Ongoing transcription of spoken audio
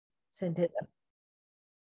sente.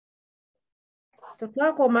 So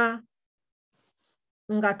twakoma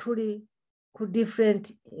nga tuli ku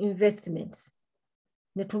different investments.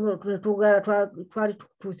 Twali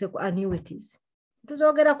tutuuse ku annuities.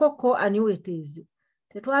 Tuzogerako ko annuities.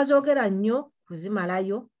 Tetwazogera nnyo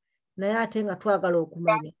kuzimalayo naye ate nga twagala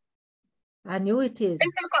okumanya. Annuities.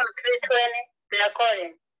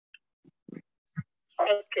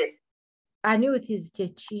 Okay. Annuities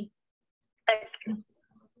chechi.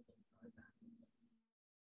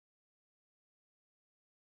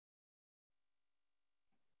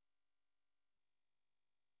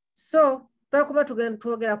 So, twakuba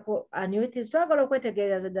twogera ku annuities, twagala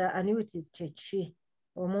okwetegereza ddala annuities chechi.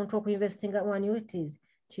 Omuntu okuinvestinga mu annuities.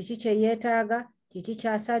 Kiki kye yeetaaga, kiki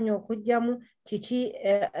ky'asaanye okugyamu, kiki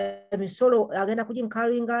emisolo agenda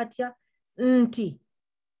kuginkalinga atya, nti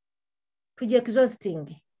tujja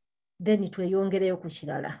exhausting, then tweyongereyo ku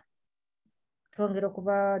kirala. Twongera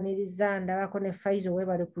okubaaniriza, ndabako ne Faizo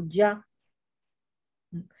weebale kujja.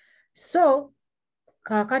 So,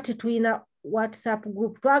 kaakati tuyina WhatsApp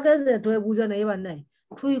group. Twagenze twebuuza naye bannaye,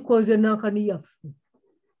 tuyikoze n'akani yaffe.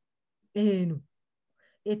 Eno,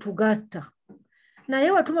 etugatta.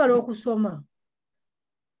 Naye watumala okusoma,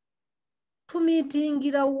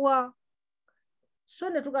 tumiitingira wa? So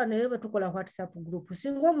ne tugana naye betukola WhatsApp group.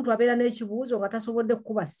 Singa omuntu abeera n'ekibuuzo nga tasobodde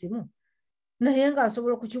kukuba ssimu, naye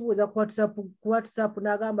ng'asobola okukibuuza ku WhatsApp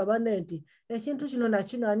n'agamba banne nti ekintu kino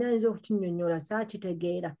nakino ani ayinza okukinnyonnyola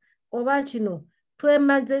saakitegeera. Oba kino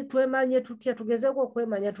twemanye tutya, tugezeeko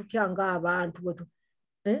okwemanya tutya ng'abantu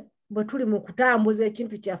bwe tuli mu kutambuza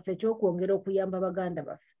ekintu kyaffe ekyokwongera okuyamba baganda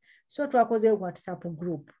baffe. So twakoze WhatsApp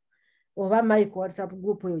group. Oba Mike WhatsApp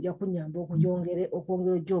group eyo ojja kunnyamba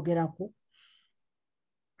okwongera ogyogerako.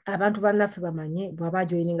 Abantu bannaffe bamanye bw'aba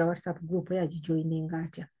joininga WhatsApp group eyo agijoininga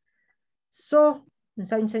atya. So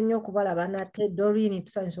nsanyuse nnyo okubalaba nate. Doreen,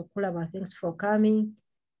 tusanyuse okukulaba. Thanks for coming.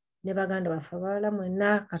 Ne baganda baffe abalala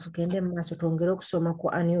mwenna katugende mu maaso twongere okusoma ku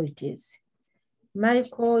annuities.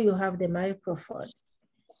 Michael, you have the microphone.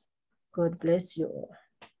 God bless you all.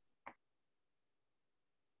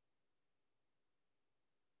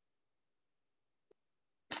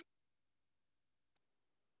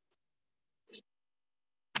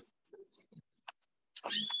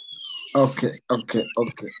 Okay.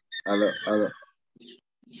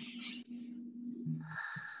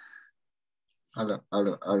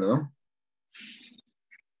 Hello.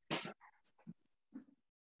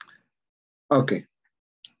 Okay.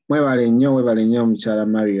 Mwebale nnyo mukyala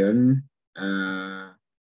Marion,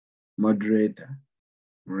 moderator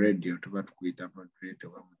mu radio, tuba tukuyita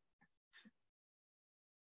moderator.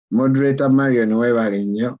 Moderator Marion, webale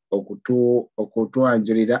nnyo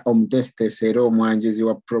okutwanjulira omutesitesi era omwanjuzi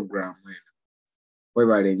wa program eno.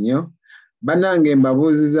 Webale nnyo. Bannange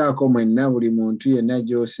mbabuuzizaako mwenna buli muntu yenna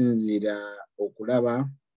gy'osinziira okulaba.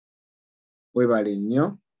 Webale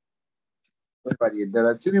nnyo. Webale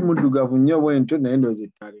ddala. Siri muddugavu nnyo bwento naye ndowooza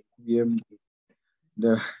ettale kubyemu.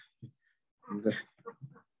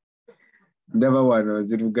 Ndaba wano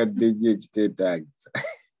nzirugadde gye ekiteetaagisa.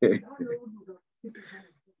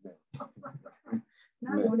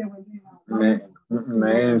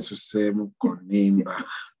 Naye nsuseemu ko nimba.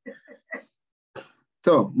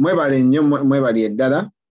 So, mwebale nnyo, mwebale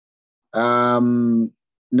eddala.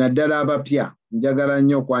 Naddala abapya, njagala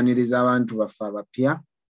nnyo okwaniriza abantu baffe abapya.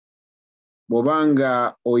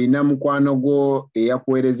 Bw'obanga oyina mukwano gwo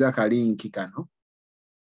eyakuweereza kalinki kano,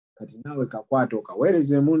 kati naawe kakwata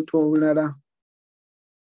okaweereza omuntu omulala.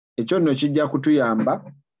 Ekyo nno kijja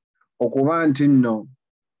kutuyamba okuba nti nno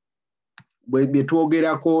bye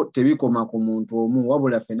twogerako tebikoma ku muntu omu,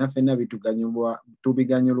 wabula ffenna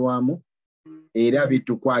tubiganyulwamu era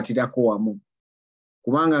bitukwatirako wamu.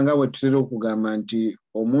 Kubanga nga bwe tutera okugamba nti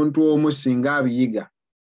omuntu omu singa abiyiga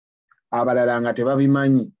abalala nga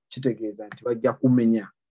tebabimanyi, kitegeeza nti bajja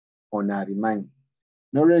kumenya ono abimanyi.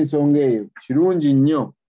 N'olw'ensonga eyo kirungi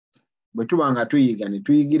nnyo bwe tuba nga tuyiga ne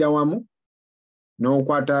tuyigira wamu,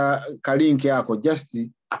 n'okwata kalinki ako just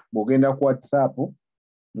bw'ogenda ku WhatsApp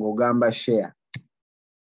ng'ogamba share.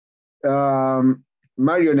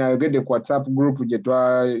 Marion ayogedde ku WhatsApp group gye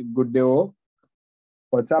twaguddewo.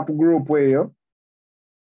 WhatsApp group eyo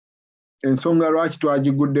ensonga lwaki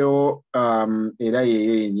twagiguddewo era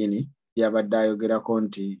yeeyo yennyini yabadde ayogerako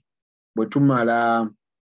nti bwe tumala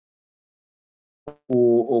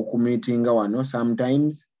okumiitinga wano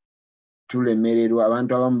sometimes tulemererwa.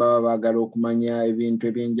 Abantu abamu baba baagala okumanya ebintu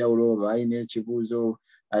eby'enjawulo, balina ekibuuzo,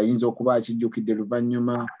 ayinza okuba akijjukidde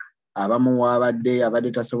luvannyuma, abamu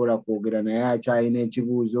abadde tasobola kwogera naye akyalina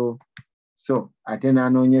ekibuuzo, so ate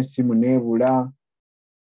n'anoonya essimu n'ebula.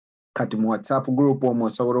 Kati mu WhatsApp group omwo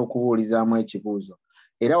osobola okubuulizaamu ekibuuzo.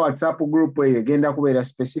 era WhatsApp group eyo egenda kubeera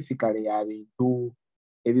specifically ya bintu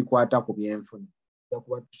ebikwata ku byenfuna. Tujja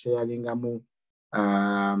kuba tusharingamu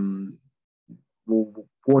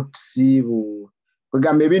quotes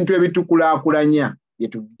kugamba ebintu ebitukulaakulanya bye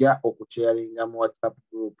tujja okusharinga mu WhatsApp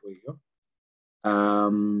group eyo.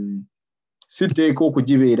 Siteeka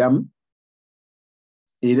okugibeeramu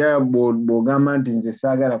era bw'ogamba nti nze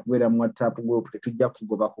saagala kubeera mu WhatsApp group tetujja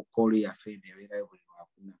kugoba ku call yaffe ebeerayo buli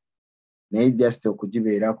lwakuna, naye just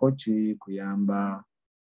okugibeerako kiyamba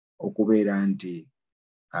okubeera nti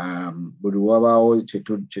buli wabaawo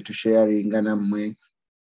kye tusharinga nammwe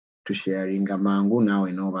tusharinga mangu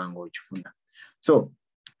naawe n'oba ng'okifuna. So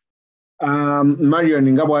Marion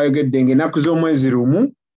nga bw'ayogedde ng'ennaku z'omwezi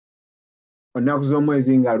lumu, ennaku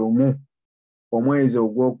z'omwezi nga lumu, omwezi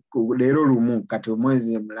leero lumu, kati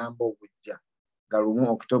omwezi mulamba ogujja nga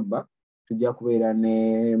lumu October, tujja kubeera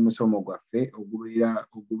ne musomo gwaffe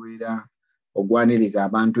ogubeera ogwaniriza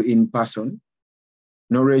abantu in person.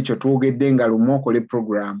 N'olwekyo twogedde nga lumu okole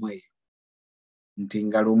programu eyo nti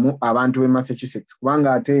nga lumu abantu b'e Massachusetts,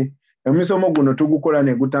 kubanga ate emisomo guno tugukola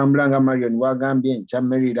ne gutambula nga Marion bw'agambye, nkya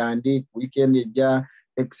Maryland, weekend ejja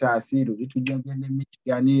Texas, luli tujja genda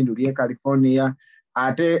Michigan, luli e California,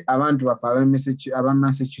 ate abantu baffe aba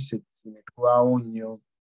Massachusetts ne tulwawo nnyo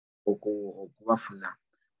okubafuna.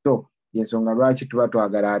 So yensonga lwaki tuba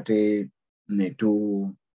twagala ate ne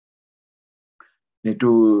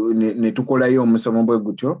tukolayo omusomo bwe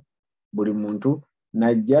gutyo, buli muntu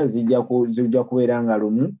najja zijja kubeera nga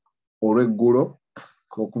lumu olw'eggulo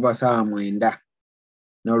okuva ssaawa 9,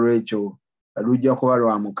 n'olwekyo lujja kuba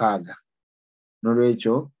lwa 6,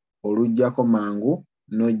 n'olwekyo olujjako mangu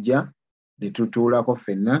n'ojja ne tutuulako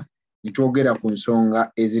ffenna ne twogera ku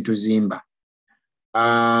nsonga ezituzimba.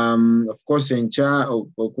 Of course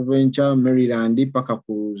okuva enkya Maryland paka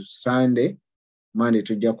ku Sunday, Monday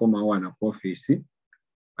tujja komawo wano ku office,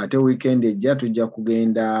 ate weekend ejja tujja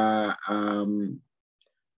kugenda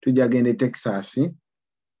e Texas,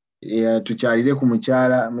 tukyalire ku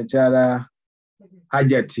mukyala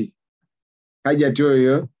Hajati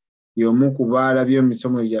oyo y'omu ku baalabye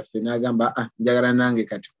emisomo gyaffe n'agamba njagala nange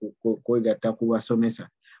kati kwegatta ku basomesa.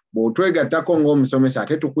 Bw'otwegattako ng'omusomesa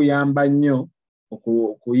ate tukuyamba nnyo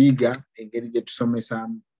okuyiga engeri gye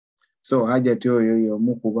tusomesaamu. So Hajati oyo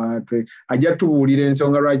y'omu ku ajja tubuulira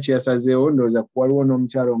ensonga lwaki yasazeewo. Ndowooza waliwo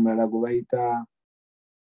n'omukyala omulala gwe bayita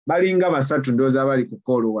balinga 3 ndowooza bali ku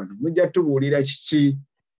koolo wano. Mujja tubuulira kiki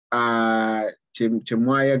kye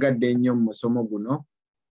mwayagadde ennyo mu musomo guno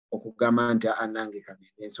okugamba nti nange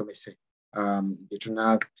kagende nsomese gye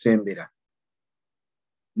tunaasembera.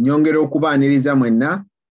 Nnyongera okubaaniriza mwenna,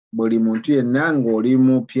 buli muntu yenna ng'oli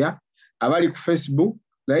mupya, abali ku Facebook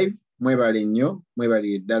live mwebale nnyo,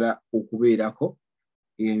 mwebale ddala okubeerako.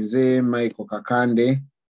 Nze Michael Kakande,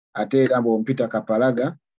 ate era bw'ompita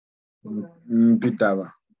Kapalaga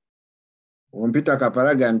Ompita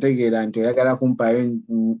Kapalaga ntegeera nti oyagala kumpayo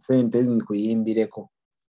ssente nkuyimbireko,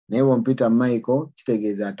 naye bw'ompita Michael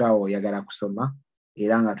kitegeeza ate awo oyagala kusoma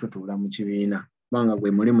era nga tutuula mu kibiina, kubanga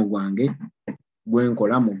gwe mulimu gwange gwe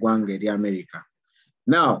nkola mu ggwanga eri America.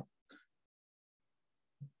 Now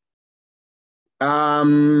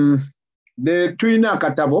tulina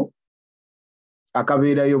akatabo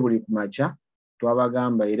akabeerayo buli kumakya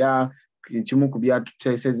twabagamba, era kimu ku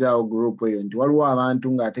byatuteesezaawo group eyo nti waliwo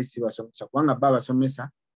abantu ng'ate si basomesa, kubanga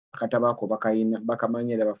basomesa akatabo ako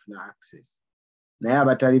bakamanyi era bafuna access, naye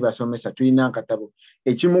abatali basomesa tulina akatabo.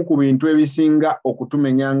 Ekimu ku bintu ebisinga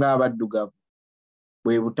okutumenya ng'abaddugavu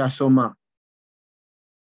bwe butasoma.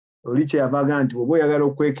 Oli kyeyavaga nti bw'oba oyagala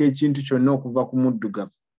okweka ekintu kyonna okuva ku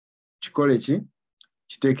muddugavu, kikole ki?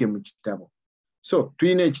 Kiteeke mu kitabo. So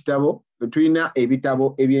tulina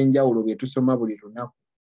ebitabo eby'enjawulo bye tusoma buli lunaku.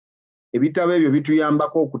 Ebitabo ebyo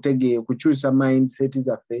bituyambako okukyusa mindset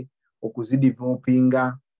zaffe,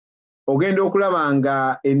 okuzidevelopinga. Ogenda okulaba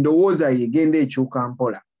nga endowooza ye egenda ekyuka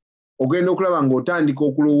mpola. Ogenda okulaba ng'otandika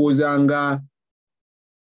okulowooza nga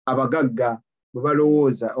abagagga bwe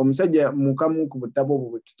balowooza. Omusajja mu kamu ku butabo obwo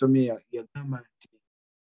bwe tusomye yagamba nti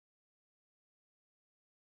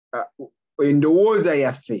endowooza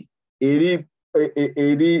yaffe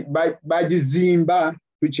eri bagizimba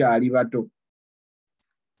tukyali bato.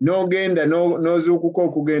 N'ogenda n'ozuukuka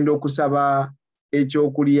okugenda okusaba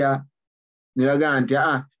ekyokulya, niraga nti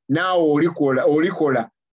naawe olikula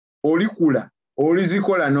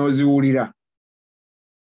olizikola n'oziwulira.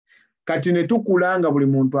 Kati ne tukula nga buli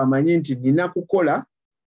muntu amanyi nti nina kukola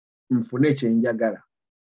nfune kye njagala,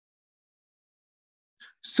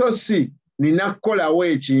 so si nina kukolawo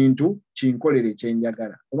ekintu kinkolere kye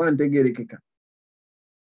njagala. Oba ntegeerekeka?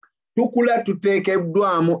 Tukula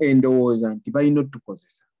tuteekeddwamu endowooza nti balina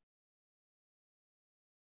otukozesa.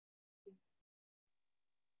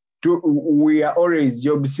 we are always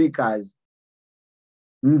job seekers.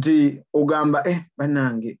 Nti ogamba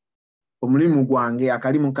banange omulimu gwange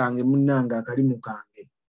akalimu kange munnange akalimu kange.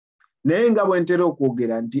 Naye nga bwe ntera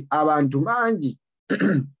okwogera nti abantu bangi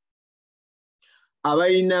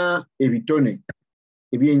abalina ebitone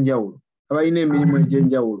ebyenjawulo, abalina emirimu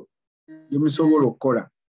egy'enjawulo gye musobola okukola,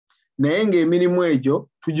 naye ng'emirimu egyo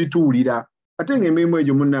tugituulira ate ng'emirimu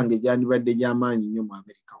egyo munnange gyandibadde gy'amaanyi nnyo mu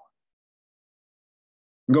Amerika wano.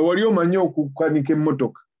 Nga wali omanyi okukanika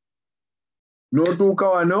emmotoka n'otuuka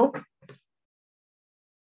wano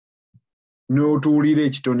n'otuulira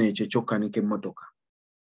ekitone ekyo ekyokkanika emmotoka.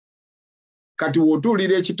 Kati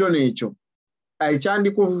w'otuulira ekitone ekyo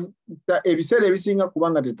ebiseera ebisinga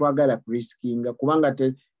kubanga tetwagala kurisikinga, kubanga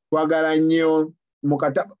tetwagala nnyo mu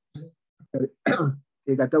katabo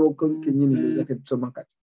ekatabo kennyini ndoza ketusoma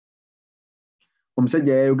kati.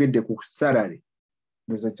 Omusajja yayogedde ku salary,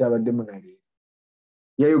 ndoza kyabadde munaleero.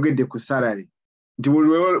 Yayogedde ku salary nti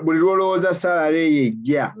buli lwolowooza salary eyo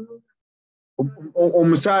ejja,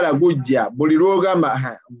 omusaala gujja, buli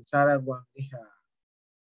lwogamba omusaala gwange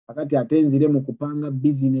akati ate nzire mu kupanga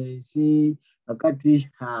bizinensi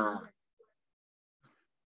akati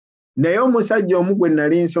naye omusajja omu gwe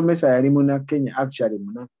nali nsomesa yali muna Kenya, actually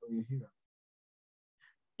munakuhira,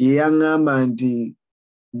 ye yaŋŋamba nti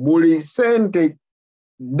buli sente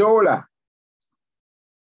 $,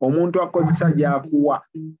 omuntu akozesa gy'akuwa,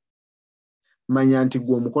 manya nti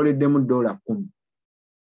gwe omukoleddemu $10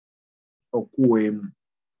 okuweemu.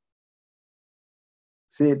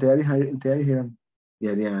 Teyali hiramu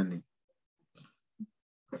yali ani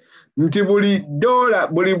nti buli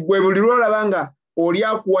lwolaba nga oli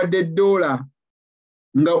akuwadde $,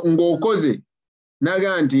 ng'okoze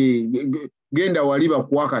naga nti genda wali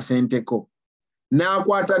bakuwa akasenteko,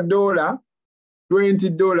 n'akwata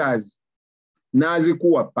 $20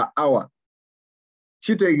 n'azikuwa per hour,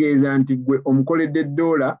 kitegeeza nti gwe omukoledde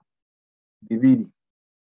 $2.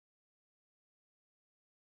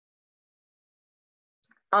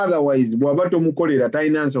 Otherwise bw'aba tomukolera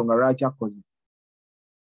talina nsonga lwaki akoze.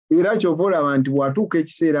 Era kyova olaba nti bw'atuuka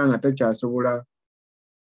ekiseera nga takyasobola,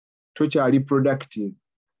 tokyali productive,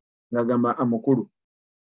 ng'agamba amukulu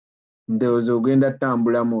ndowooza ogenda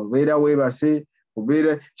tambulamu, obeera weebase,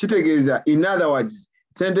 obeera kitegeeza in other words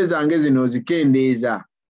sente zange zino ozikendeeza.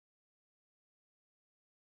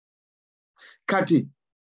 Kati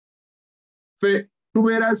fe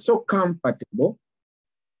tubeera so comfortable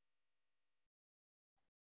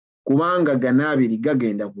kubanga ganaabiri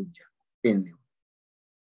gagenda kujja enne.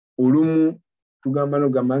 Olumu tugamba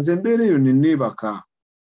nogamba nze embeera eyo neneebaka,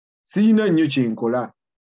 siyina nnyo kyenkola.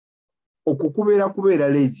 Okukubeera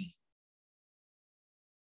lazy.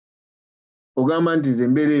 Ogamba nti nze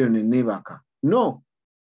embeera eyo neneebaka. No,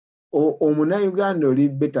 Omunauganda oli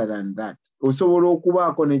better than that. Osobola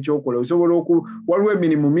okubaako nekyokola, waliwo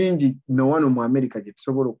emirimu mingi no wano mu America gye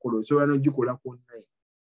tusobola okukola, osobola n'ogikola online.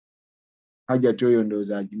 Hajjati oyo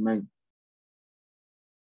ndowooza agimanyi.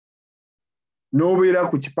 N'obeera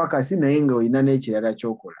ku kipakasi naye nga olina n'ekirala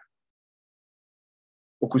ky'okola.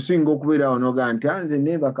 Okusinga okubeera awo n'ogamba nti nze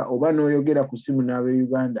neebaka, oba n'oyogera ku ssimu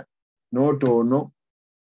n'ab'Uganda n'otoono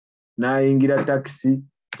n'ayingira takisi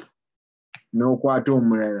n'okwata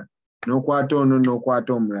omulala, n'okwata ono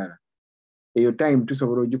n'okwata omulala. Eyo time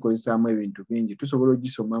tusobola ogikozesaamu ebintu bingi, tusobola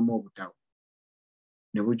ogisomamu obutabo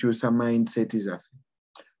ne bukyusa mindset zaffe.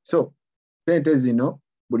 So sente zino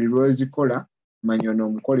buli lwozikola manya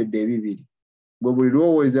onoomukoledde ebibiri. Bwe buli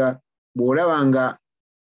lwowooza bw'olaba nga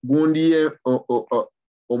gundiye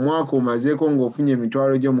omwaka omazeeko ng'ofunye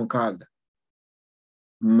emitwalo gyo 6,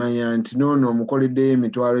 manya nti noono omukoleddeyo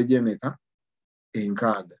emitwalo gy'emeka?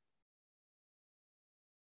 60.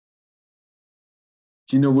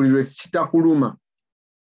 Kino buli lwe kitakuluma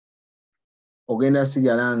ogenda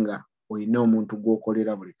sigala nga olina omuntu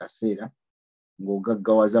gw'okolera buli kaseera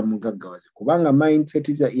ng'ogaggawaza mugaggawaze, kubanga mindset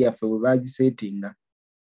yaffe bwe baagiseetinga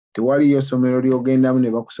tewaliyo ssomero ly'ogendamu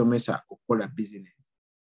ne bakusomesa okukola business.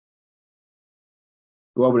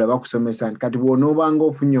 Wabula bakusomesa nti kati bw'onoobanga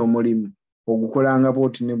ofunye omulimu ogukolanga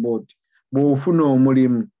booti ne booti, bw'ofuna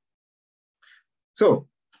omulimu. So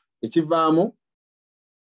ekivaamu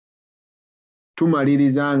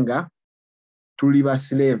tumaliriza nga tuli ba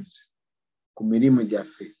slaves ku mirimu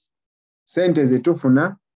gyaffe. Sente ze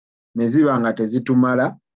tufuna ne ziba nga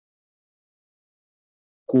tezitumala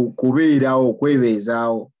kubeerawo,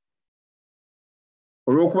 okwebeezaawo.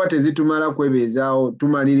 Olw'okuba tezitumala kwebeezaawo,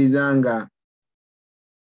 tumaliriza nga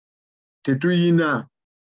tetuyina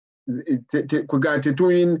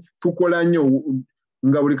tukola nnyo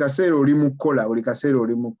nga buli kaseera oli mu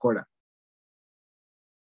kukola,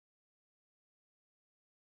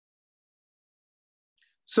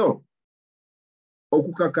 So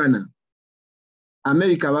okukakana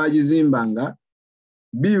America bagizimbanga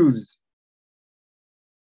bills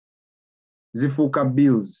zifuuka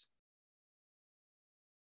bills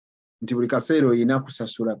nti buli kaseera oyina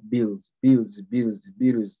kusasula bills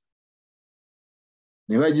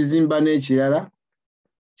ne bagizimba n'ekirala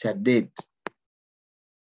kya debt.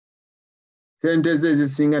 Sente ze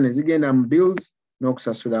ezisinga ne zigenda mu bills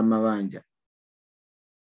n'okusasula amabanja.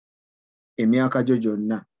 Emyaka gyo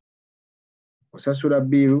gyonna osasula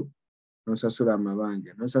bill n'osasula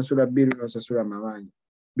amabanja, n'osasula bill n'osasula amabanja.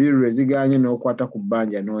 Bill lwe ziganye n'okwata ku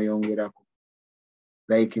bbanja n'oyongerako.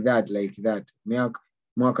 Like that.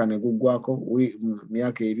 Mwaka ne guggwako,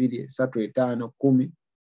 myaka 2, 3, 5, 10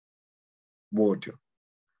 bwotyo.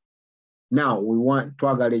 Now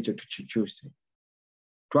twagala ekyo tukikyuse.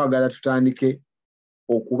 Twagala tutandike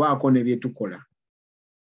okubaako ne bye tukola.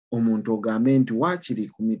 Omuntu ogambe nti waakiri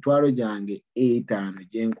ku mitwalo gyange 5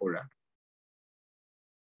 gye nkola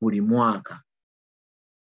buli mwaka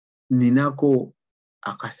ninako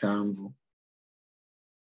 7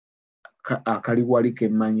 akali wali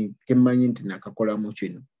kemanyi nti nakakolamu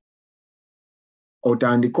kino.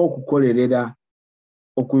 Otandika okukolerera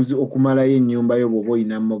okumalayo ennyumba yo bw'oba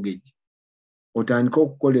oyina mortgage. Otandika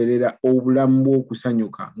okukolerera obulamu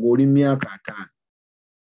bw'okusanyuka ng'oli myaka 5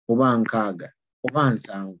 oba 6 oba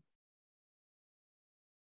 7.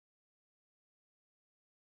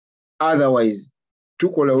 Otherwise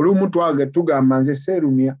tukola olumu tugamba nze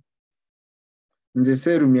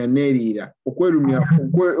seerumya neeriira.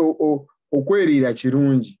 Okweriira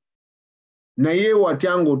kirungi naye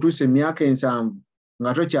watya ng'otuuse emyaka 7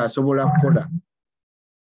 nga tokyasobola kukola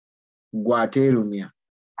gw'ateerumya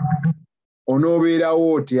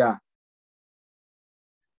onoobeerawo otya?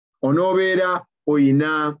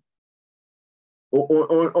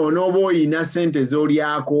 Onooba oyina sente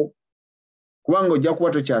z'olyako kubanga ojja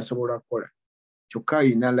kuba tokyasobola kukola kyokka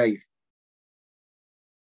oyina life.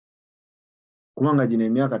 Kubanga gino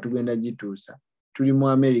emyaka tugenda gituusa tuli mu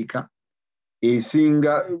America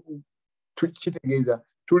esinga kitegeeza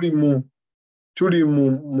tuli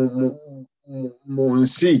mu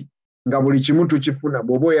nsi nga buli kimu tukifuna.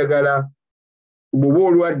 Bw'oba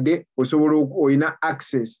olwadde osobola oyina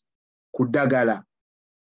access ku ddagala.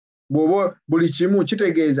 Bw'oba buli kimu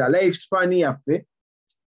kitegeeza life span yaffe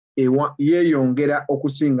yeeyongera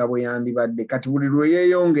okusinga bwe yandibadde. Kati buli lwe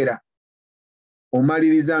yeeyongera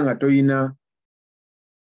omaliriza nga toyina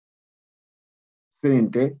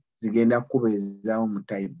sente zigenda kukubeezaawo mu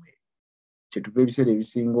time eyo. Kyetuva ebiseera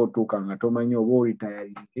ebisinga otuuka nga tomanyi oba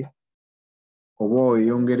olitayalinge oba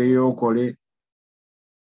oyongereyo okole.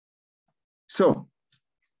 So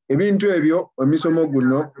ebintu ebyo emisomo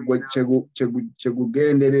guno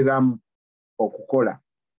kyegugendereramu okukola.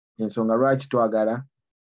 Ensonga lwaki twagala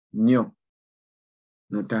nnyo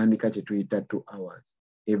notandika kye tuyita 2 hours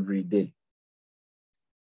every day.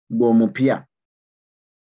 Bw'omupya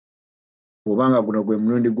obanga guno gwe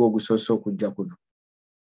mulundi gwo ogusoose okujja kuno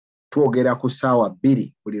twogera ku ssaawa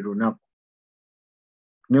 2 buli lunaku.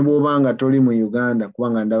 Ne bw'obanga toli mu Uganda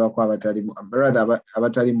kubanga ndabako abatali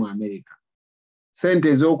mu America,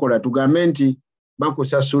 sente z'okola tugambe nti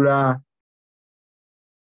bakusasula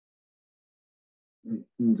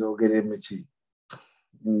nzogere mu ki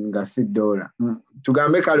nga si $.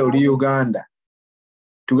 Tugambe kale oli Uganda.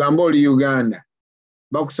 Tugambe oli Uganda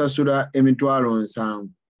bakusasula emitwalo 7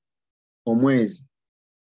 omwezi.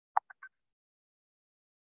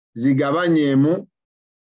 Zigabanyeemu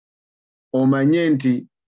omanye nti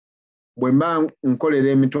bwe mba nkolera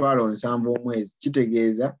emitwalo 7 omwezi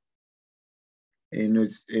kitegeeza eno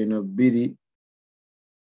 2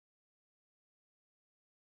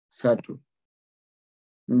 3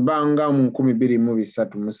 mbanga mu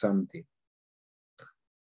 12,300 mu something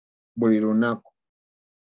buli lunaku.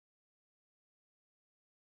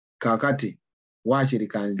 Kakati waakiri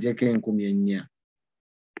kanzijeko 4,000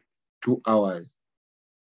 2 hours.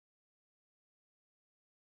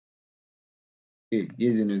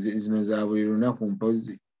 Zino za buli lunaku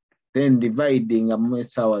mpozi. Then dividing mu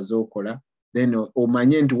essaawa z'okola, then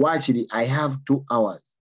omanye nti waakiri I have 2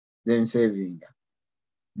 hours then saving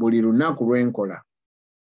buli lunaku lwenkola.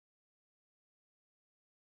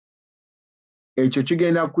 Ekyo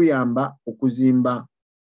kigenda kuyamba okuzimba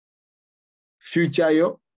future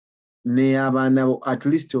yo n'ey'abaana bo at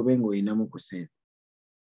least obe ng'oyinamu ku sente.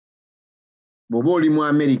 Bw'oba oli mu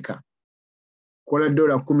America kola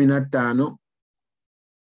 $15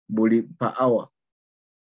 buli per hour.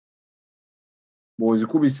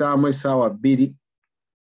 Bw'ozikubisaamu essaawa 2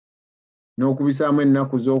 n'okubisaamu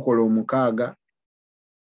ennaku z'okola 6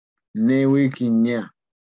 ne wiiki 4.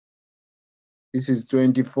 This is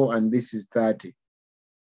 24 and this is 30.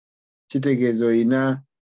 kitegeeza oyina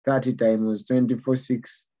 30 times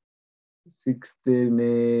 24 60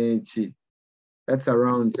 neki, that's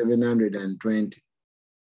around 720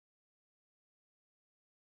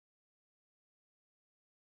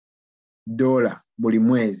 dola buli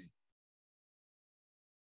mwezi.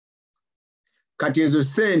 Kati ezo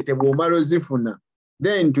sente bw'omala ozifuna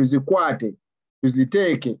then tuzikwate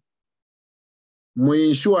tuziteeke mu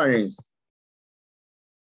insurance,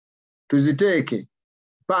 tuziteeke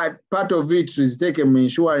part of it tuziteeke mu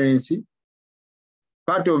insurance,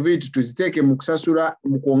 part of it tuziteeke mu kusasula,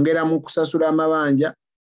 mu kwongera mu kusasula amabanja,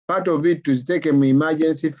 part of it tuziteeke mu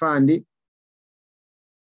emergency fund,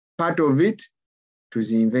 part of it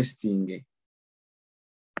tuzinvestinge.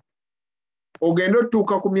 Ogenda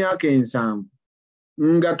otuuka ku myaka 7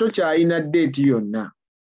 nga tokyalina date yonna,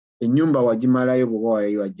 ennyumba wagimalayo bw'oba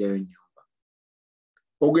wajjayo ennyumba.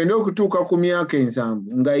 Ogenda okutuuka ku myaka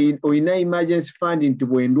 7 nga oyina emergency fund nti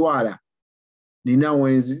bwe ndwala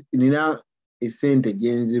nina esente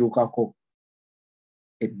gye nzirukako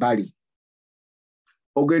ebbali.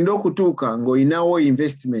 Ogenda okutuuka ng'oyinawo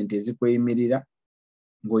investment ezikweyimirira,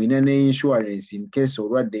 ng'oyina ne insurance in case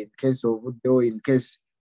olwadde, in case ovuddewo, in case.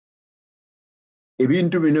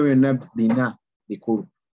 Ebintu bino byonna bina bikulu.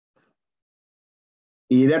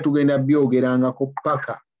 Era tugenda byogerangako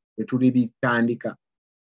paka tetulibitandika.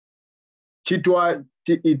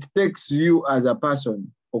 It takes you as a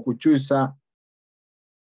person okukyusa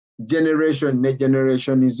generation ne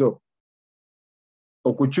generation zo,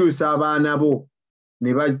 okukyusa abaana bo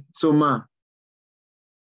ne basoma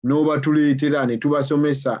n'obatuleetera ne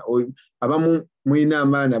tubasomesa. Abamu mulina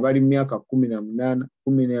abaana bali mu myaka 18,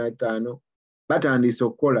 15 batandise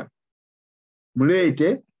okukola.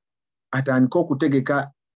 Muleete atandika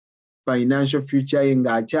okutegeka financial future ye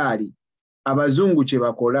ng'akyali. Abazungu kye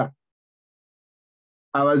bakola,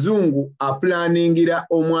 abazungu aplaningira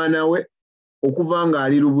omwana we okuva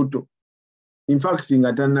ng'ali lubuto, in fact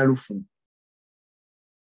nga tannalufuna,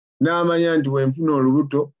 n'amanya nti bwenfuna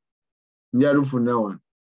olubuto njalufuna wano,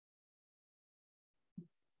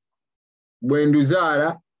 bwe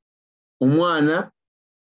nduzaala omwana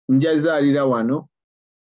njazaalira wano,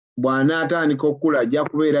 bw'anaatandika okukula ajja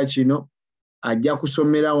kubeera kino, ajja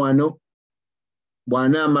kusomera wano,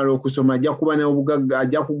 bw'anaamala okusoma ajja kuba n'obugagga,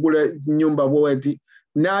 ajja kugula nnyumba bw'eti.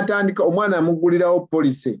 N'atandika omwana amuggulirawo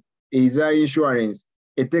policy eza insurance,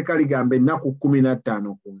 etteeka ligamba ennaku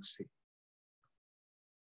 15 ku nsi.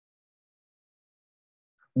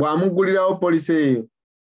 Bw'amuggulirawo policy eyo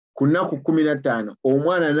ku nnaku 15,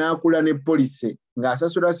 omwana n'akula ne policy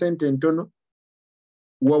ng'asasula sente ntono,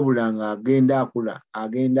 wabula ng'agenda akula,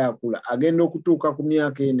 agenda okutuuka ku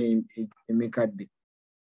myaka eno emikadde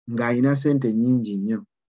ng'alina sente nnyingi nnyo.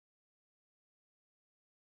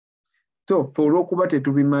 So ffe olw'okuba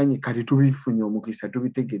tetubimanyi, kati tubifunye omukisa,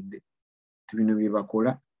 tubitegedde ti bino bye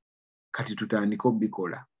bakola, kati tutandika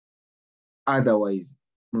obikola. Otherwise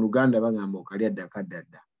mu Luganda bagamba okalya ddaka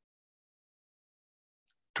ddadda.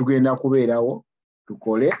 Tugenda kubeerawo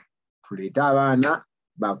tukole, tuleete abaana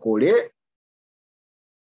bakole,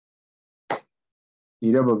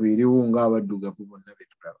 era babeerewo ng'abaddugavu bonna be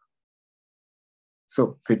tulaba.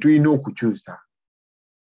 So ffe tulina okukyusa,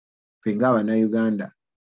 ffe ng'Abannayuganda.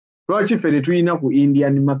 Lwaki ffe tetulina ku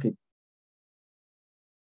Indian market?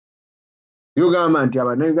 Yogamba nti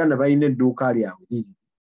Abannayuganda balina edduuka lyabwe liri.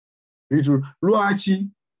 Lwaki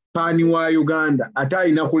paani wa Uganda ate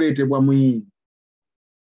alina kuleetebwa muyindi?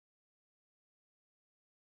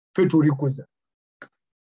 Ffe tulikuza.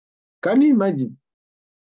 Can you imagine?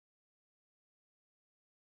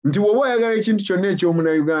 Nti bw'oba oyagala ekintu kyonna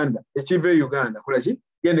eky'Omunnayuganda ekiva e Uganda, kola ki?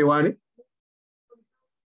 Gende wani?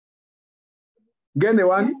 Gende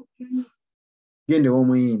wani? Gende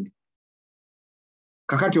w'Omuyindi.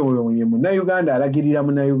 Kakati oyo ye Munnayuganda alagirira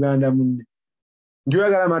Munnayuganda munne. Nti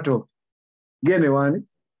oyagala matooke? Gende wani?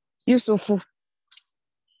 Yusufu.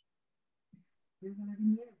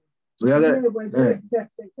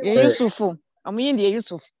 Ye Yusufu. Omuyindi ye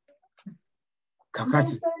Yusufu.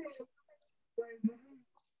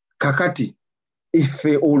 Kakati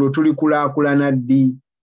iffe olwo tulikulaakulana ddi,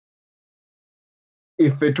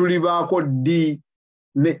 iffe tulibaako ddi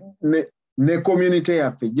ne community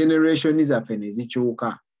yaffe, generation zaffe ne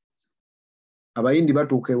zikyuka. Abayindi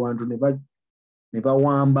batuuka ewantu ne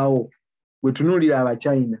bawambawo. Bwe tunuulira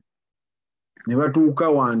Abachina ne batuuka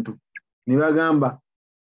wantu ne bagamba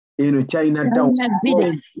eno China town.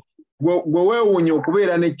 Gwe weewuunya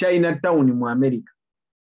okubeera ne China town mu America.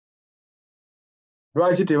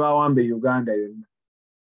 Lwaki tebawamba e Uganda yonna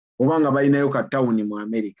oba nga balinayo ka town mu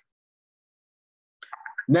America?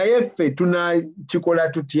 Naye ffe tunakikola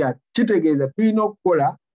tutya? Kitegeeza tulina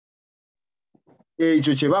okukola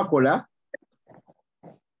ekyo kye bakola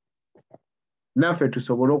naffe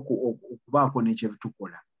tusobole okubaako ne kye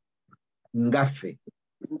tukola ngaffe.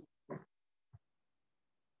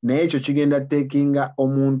 Naye ekyo kigenda tekinga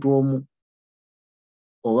omuntu omu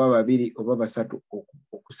oba babiri oba basatu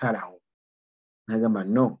okusalawo. Nagamba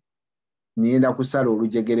no, niyenda kusala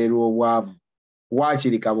olujegere lw'obwavu,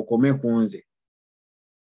 waakirika bukome ku nze.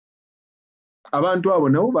 Abantu abo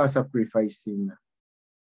nabo basacrificinga,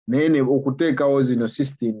 naye okuteekawo zino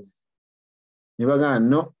systems ne bagamba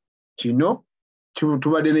no, kino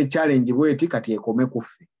tubadde ne challenge bweti kati ekome ku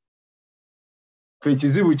ffe. Ffe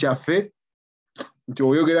ekizibu kyaffe nti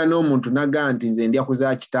oyogera n'omuntu nagamba nti nze ndya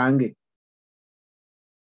kuza kitange,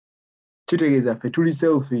 kitegeeza ffe tuli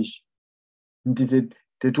selfish nti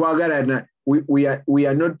tetwagalana. We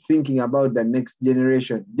are not thinking about the next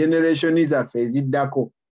generation. Generation zaffe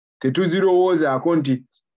eziddako tetuzirowoozaako nti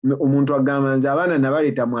omuntu agamba nze abaana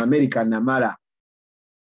nabaleeta mu America namala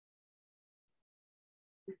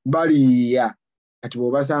baliya kati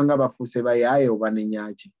bw'obasanga bafuuse bayaaye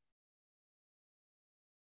obanenyaki.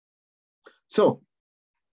 So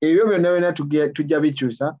ebyo byonna byonna tujja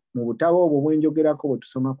bikyusa mu butabo obwo bwenjogerako bwe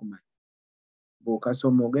tusoma ku manyi.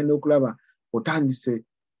 Bw'okasoma ogenda okulaba otandise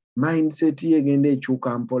mindset ye egenda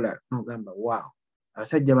ekyuka mpola n'ogamba wow,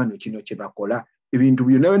 abasajja bano kino kye bakola, ebintu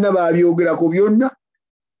byonna byonna babyogerako byonna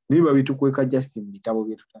naye babitukweka just mu bitabo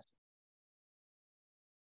bye tutasoma.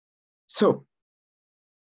 So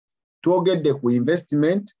twogedde ku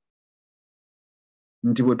investment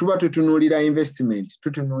nti bwe tuba tutunuulira investment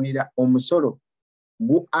tutunuulira omusolo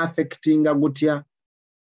gu affectinga gutya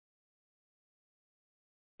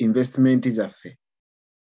investment zaffe,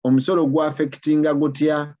 omusolo gu affectinga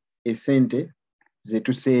gutya esente ze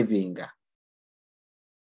tusevinga.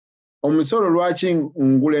 Omusolo lwaki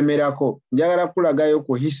ngulemerako, njagala kulagayo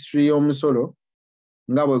ku history y'omusolo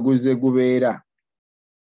nga bwe guzze gubeera.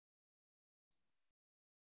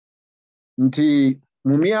 Nti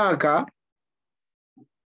mu myaka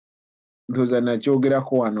ndoza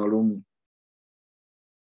nakyogerako wano olumu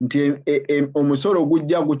nti omusolo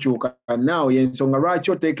gujja gukyuka naawe y'ensonga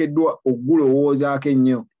lwaki oteekeddwa ogulowoozaako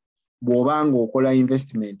ennyo bw'obanga okola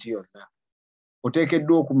investment yonna.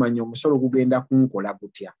 Oteekeddwa okumanya omusolo gugenda kunkola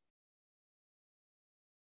gutya.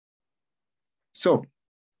 So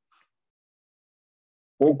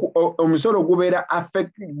omusolo gubeera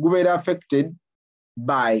affected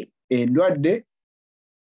by endwadde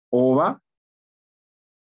oba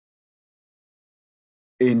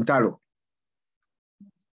entalo.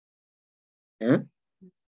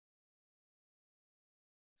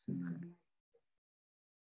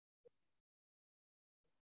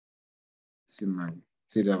 Simanyi,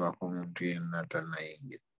 sirabako omuntu yenna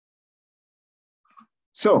tannayingira.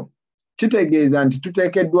 So kitegeeza nti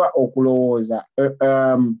tuteekeddwa okulowooza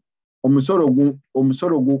omusolo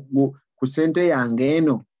ku ssente yange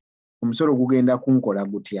eno, omusolo gugenda kunkola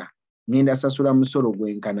gutya, ngenda sasula musolo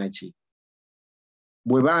gwenkana ki.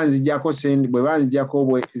 Bwe banzijjako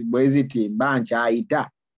bwe ziti mba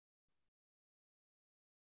nkyayita,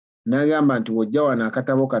 nagamba nti bw'ojja wano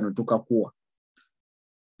akatabo kano tukakuwa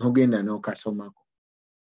n'ogenda n'okasomako.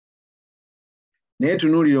 Naye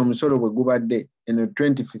tunuulira omusolo bwe gubadde eno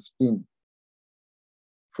 2015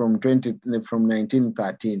 from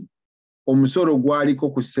 1913 omusolo gwaliko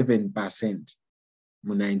ku 7%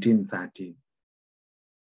 mu 1913.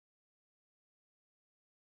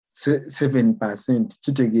 7%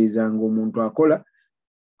 kitegeeza ng'omuntu akola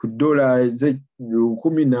ku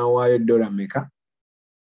 $100 n'awaayo $1 meka?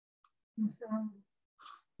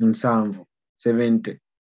 7. 70.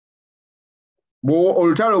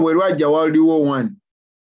 Olutalo bwe lwajja World War I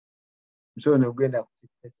omusolo ne gugenda ku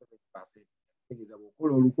 67%. Kitegeeza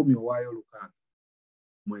bw'okola 1,000 owaayo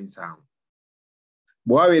 607.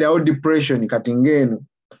 Bwe wabeerawo depression kati ng'eno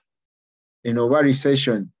oba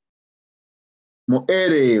recession mu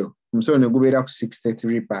era eyo omusolo ne gubeera ku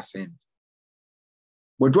 63%.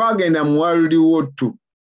 Bwe twagenda mu World War II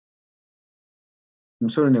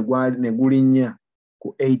omusolo ne gulinnya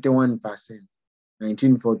ku 81%,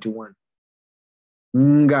 1941.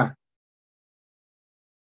 Nga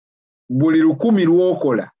buli 1,000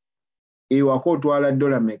 lw'okola ewaka otwala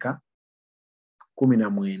 $1 meka?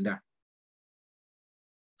 19.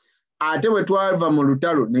 Ate bwe twava mu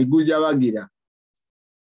lutalo ne gujabagira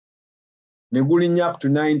ne gulinnya up to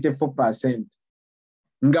 94%.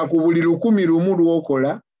 Nga ku buli 1,000 lumu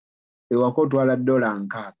lw'okola ewaka otwala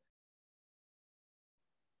 $60.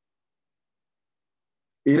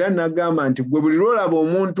 Era nagamba nti gwe buli lwolaba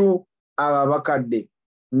omuntu abo abakadde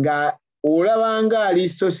nga olabanga ali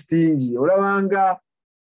so stingy, olabanga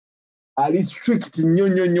ali strict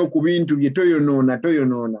nnyo ku bintu bye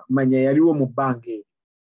toyonoona manya yaliwo mu banka eyo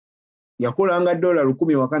yakolanga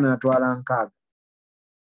 $100 waka n'atwala 6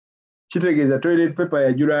 kitegeeza toilet paper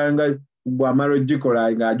yajulanga bw'amala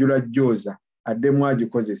ogikola ng'ajula jjooza addemu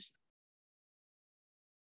agikozesa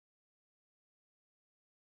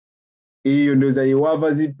eyo ndooza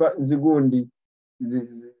yewaava zigundi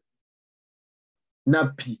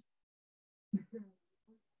nappi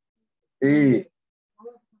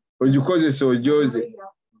ogikozesa ojooze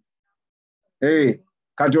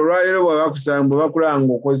kati olwaleero bwe bakulaba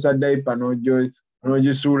ng'okozesa daipa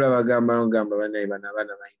n'ogisuula bagamba banaye bana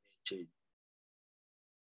balina ekyejo.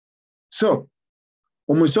 So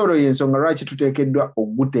omusolo y'ensonga lwaki tuteekeddwa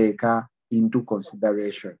oguteeka into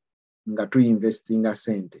consideration nga tuinvestinga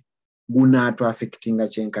sente gunaatu affectinga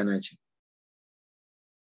kyenkana ki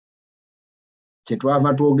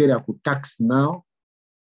kyetwava twogera ku tax now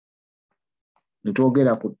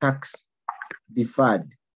netwogera ku tax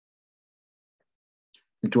deferred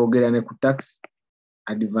netwogera ne ku tax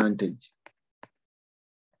advantage.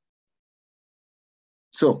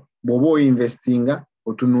 So bw'oba oinvestinga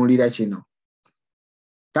otunuulira kino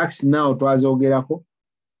tax now twazoogerako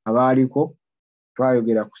abaaliko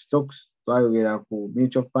twayogera ku stocks twayogera ku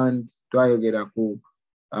mutual funds twayogera ku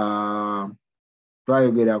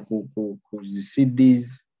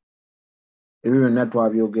CDs ebyo byonna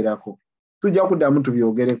twabyogerako tujja kuddamu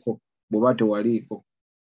tubyogereko bw'oba tewaliiko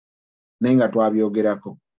naye nga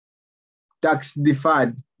twabyogerako tax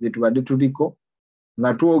deferred ze tubadde tuliko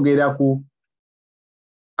nga twogera ku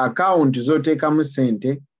account z'oteekamu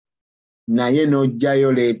ssente naye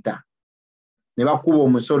n'ojjayo leeta ne bakuba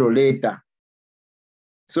omusolo leeta.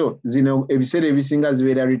 So zino ebiseera ebisinga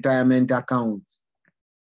zibeera retirement accounts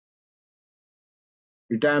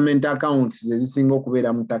ze zisinga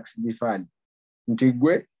okubeera mu tax deferred nti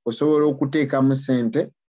gwe osobola okuteekamu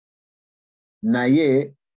ssente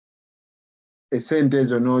naye essente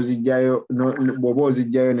ezo n'ozijjayo bw'oba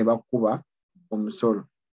ozijjayo ne bakuba omusolo.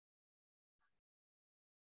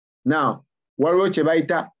 Now waliwo kye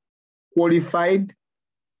bayita qualified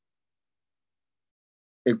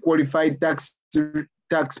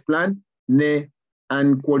tax plan ne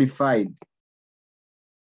unqualified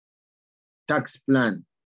tax plan.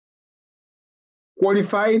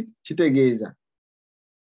 Qualified kitegeeza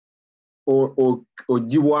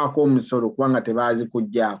ogibwako omusolo kubanga tebaazi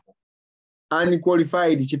kuggyako.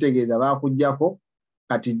 Unqualified kitegeeza baakuggyako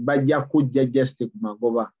kati bajja kujja just ku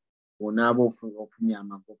magoba onaaba ofunye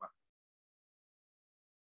amagoba.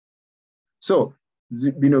 So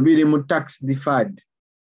bino biri mu tax deferred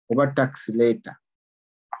oba tax later.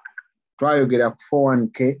 Twayogera ku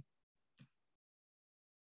 401k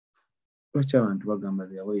lwaki abantu bagamba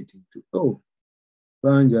they are waiting to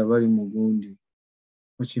bangi abali mu gundi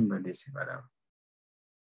mukimbadde sibalaba.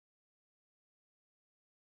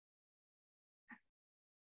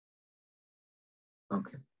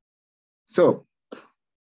 Okay. So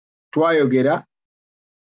twayogera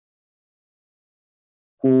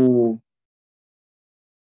ku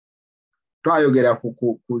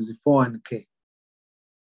zi 401k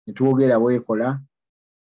netwogera bwekola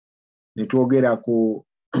netwogera ku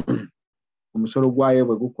omusolo gwayo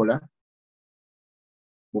bwe gukola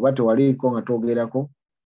bw'oba tewaliiko nga twogerako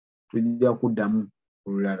tujja kuddamu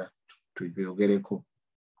olulala tubyogereko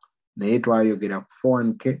naye twayogera ku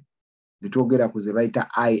 401k netwogera ku ze bayita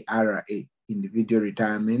IRA individual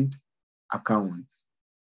retirement accounts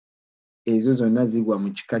ezo zonna zigwa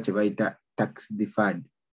mu kika kye bayita tax deferred.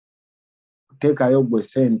 Teekayo gwe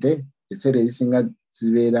ssente ebiseera ebisinga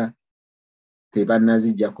zibeera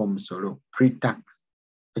tebannaziggyako omusolo pre-tax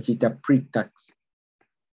ekiyita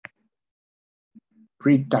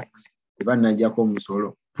pre-tax tebannaggyako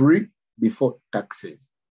omusolo before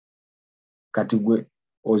taxes. Kati bwe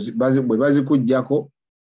bazikuggyako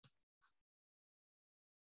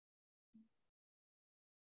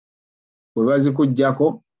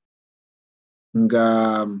nga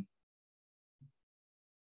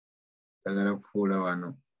tagala kufuula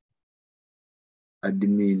wano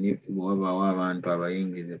admin bw'wabaawo abantu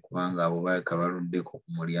abayingize kubanga abo baleka baluddeko ku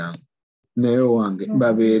mulyango naye wange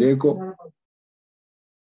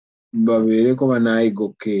babeereko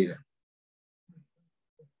banaayigokeera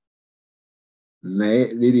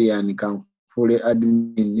naye Lilian kanfuule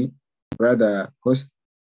admin brother host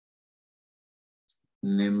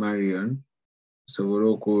ne Marion sobole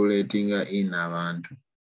okuleetinga in abantu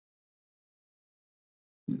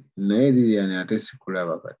naye Lilian ate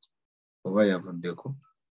sikulaba kati oba yavuddeko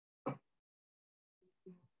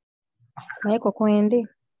naye kwende.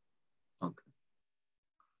 Okay.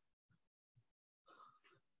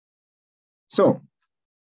 So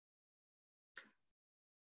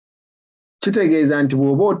kitegeeza nti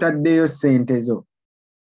bw'oba otaddeyo ssente zo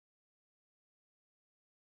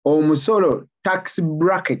omusolo tax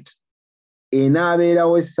bracket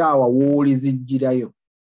enaabeerawo essaawa w'oli zijjirayo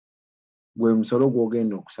gwe musolo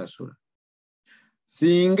gw'ogenda okusasula.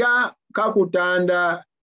 Singa kakutanda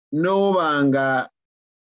n'oba nga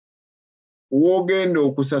w'ogenda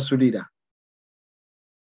okusasulira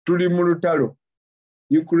tuli mu lutalo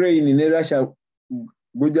Ukraine ne Russia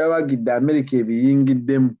gujja bagidde America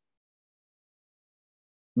ebiyingiddemu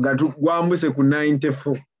nga gwambuse ku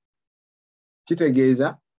 94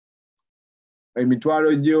 kitegeeza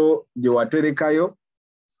emitwalo gye waterekayo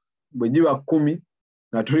bwe giba 10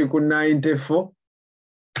 nga tuli ku 94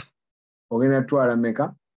 ogenda twala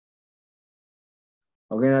meka?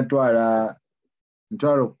 Ogenda twala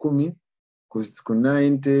mitwalo 10 ku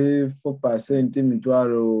 94%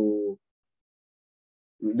 mitwalo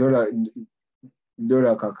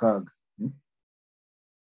dola kakaaga.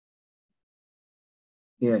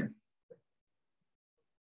 Yeah.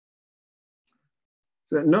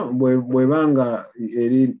 So, no, bwebanga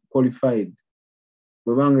eri qualified.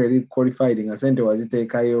 Bwebanga eri qualified nga sente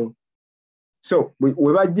waziteekayo. So,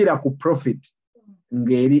 webajjira ku profit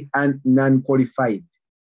ng'eri non-qualified.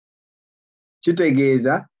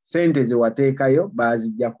 Kitegeeza sente ze wateekayo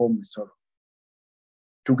baaziggyako omusolo.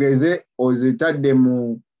 Tugeze ozitadde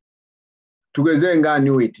tugeze nga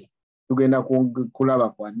annuity. Tugenda kulaba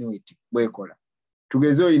ku annuity bwekola.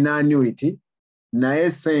 Tugeze olina annuity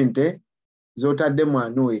naye sente z'otadde mu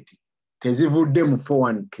annuity tezivudde mu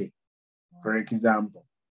 401k for example.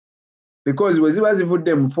 Because bwe ziba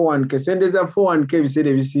zivudde mu 401k sente za 401k ebiseera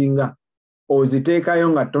ebisinga oziteekayo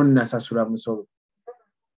nga tonnasasula musolo.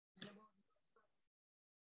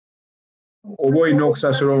 Oba olina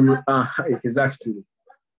okusasula exactly.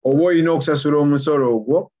 Oba olina okusasula omusolo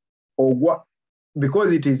ogwo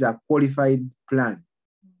because it is a qualified plan.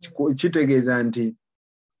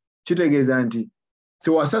 Kitegeeza nti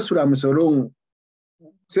tewasasula musolo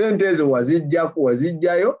sente ezo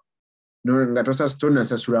wazijjayo nga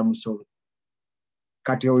tonnasasula musolo.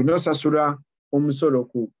 Kati olina osasula omusolo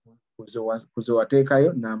ku ze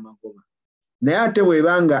wateekayo n'amagoba. Naye ate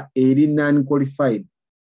bw'ebanga eri non-qualified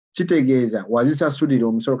kitegeeza wazisasulira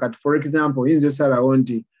omusolo. Kati for example oyinza osalawo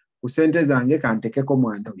nti ku sente zange kantekeko mu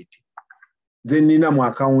annuity ze nnina mu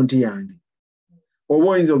akawunti yange. Oba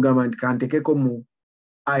oyinza ogamba nti kantekeko mu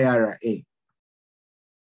IRA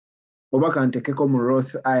oba kantekeko mu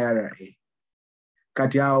Roth IRA.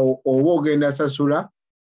 Kati awo oba ogenda sasula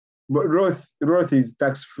Roth is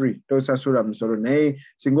tax free tosasula musolo naye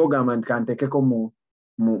singa ogamba nti kantekeko mu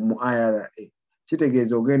IRA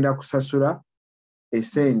kitegeeza ogenda kusasula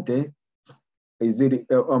esente eziri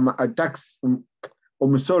tax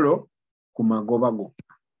omusolo ku magoba go.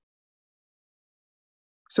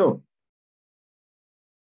 So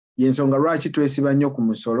yensonga lwaki twesiba nnyo ku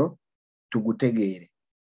musolo tugutegeere.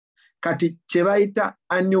 Kati kye bayita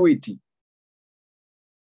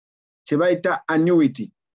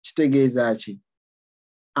annuity kitegeeza ki?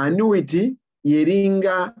 Annuity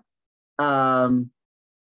yeringa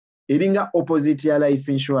opposite ya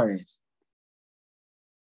life insurance.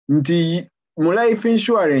 Nti mu life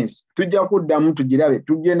insurance tujja kuddamu tugirabe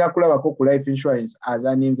tugenda kulabako ku life insurance as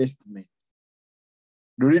an investment.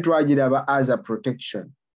 Luli twagiraba as a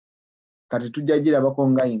protection. Kati tujja girabako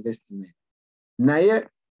nga investment. Naye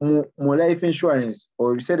mu life insurance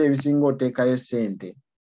ebiseera ebisinga oteekayo sente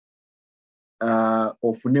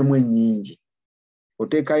ofunemu ennyingi.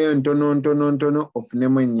 Oteekayo ntono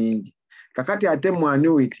ofunemu ennyingi. Kakati ate mu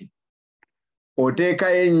annuity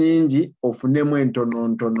oteekayo ennyingi ofunemu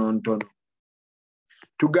entono.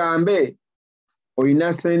 Tugambe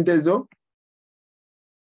oyina sente zo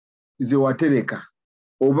ze watereka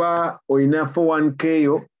oba oyina 401k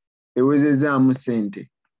yo ewezezaamu sente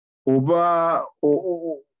oba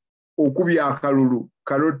okubya akalulu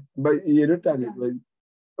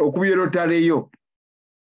okubya erotale yo.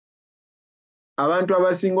 Abantu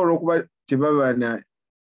abasinga olw'okuba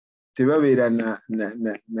tebabeera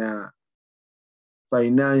na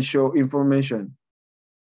financial information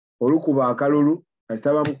olukuba akalulu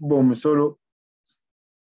kasita bamukuba omusolo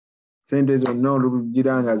sente zonna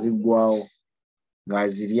olugira nga ziggwawo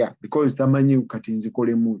ng'azirya because tamanyi kati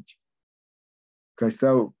nzikolemu ki.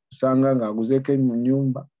 Kasita usanga ng'aguzeeko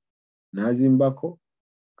ennyumba n'azimbako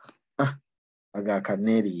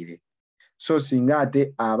agakaneeriire. So singa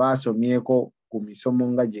ate aba asomyeko ku misomo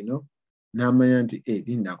nga gino n'amanya nti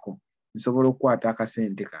lindako nsobola okukwata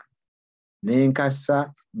akasente kano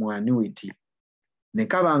n'enkassa mu annuity ne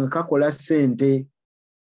kabanga kakola sente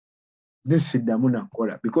nesiddamu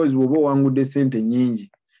nakola because bw'oba owangudde sente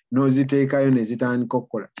nnyingi n'oziteekayo ne zitandika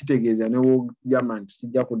okukola kitegeeza ne wogamba nti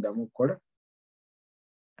sijja kuddamu kukola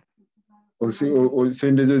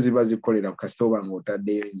sente zo ziba zikolera kasitoba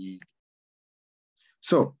ng'otaddeyo nyingi.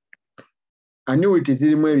 So annuity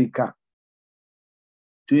zirimu ebika.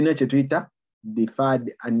 Tulina kye tuyita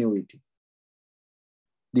deferred annuity.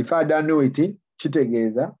 Deferred annuity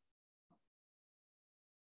kitegeeza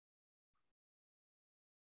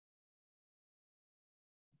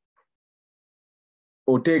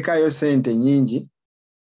oteekayo sente nyingi,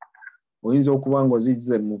 oyinza okuba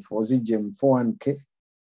ng'ozijje mu 401k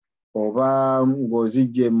oba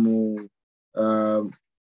ng'ozijje mu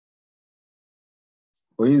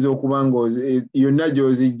oyinza okuba yonna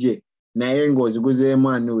gy'ozijje naye ng'oziguzeemu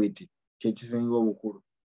annuity, kyekisinga obukulu.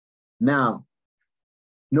 Now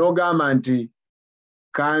n'ogamba nti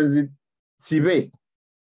kanzisibe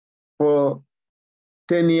for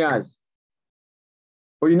 10 years,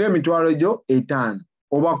 olina emitwalo gyo 5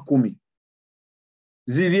 oba 10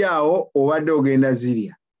 ziri awo, obadde ogenda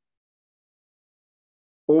zirya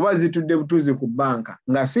oba zitudde butuuzi ku banka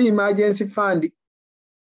nga si emergency fund.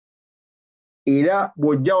 Era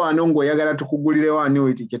bw'ojja wano ng'oyagala tukugulirewo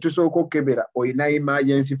annuity, kye tusooka okukebera olina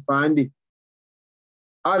emergency fund.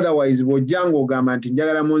 Otherwise bw'ojja ng'ogamba nti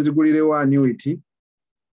njagala munzigulirewo annuity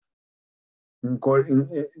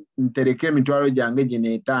ntereke emitwalo gyange gino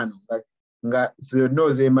 5 nga zonna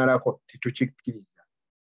ozeemalako, tetukikkiriza.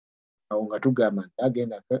 Awo nga tugamba nti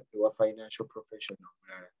agenda ewa financial professional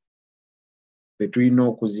omulala, tetulina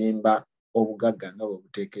okuzimba obugagga nga bwe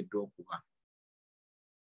buteekeddwa okuba.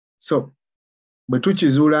 So bwe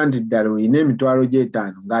tukizuula nti ddala olina emitwalo gye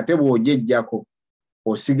 5 ng'ate bw'ogyeggyako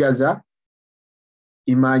osigaza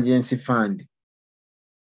emergency fund,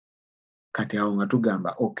 kati awo nga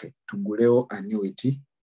tugamba okay, tugulewo annuity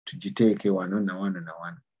tugiteeke wano na wano na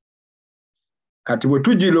wano. Kati bwe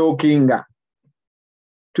tugilookinga,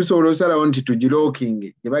 tusobola osalawo nti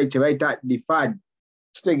tugilookinge kye bayita deferred,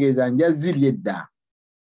 kitegeeza nja zirya edda,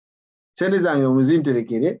 sente zange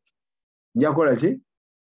muzinterekere, nja kola ki?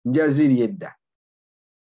 Nja zirya edda.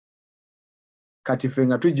 Kati ffe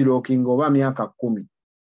nga tugilookinga oba myaka 10,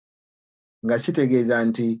 nga kitegeeza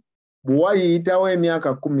nti bwe wayitawo emyaka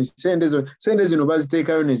 10 sente zino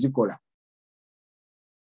baziteekayo ne zikola.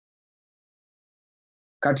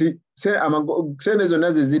 Kati sente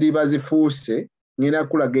zonna ze ziri bazifuuse, ngenda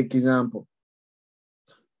kulaga example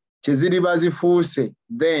kye ziri bazifuuse,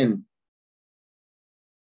 then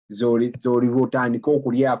z'oli bw'otandika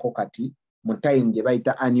okulyako kati mu time gye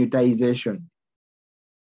bayita annuitization.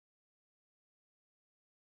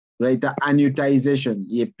 Bayita annuitization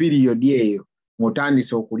ye period eyo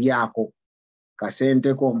ng'otandise okulyako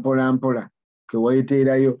kasente ko mpola mpola ke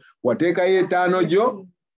weeteerayo. Wateekayo 5 gyo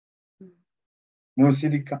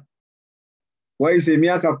n'osirika, wayise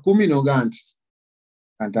emyaka 10 n'ogamba nti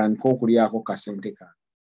kantandika okulyako kasente kange.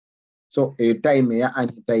 So eyo time eya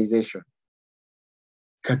annuitization,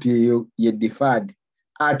 kati eyo ye deferred.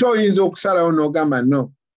 Ate oyinza okusalawo n'ogamba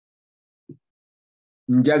no,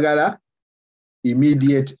 njagala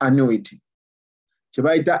immediate annuity. Kye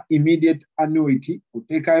bayita immediate annuity,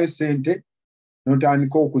 oteekayo sente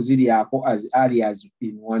n'otandika okuziryako as early as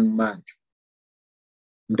in 1 month.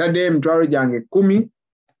 Ntaddeyo emitwalo gyange 10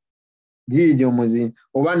 giigyo muzi,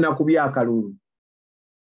 oba nakubya akalulu.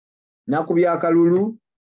 Nakubya akalulu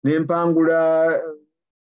ne mpangula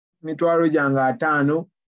mitwalo gyange 5,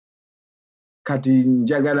 kati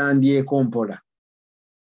njagala ndyeko mpola.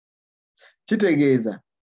 Kitegeeza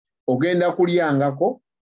ogenda kulyangako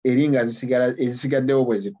eri nga ezisigaddewo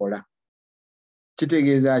bwe zikola.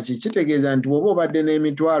 Kitegeeza ki? Kitegeeza nti bw'oba obadde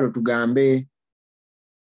n'emitwalo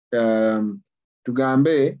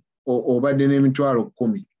tugambe obadde n'emitwalo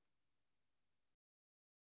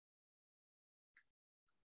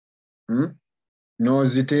 10,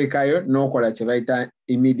 n'oziteekayo n'okola kye bayita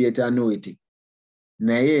immediate annuity,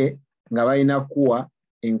 naye nga balina kuwa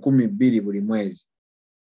 2,000 buli mwezi,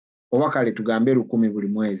 oba kale tugambe 1,000 buli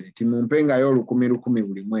mwezi, ti mumpengayo 1,000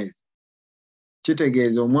 buli mwezi.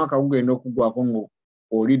 Kitegeeza omwaka gugenda okuggwako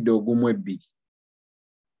ng'olidde ogumu 2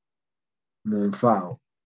 mu nfaawo.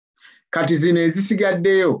 Kati zino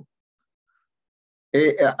ezisigaddeyo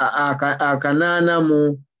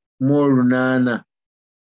 88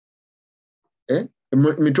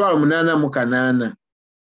 mitwalo 88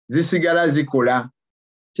 zisigala zikola.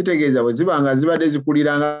 Kitegeeza bwe ziba nga zibadde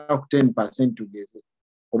zikuliranga ku 10% tugeze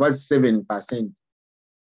oba 7%,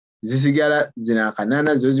 zisigala zino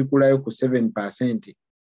 8 zo zikulayo ku 7%.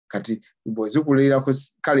 Kati bwe zikulira ku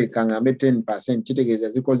kale kangambe 10%, kitegeeza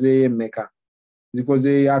zikozeeyo emmeka?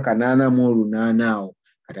 Zikozeeyo 88 awo.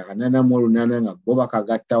 Kati 88 nga bo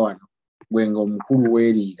bakagatta wano, gwe nga omukulu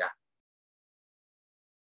weeriira.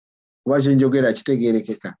 Kuba kyenjogera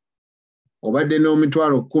kitegeerekeka. Obadde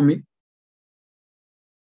n'emitwalo 10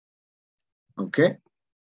 Okay?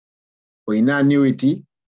 Oyina annuity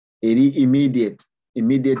eri immediate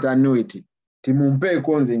annuity.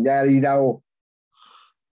 Timumpeeko nze njalirawo.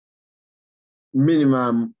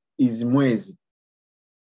 Minimum is mwezi.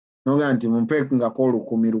 Noga nti mumpeeko nga ko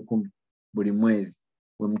 1,000 buli mwezi.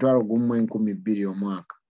 Bwe mutwalo gumu 1,200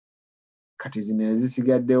 omwaka. Kati zino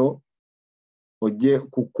ezisigaddewo ojje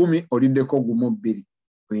ku 10 oliddeko gumu 2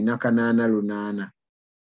 oyina 8,800.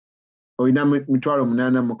 Oyina mitwalo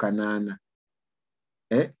 8,800.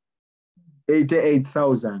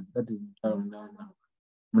 88,000. That is mitwalo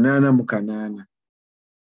 8,800.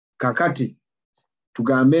 Kakati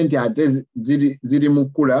tugambe nti ate ziri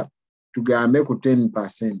mukula tugambe ku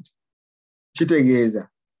 10%. Kitegeeza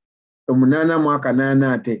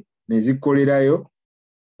 8,800 ate nezikolerayo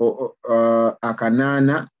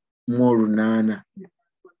 8,800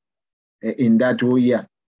 in that year.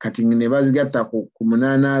 Kati ne bazigatta ku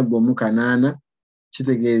 8 mu 8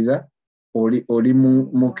 kitegeeza oli mu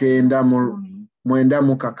 9 mu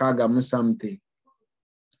 6 mu something.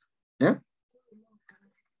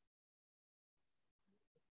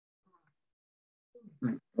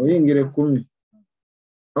 Oyingire 10.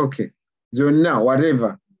 Okay. Zonna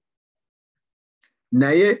whatever.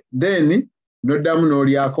 Naye then noddamu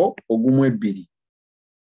n'olyako ogumu 2.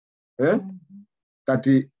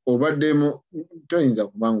 Kati obaddemu toyinza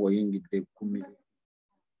kubanga oyingidde 10.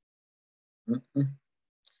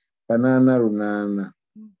 8,800.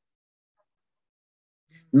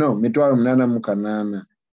 No, mitwalo 8,800.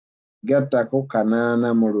 Gattako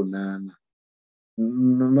 8,800.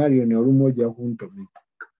 Mario ne olumu ojja kuntomeza.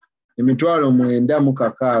 Emitwalo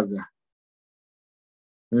 9,600.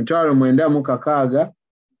 Emitwalo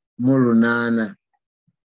 9,600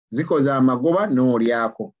 zikoza amagoba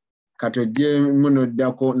n'olyako. Kati ojjemu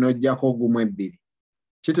n'ojjako gumu 2.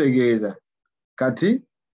 Kitegeeza kati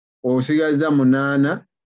osigaza 8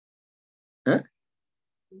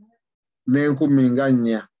 ne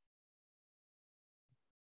 10,400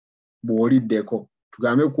 bw'oliddeko.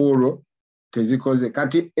 Tugambe ku olwo tezikoze.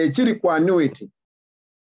 Kati ekiri ku annuity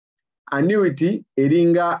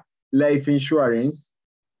eringa life insurance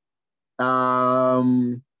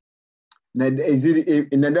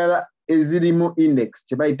naddala ezirimu index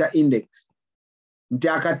kyebayita index nti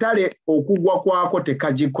akatale okugwa kwako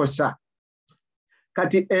tekagikosa.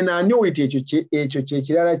 Kati annuity ekyo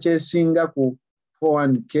kyekirala kyesinga ku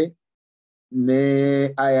 401k ne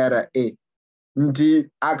IRA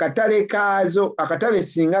nti akatale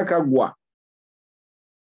singa kagwa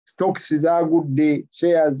stocks zagudde,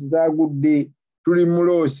 shares zagudde, tuli mu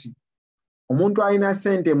loosi. Omuntu alina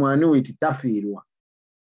sente mu annuity tafiirwa.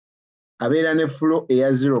 Abeera ne flow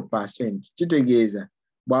eya 0%. Kitegeeza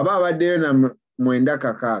bw'aba abaddeyo na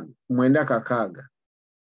 9,600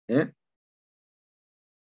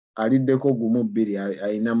 aliddeko gumu 2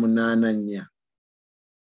 alina 8,400.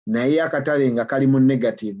 Naye akatale nga kali mu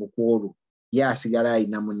negative ku olwo ye asigala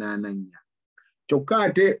alina 8,400. Kyokka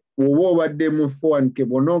ate oba obadde mu 401k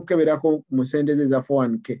bw'onookeberako mu sente ze za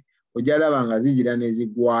 401k ojja laba nga zigira ne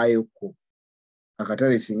zigwayoko.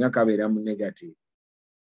 Akatale singa kabeera mu negative.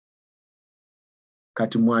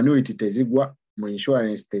 Kati mu annuity tezigwa, mu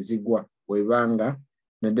insurance tezigwa bwebanga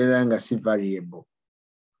naddala nga si variable.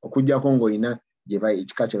 Okujjako ng'olina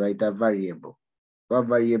ekika kye bayita variable. Oba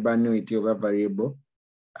variable annuity oba variable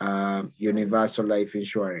universal life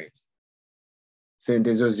insurance.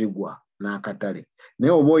 Sente zo zigwa n'akatale.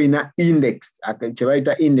 Naye oba olina index, kye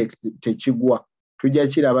bayita index tekigwa. Tujja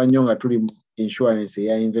kiraba nnyo nga tuli mu insurance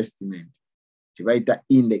eya investment. Kye bayita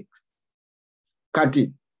index.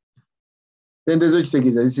 Kati sente zo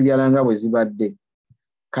kitegeeza zisigala nga bwe zibadde.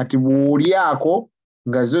 Kati bw'olyako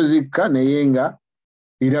nga zo zikka naye nga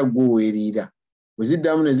era gwe weeriira. Bwe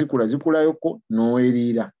ziddamu ne zikulayoko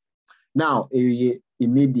n'oweeriira. Now eyo ye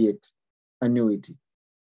immediate annuity.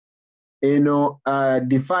 Eno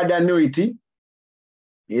deferred annuity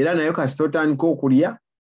era nayo kasita otandika okulya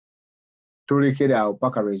tolekeraawo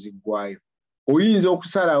paka lwe ziggwayo. Oyinza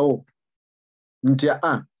okusalawo nti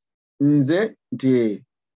nze nti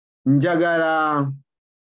njagala,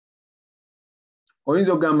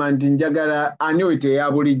 oyinza okugamba nti njagala annuity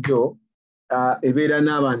eya bulijjo ebeera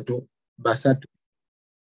n'abantu 3.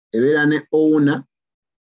 Ebeera ne owner,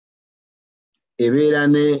 ebeera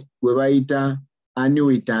ne gwe bayita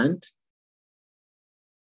annuitant,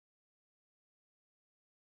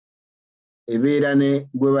 ebeera ne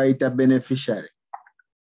gwe bayita beneficiary.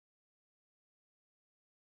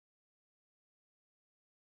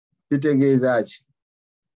 Kitegeeza ki?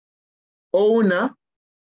 Owner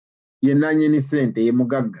ye nannyini ssente, ye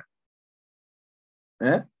mugagga.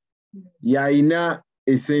 Y'alina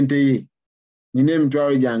essente ye. Nina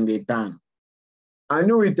emitwalo gyange 5.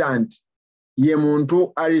 Annuitant ye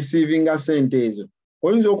muntu areceiving sente ezo.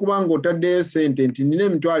 Oyinza okuba nga otaddeyo sente nti nina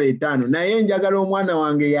emitwalo 5 naye njagala omwana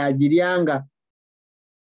wange yagiryanga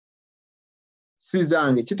si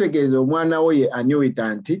zange. Kitegeeza omwana wo ye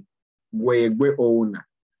annuitant gwe owuna.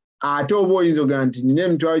 Ate oba oyinza ogamba nti nina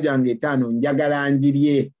emitwalo gyange 5 njagala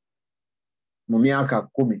ngirye mu myaka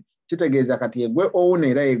 10. Kitegeeza kati yegwe owuna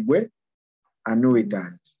era yegwe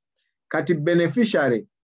annuitant. Kati beneficiary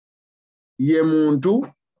ye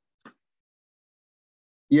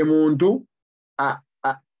muntu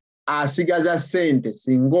asigaza sente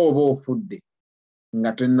singa oba ofudde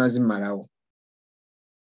nga tonnazimalawo.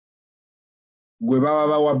 Gwe baba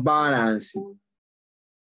bawa balance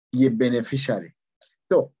ye beneficiary.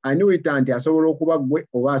 So annuitant asobola okuba gwe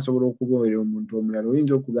oba asobola okuboolera omuntu omulala.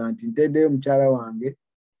 Oyinza okuga nti nteddeyo mukyala wange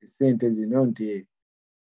sente zino nti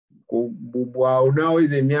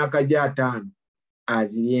bw'aweza emyaka gya 5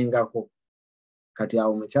 aziryengako. Kati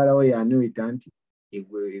awo mukyala we ya annuitant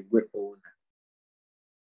egwe owuna.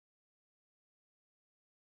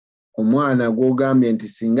 Omwana gw'ogambye nti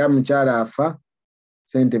singa mukyala afa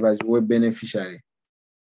sente baziwe beneficiary.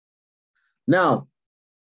 Now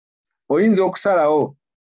oyinza okusalawo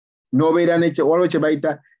n'obeera waliwo kye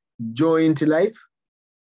bayita joint life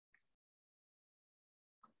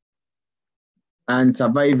and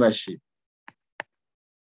survivorship.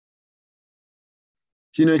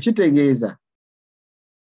 Kino kitegeeza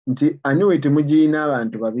nti annuity mugirina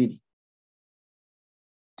abantu babiri.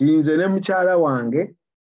 Tinze ne mukyala wange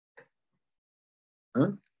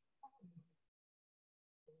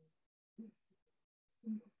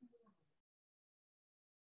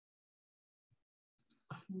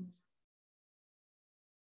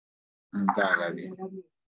ntalabye.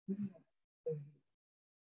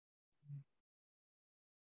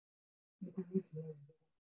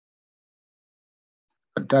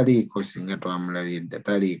 Taliiko singa twamulabye dda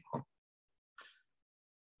taliiko.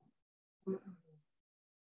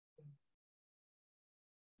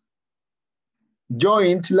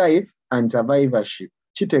 Joint life and survivorship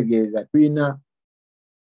kitegeeza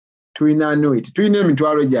tulina annuity, tulina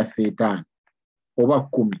emitwalo gyaffe 5 oba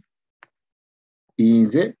 10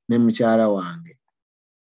 nze ne mukyala wange.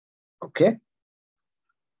 Okay?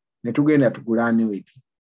 Ne tugenda tugula annuity.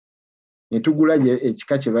 Ne tugula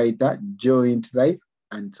ekika kye bayita joint life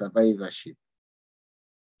and survivorship.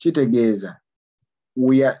 Kitegeeza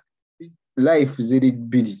life ziri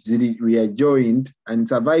bbiri, we are joint and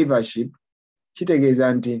survivorship.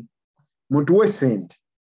 Kitegeeza nti mutuwe sente.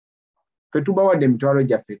 Ffe tubawadde emitwalo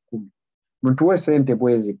gyaffe 10. Mutuwe sente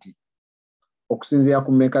bwe ziti okusinziira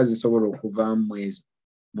ku mmeka zisobola okuvaamu ezo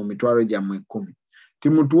mu mitwalo gyammwe 10.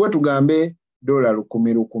 Timutuwe tugambe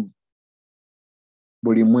 $1,000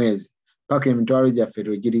 buli mwezi paka emitwalo gyaffe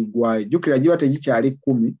lwegiriggwayo. Jjukira giba tegikyali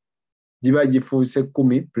 10, giba gifuuse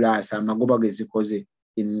 10 plus amagoba ge zikoze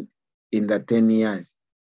in the 10 years.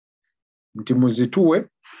 Nti muzituwe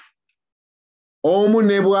omu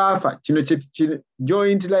ne bwafa. Kino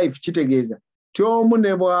joint life kitegeeza ti omu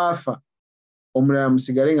ne bwafa omulala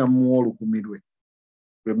musigale nga mumuwa 10,000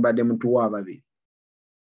 lwe mbadde mutuwa ababiri.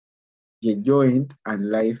 Ye joint and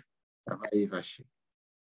life survivorship.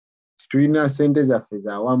 Tulina sente zaffe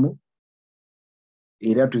za wamu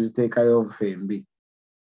era tuziteekayo ffembi.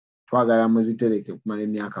 Twagala muzitereke kumala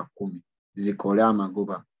emyaka 10 zikole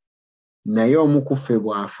amagoba. Naye omu ku ffe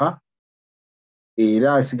bwafa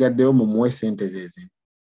era asigaddeyo mumuwe sente ze zimu.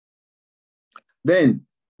 Then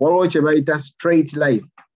waliwo kye bayita straight life.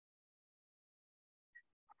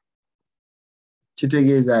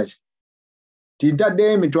 Kitegeeza ki?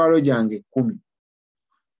 Tintaddeyo emitwalo gyange 10.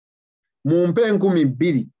 Mumpe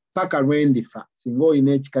 2,000 paka lwendifa singa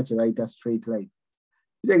olina ekika kye bayita straight life.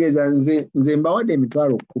 Kitegeeza nze mbawadde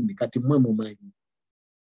emitwalo 10 kati mmwe mumanyi.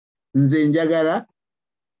 Nze njagala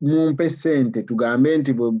mumpe sente tugambe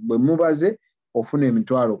nti bwe mubaze ofuna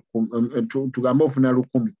emitwalo 10, tugambe ofuna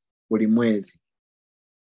 1,000 buli mwezi.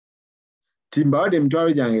 Timbawadde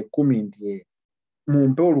emitwalo gyange 10 nti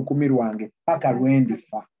mumpe 1,000 lwange paka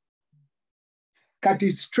lwendifa.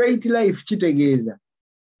 Kati straight life kitegeeza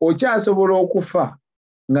okyasobola okufa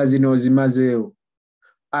nga zino ozimazeewo,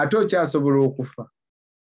 ate okyasobola okufa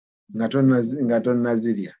nga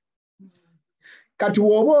tonnazirya. Kati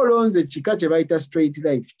woba olonze kika kye bayita straight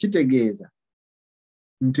life kitegeeza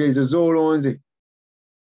nti ezo z'olonze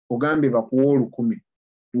ogambye bakuwa 1,000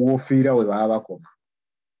 w'ofiira we baba bakoma.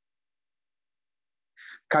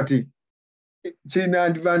 Kati kirina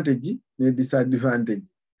advantage ne disadvantage.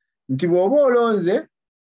 Nti bw'oba olonze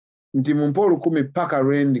nti mumpe 1,000 paka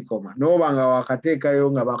lwendikoma n'oba nga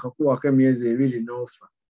wakateekayo nga bakakuwako emyezi 2 n'ofa,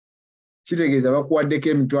 kitegeeza bakuwaddeko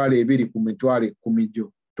emitwalo 2 ku mitwalo 10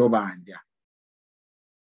 gyo tobanja.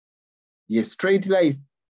 ye straight life.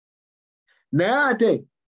 Naye ate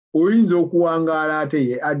oyinza okuwangaala ate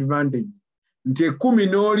ye advantage nti 10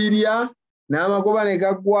 n'olirya n'amagoba ne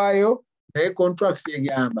gaggwayo naye contract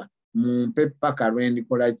egamba mumpe paka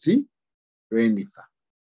lwendikola ki lwendifa.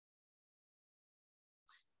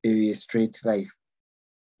 Eyo ye straight life.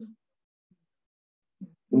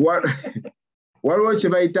 Waliwo kye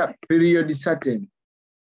bayita period certain.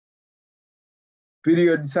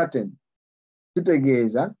 Period certain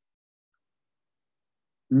kitegeeza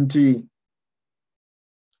nti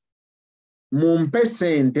mumpe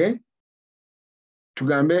sente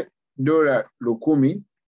tugambe $100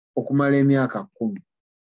 okumala emyaka 10.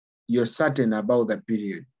 You're certain about the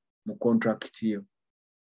period mu contract yo.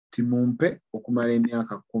 Timumpe okumala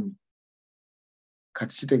emyaka 10.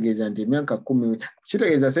 Kati kitegeeza nti emyaka 10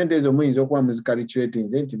 kitegeeza sente ezo muyinza okuba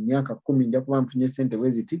muzicalculating nti mu myaka 10 nja kuba nfunye sente bwe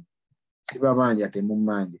ziti sibabanja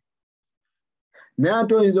temumanja. Naye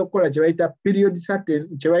ate oyinza okukola kye bayita period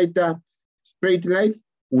certain, kye bayita straight life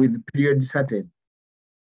with period certain.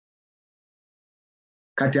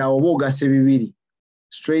 Kati awo oba ogase bibiri,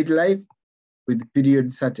 straight life with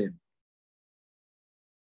period certain.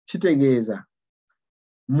 Kitegeeza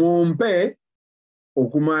mumpe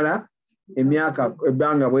okumala emyaka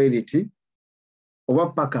ebbanga bwe riti oba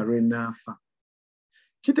paka lwenaafa.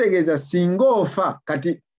 Kitegeeza singa ofa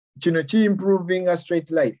kati kino ki improving a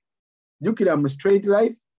straight life. Jukira mu straight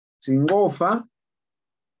life singa ofa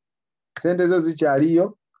sente zo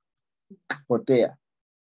zikyaliyo potea.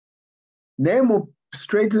 Naye mu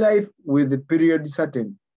straight life with the period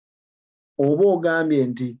certain oba ogambye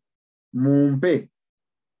nti mumpe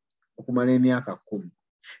okumala emyaka 10.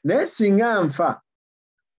 Naye singa nfa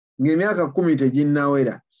ng'emyaka 10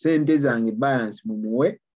 teginnawera sente zange balance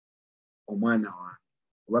mumuwe omwana wange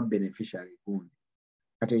oba beneficiary gundi.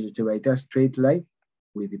 Kati ekyo kye bayita straight life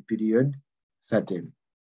with the period certain.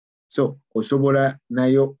 So osobola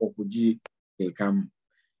nayo okugiteekamu.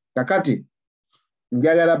 Kakati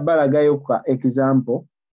njagala balagayo kwa example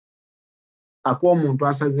ak'omuntu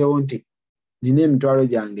asazeewo nti nina emitwalo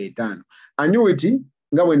gyange 5. Annuity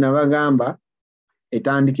nga bwe nabagamba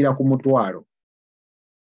etandikira ku $1,000.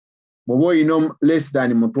 Bw'oba oyina less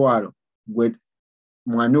than $1,000 gwe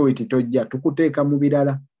mu annuity tojja tukuteeka mu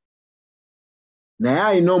birala. Naye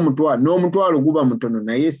ayina n'omutwalo guba mutono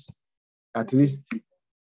naye at least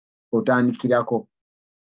otandikirako.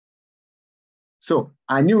 So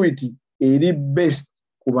annuity eri best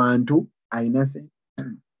ku bantu ayina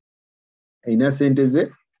sente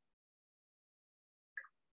ze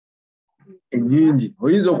ennyingi.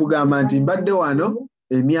 Oyinza okugamba nti mbadde wano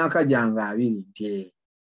emyaka gyange 2 nti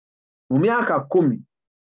mu myaka 10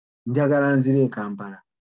 njagala nzire e Kampala.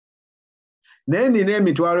 Naye nina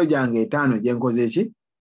emitwalo gyange 5 gye nkoze ki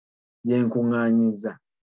gye nkuŋŋaanyiza.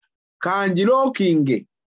 Kanjirookinge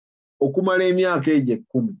okumala emyaka egyo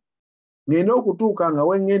 10. Ngenda okutuuka nga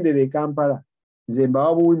wengendera e Kampala nze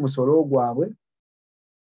mbawa buwi musolo gwabwe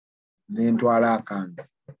n'entwala akange.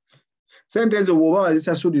 Sente ezo bw'oba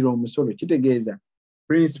wazisasulira omusolo kitegeeza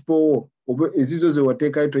principal ezizo ze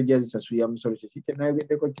wateekayo tojja zisasulira musolo. Kye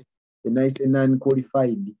nayogeddeko nayise non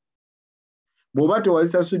qualified. Bw'oba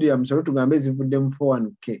tewazisasulira musolo tugambe zivudde mu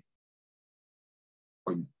 401k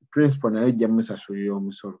principal nayo ojja musasulira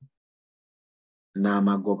omusolo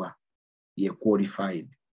n'amagoba ye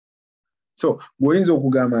qualified. So bw'oyinza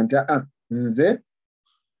okugamba nti nze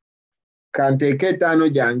kanteeke 5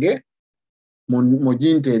 gyange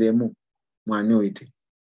muginteeremu mu annuity.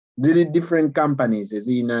 Ziri different companies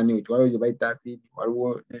eziyina annuity. Waliwo ze bayita Athene,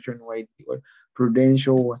 waliwo Nationwide,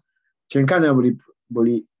 Prudential. Kyenkana buli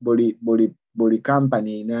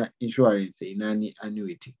company erina insurance erina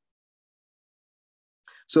annuity.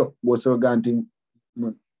 So bw'osobola nti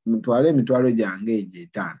mutwale emitwalo gyange egyo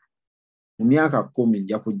 5. Mu myaka 10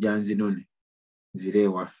 nja kujja nzinone zire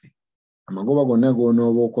ewaffe. Amagoba gonna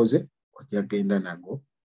g'onooba okoze ojja genda nago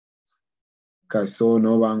kasita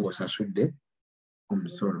onooba ng'osasudde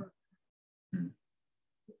omusolo.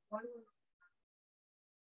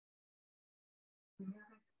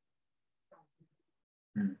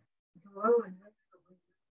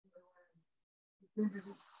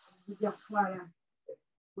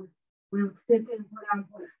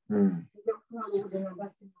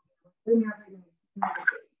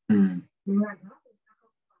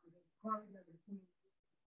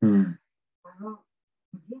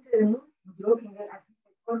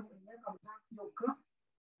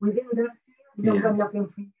 Yes.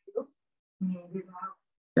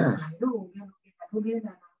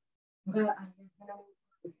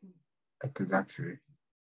 Exactly.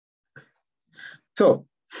 So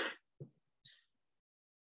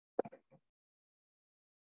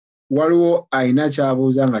waliwo ayina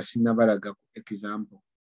kyabuuza nga sinnabalaga ku example.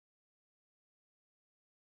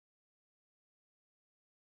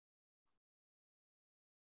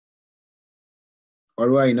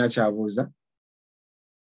 Waliwo ayina kyabuuza.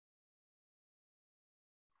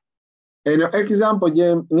 Eno example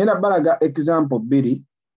gye ngenda balaga example 2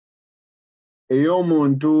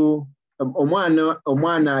 ey'omuntu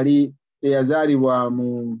omwana ali eyazaalibwa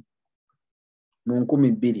mu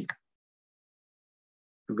 2000.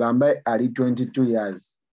 Tugambe ali 22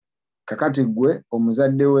 years. Kakati gwe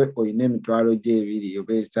omuzadde we oyina emitwalo gye 2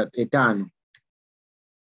 oba 5.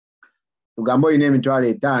 Tugambe oyina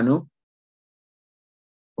emitwalo 5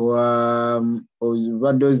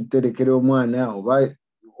 obadde oziterekera omwana oba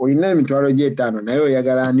oyina emitwalo gye 5 naye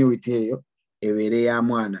oyagala annuity eyo ebeere ya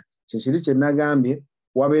mwana. Kyekiri kye nagambye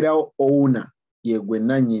wabeerawo owner ye gwe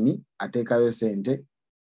nannyini ateekayo sente,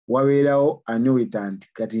 wabeerawo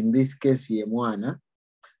annuitant kati in this case ye mwana,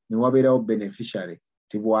 ne wabeerawo beneficiary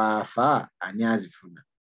tibwafa ani azifuna.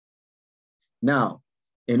 Now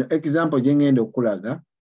eno example gye ngenda okulaga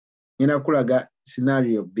ngenda kulaga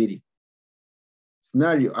scenario 2.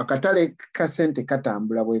 Scenario akatale ka sente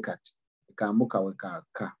katambula bwe kati kambuka we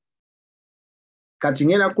kaka. Kati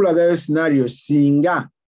ngenda kulagayo scenario singa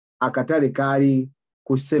akatale kaali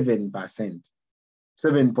ku 7%,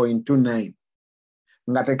 7.29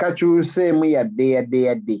 nga tekakyuseemu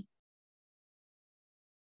yadde.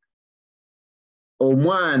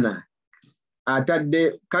 Omwana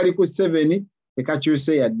atadde kali ku 7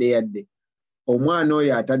 tekakyuse yadde. Omwana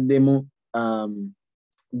oyo ataddemu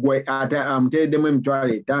gwe amuteereddemu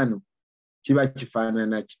emitwalo 5 kiba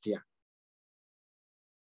kifaanana kitya?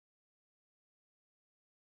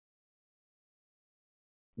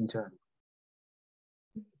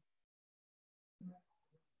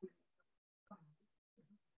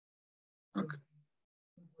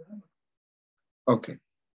 Okay.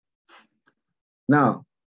 Now,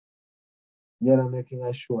 you're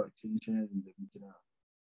making sure.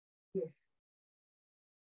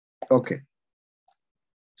 Okay.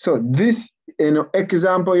 So this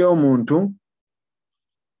example y'omuntu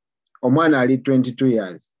omwana ali 22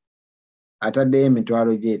 years ataddeyo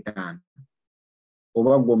emitwalo gye 5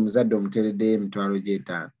 oba gwe omuzadde omuteereddeyo emitwalo gye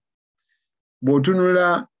 5.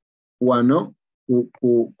 Bw'otunula wano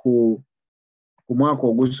ku mwaka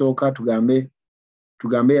ogusooka tugambe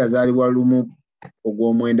yazaalibwa 1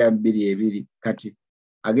 ogw'omwenda 22 kati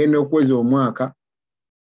agenda okweza omwaka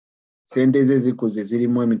sente ze zikuze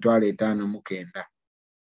zirimu emitwalo 59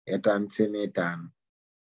 yatandise n'5.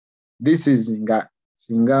 This is nga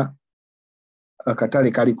singa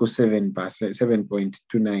akatale kali ku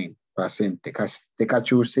 7.29%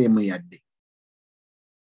 tekakyuseemu yadde.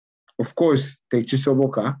 Of course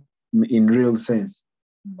tekisoboka in real sense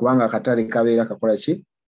kubanga akatale kabeera kakola ki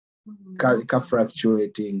ka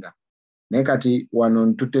fluctuatinga. Naye kati wano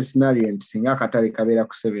ntute scenario nti singa akatale kabeera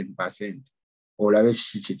ku 7% olabe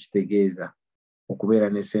kiki kye kitegeeza okubeera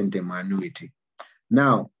ne sente mu annuity.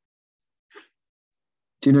 Now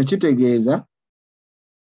kino kitegeeza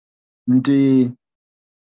nti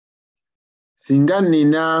singa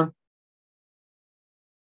nina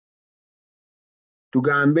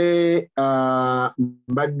tugambe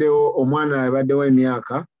mbaddewo omwana abaddewo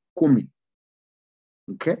emyaka 10,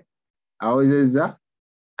 okay, awezezza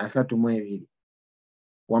 32,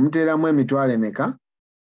 wamuteeramu emitwalo emeka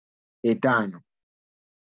 5,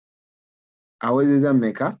 awezezza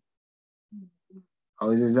meka?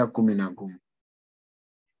 Awezezza 11.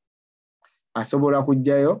 Asobola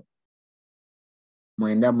kujjayo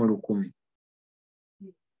 9 mu 10.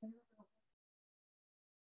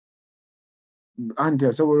 Anti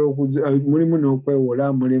asobola mulimu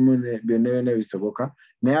n'okwewola, mulimu byonna bisoboka,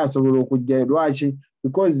 naye asobola okujjayo. Lwaki?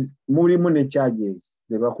 Because mulimu ne charges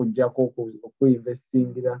ze bakujjako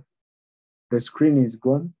okuinvestingira. The screen is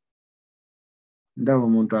gone. Ndaba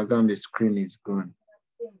omuntu agambye screen is gone.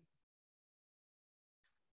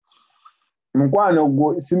 Mukwano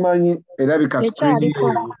gwo simanyi erabika screen.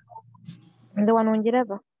 Nze wano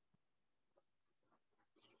njiraba.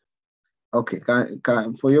 Okay,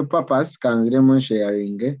 for your purpose, kanziremu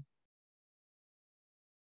sharing.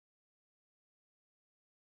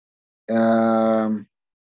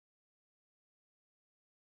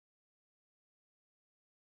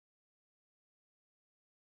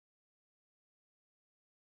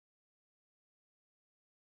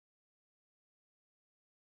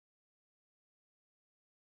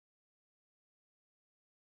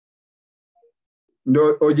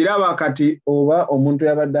 Ndo ogiraba kati oba omuntu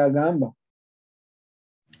yabadde agamba?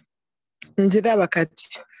 Njiraba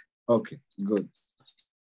kati. Okay, good.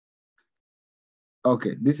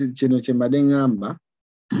 Okay, this is kino kye mbadde ngamba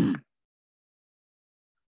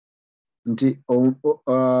nti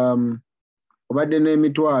obadde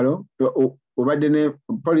n'emitwalo obadde ne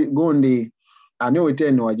gundi annuity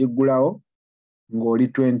eno wagiggulawo ng'oli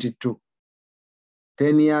 22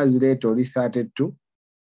 10 years later oli 32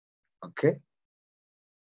 okay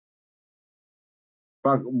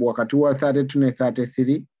wakati wa 32 ne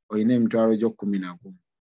 33 olina emitwalo gyo 11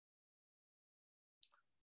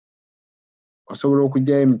 osobola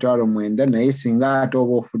okugyayo emitwalo 9 naye singa ate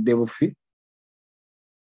oba ofudde bufi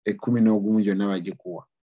 11 gyonna bagikuwa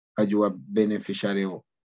bagiwa beneficiary wo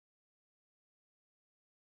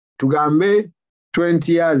tugambe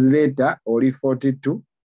 20 years later oli 42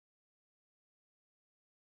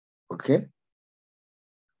 okay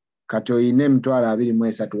kati oyina emitwalo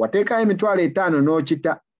 23 wateekayo emitwalo 5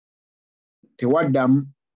 n'okita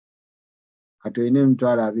tewaddamu kati oyina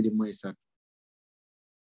emitwalo 23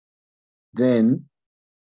 then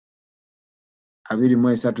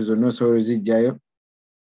 23 zonna osobola ozigyayo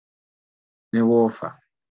ne bw'ofa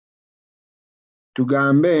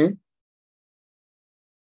tugambe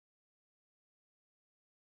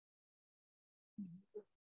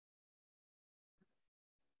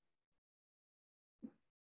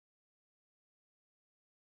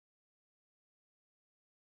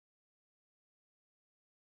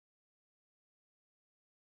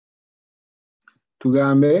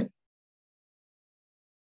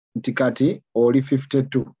nti kati oli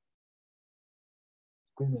 52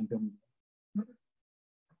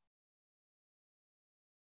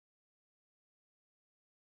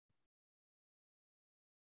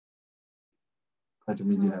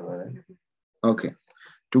 okay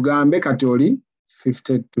tugambe kati oli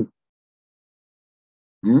 52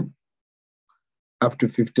 up to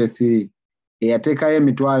 53 eyateekayo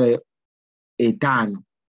emitwalo 5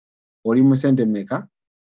 oli mu sente meka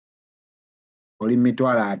oli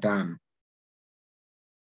mitwalo 5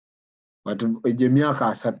 egyo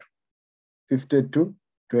emyaka 3 52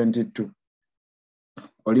 22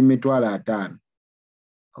 oli mitwalo 5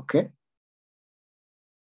 okay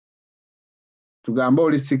tugambe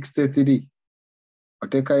oli 63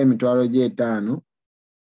 oteekayo emitwalo gye 5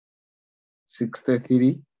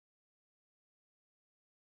 63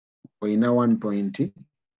 olina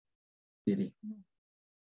 1.3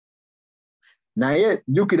 naye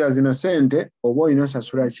jjukira zino sente oba olina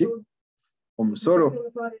osasula ki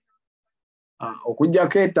omusolo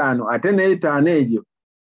okuggyako 5 ate ne5 egyo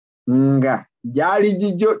nga gyali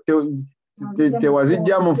gigyo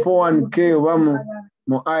tewazijja mu 401k oba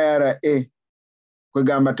mu IRA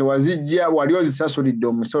kwegamba tewazijja wali ozisasulidde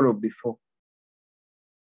omusolo before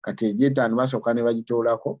kati egy'etaano basooka ne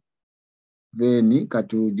bagitoolako then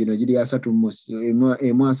kati gino giri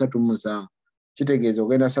 3.7 kitegeeza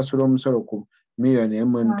ogenda sasula omusolo ku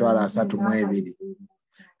 $1,32,000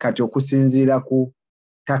 kati okusinziira ku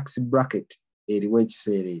tax bracket eriwo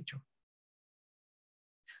ekiseera ekyo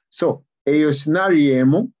so eyo scenario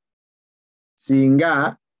emu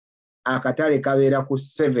singa akatale kabeera ku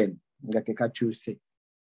 7 nga tekakyuse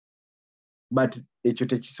but ekyo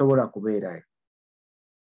tekisobola kubeerayo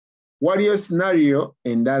waliyo scenario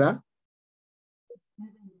endala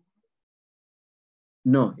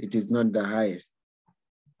no it is not the highest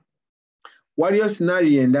waliyo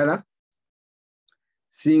scenario endala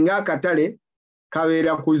singa akatale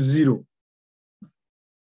kabeera ku 0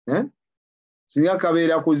 singa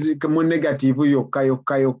kabeera mu negative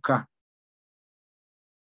yokka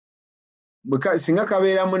singa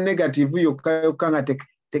kabeera mu negative yokka nga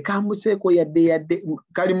tekambuseeko yadde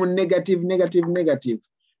kali mu negative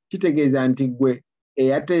kitegeeza nti gwe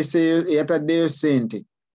eyataddeyo sente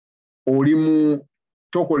oli mu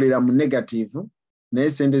tokolera mu negative naye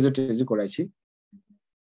sente zo tezikola ki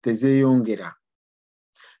tezeeyongera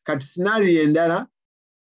kati scenario endala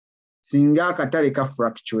singa akatale ka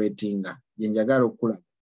fluctuatinga yenjagala okulaba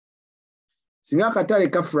singa akatale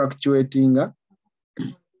ka fluctuatinga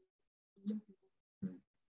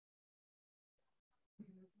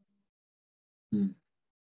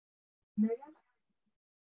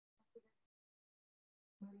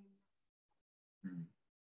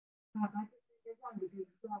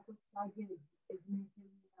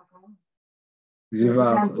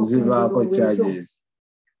zivaako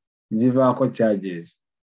charges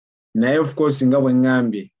naye of course nga bwe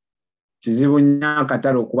ngambye kizibu nnyo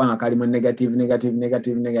akatale okuba nga kali mu negative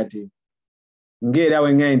ng'era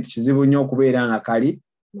bwe ngambye nti kizibu nnyo okubeera nga kali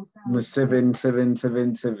mu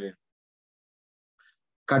 7777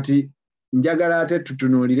 kati njagala ate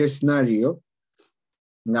tutunuulire scenario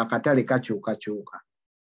ng'akatale kakyukakyuka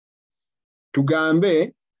tugambe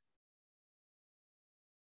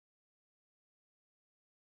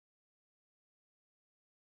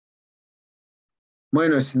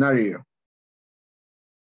mweno scenario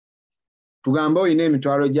tugambe oyina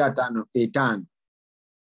emitwalo gya 5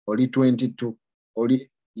 oli 22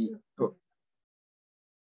 oli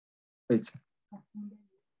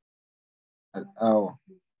awo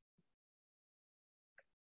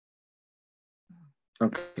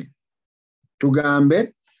okay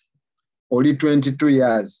tugambe oli 22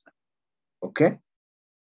 years okay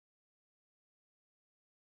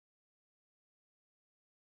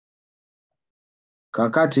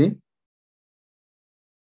kakati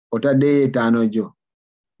otaddeyo 5 gyo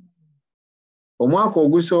omwaka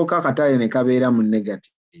ogusooka akatale ne kabeera mu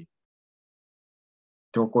negative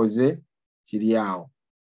tokoze kiri awo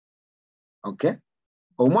okay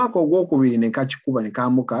omwaka ogwokubiri ne kakikuba ne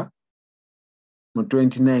kambuka mu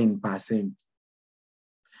 29%.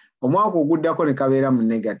 Omwaka oguddako ne kabeera mu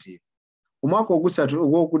negative. Omwaka ogusatu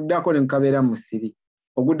ogwokuddako ne kabeera mu 3.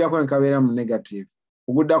 Oguddako ne kabeera mu negative.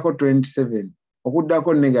 Oguddako 27.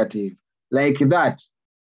 Oguddako negative. Like that.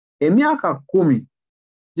 Emyaka 10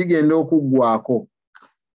 gigenda okuggwako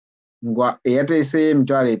ngwa eyateeseyo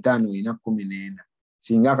emitwalo 5 ina 14.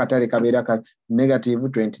 Singa akatale kabeera ka negative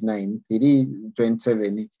 29, 3,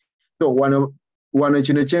 27. So wano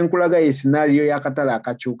kino kyenkulaga ye scenario y'akatale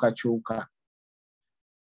akakyukakyuka.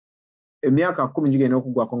 Emyaka 10 gigenda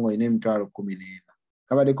okuggwako ng'olina emitwalo 14.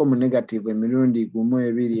 Kabaddeko mu negative emirundi 1,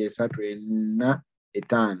 2, 3, 4,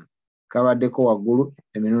 5. Kabaddeko waggulu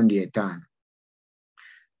emirundi 5.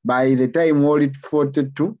 By the time oli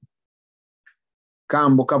 42,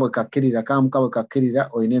 kambuka bwe kakkirira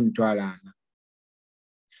olina emitwalo 4.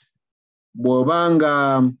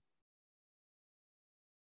 Bw'obanga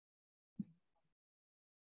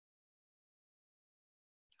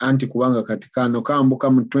anti kubanga kati kano kambuka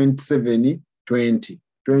mu 27, 20,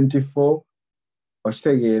 24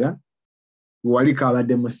 okitegeera wali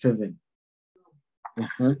kabadde mu 7.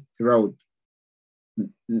 Throughout.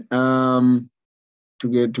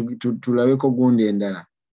 Tulabeko gundi endala.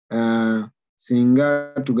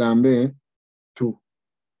 Singa tugambe 2.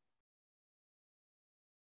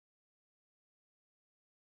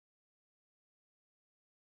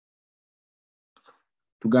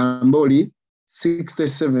 Tugambe oli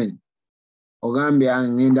 67. Ogambye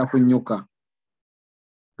ngenda kunyuka.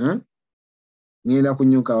 Ngenda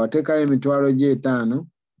kunyuka. Wateekayo emitwalo gye 5.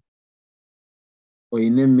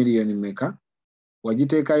 Oyine miliyoni meka.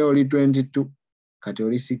 Wagiteekayo oli 22. Kati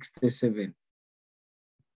oli 67.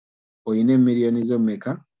 Oyine miliyoni zo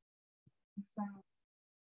meka.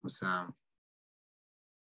 7.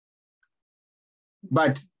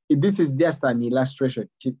 But this is just an illustration.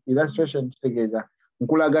 Illustration kitegeeza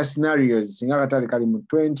nkulaga scenarios singa akatale kali mu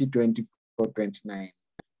 20, 24, 29,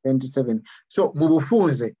 27. So mu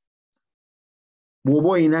bufunze bw'oba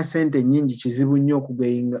olina sente nnyingi kizibu nnyo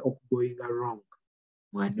okugoyinga wrong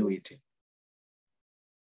mu annuity.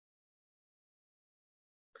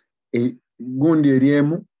 Gundi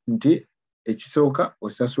eryemu nti ekisooka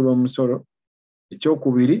osasula omusolo,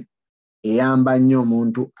 ekyokubiri eyamba nnyo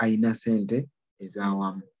omuntu alina sente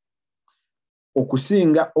ez'awamu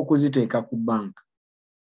okusinga okuziteeka ku banka.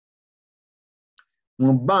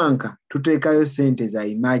 Mu banka tuteekayo sente za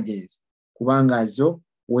emergency kubanga zo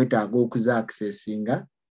weetaaga okuzakisesinga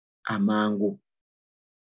amangu.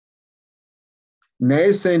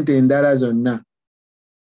 Naye sente endala zonna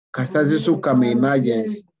kasita zisukka mu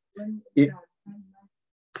emergency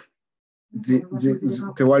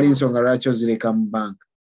tewali nsonga lwaki ozireka mu banka.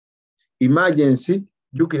 Emergency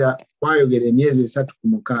jjukira twayogera emyezi 3 ku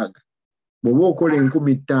 6. Bw'oba okola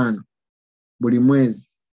 15,000 buli mwezi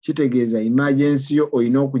kitegeeza emergency yo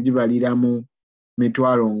olina okugibalira mu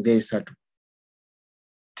mitwalo nga 3.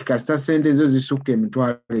 Tikasita sente zo zisukka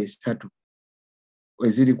emitwalo 3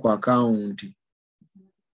 eziri ku akawunti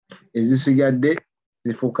ezisigadde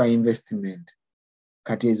zifuuka investment.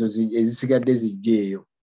 Kati ezo ezisigadde zijjeeyo.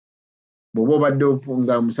 Bw'oba obadde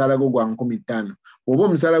ofunga omusaala gwo gwa 15,000, bw'oba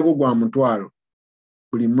omusaala gwo gwa mutwalo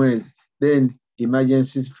buli mwezi, then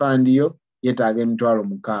emergency fund yo yeetaaga emitwalo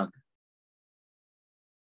 6.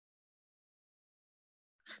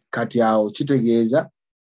 Kati awo kitegeeza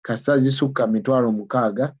kasita zisukka mitwalo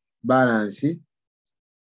 6 balance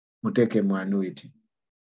muteeke mu annuity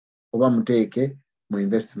oba muteeke mu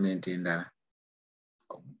investment endala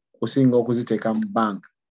kusinga okuziteeka mu bank.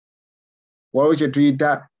 Waliwo kye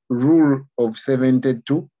tuyita rule of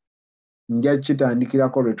 72. Nja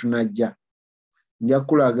kitandikirako lwe tunajja. Nja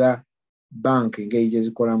kulaga bank engeri gye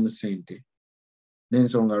zikolamu sente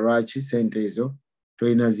n'ensonga lwaki sente ezo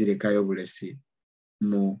tolina zirekayo bulesi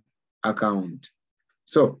mu account.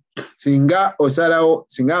 So singa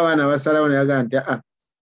abaana basalawo ne bagaa nti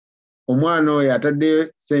omwana oyo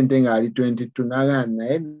ataddeyo sente ng'ali 22 n'agaa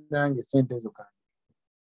naye nange sente ezo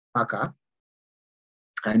paka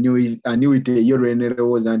annuity yo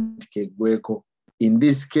lwenerowooza nti keggweko. In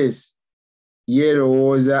this case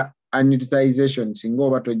yerowooza annuitization singa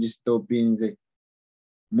oba togistopinze.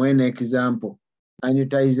 Mwene example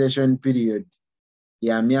annuitization period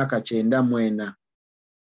ya myaka 94.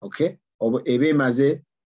 Okay, eba emaze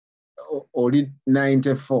oli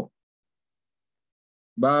 94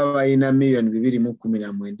 baba balina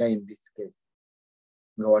 $219,000 in this case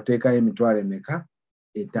nga wateekayo emitwalo emeka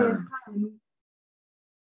 5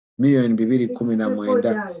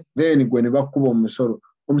 $219,000 then gwe ne bakuba omusolo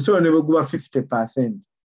ne bwe guba 50%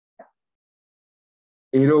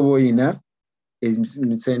 era oba oyina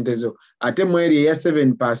sente zo ate mu eri eya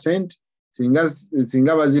 7%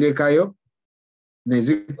 singa bazirekayo ne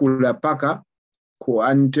zikula paka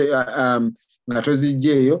nga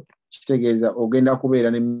tozijjeeyo kitegeeza ogenda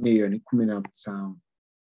kubeera ne $17,000,000.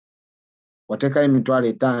 Wateekayo emitwalo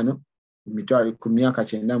 5 ku myaka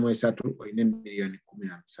 93 olina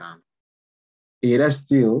 $17,000,000. Era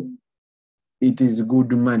still it is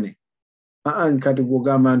good money. Kati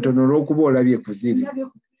kugamba ntono olw'okuba olabye ku ziri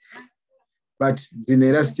but zino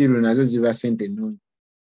era still nazo ziba sente nnungi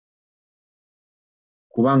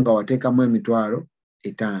kubanga wateekamu emitwalo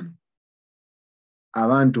 5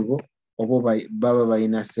 abantu bo oba baba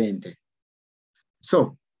balina sente.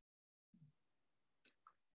 So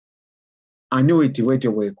annuity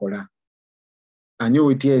bwetyo bwekola.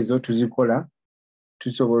 Annuity ezo tuzikola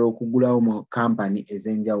tusobola okugulawo mu kampani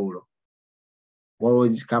ez'enjawulo. Waliwo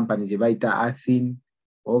kampani gye bayita Athene,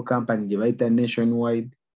 waliwo kampani gye bayita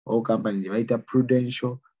Nationwide, waliwo kampani gye bayita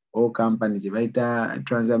Prudential, waliwo kampani gye bayita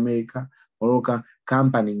Transamerica, waliwo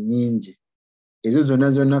kampani nnyingi. Ezo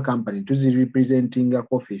zonna kampani tuzirepresentinga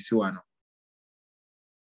ku office wano.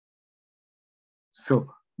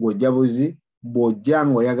 So bw'ojja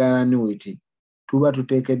ng'oyagala annuity tuba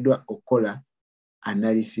tuteekeddwa okukola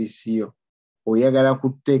analysis yo. Oyagala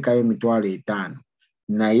kuteekayo emitwalo 5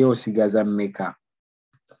 naye osigaza mmeka?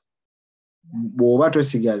 Bw'oba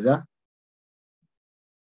tosigaza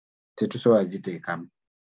tetusobola giteekamu.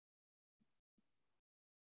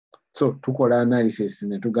 So tukola analysis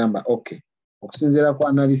ne tugamba okay, okusinziira ku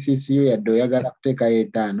analysis yo yadde oyagala kuteekayo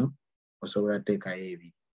 5 osobola teekayo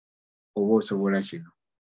 2 oba osobola kino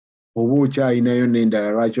oba okyayinayo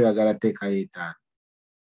n'endala lwaki oyagala teekayo 5.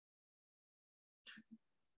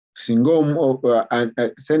 Singa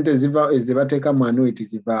sente ezibateeka mu annuity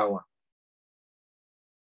zivaawa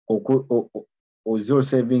ozo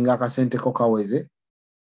savinga akasente ko kaweze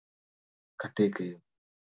kateekeyo.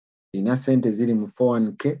 Ina sente ziri mu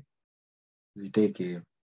 401k ziteekeyo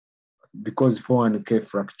because 401k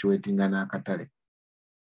fluctuatinga n'akatale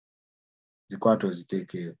zikwata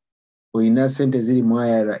oziteekeyo. Oyina sente ziri mu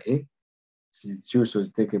IRA zikyusa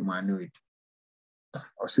oziteeke mu annuity.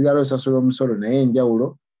 Osigala osasula omusolo naye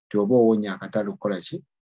enjawulo ti oba owonya akatale okukola ki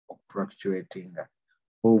okufluctuatinga.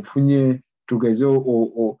 Ofunye tugeze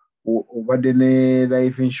obadde ne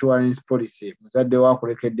life insurance policy muzadde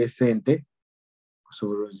wakulekedde sente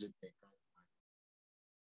osobola oziteeka.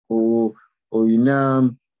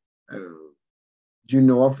 Oyina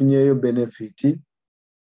Juno wafunyeyo benefit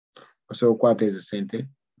osobola okukwata ezo sente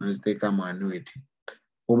n'oziteeka mu annuity.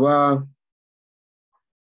 Oba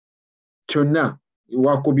kyonna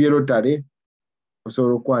wakubye lotale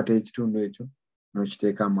osobola okukwata ekitundu ekyo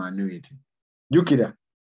n'okiteeka mu annuity. Jjukira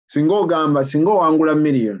singa owangula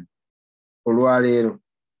 $1,000,000 olwaleero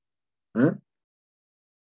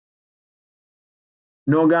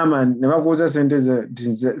n'ogamba ne bakuuza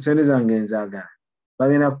sente zange nzaagala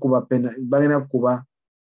bagenda kukuba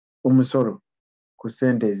omusolo ku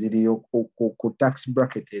sente eziriyo ku tax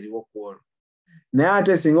bracket eriwo ku olwo. Naye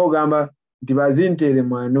ate singa ogamba nti bazinteere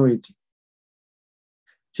mu annuity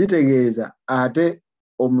kitegeeza ate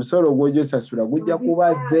omusolo gw'ojosasula gujja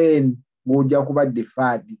kuba then gujja kuba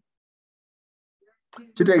deferred.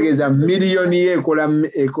 Kitegeeza miliyoni yeekola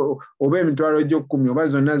oba emitwalo gyo 10 oba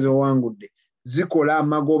zonna z'owangudde zikola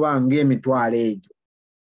amagoba ng'emitwalo egyo.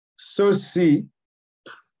 So si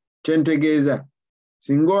kyentegeeza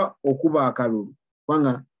singa okuba akalulu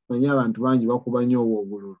kubanga manyi abantu bangi bakuba nnyo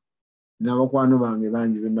obululu n'abakwano bange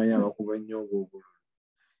bangi bemanyi abakuba nnyo obululu.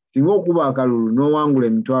 Singa okuba akalulu n'owangula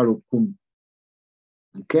emitwalo 10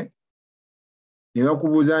 okay, ne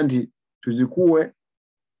bakubuuza nti tuzikuwe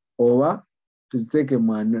oba tuziteeke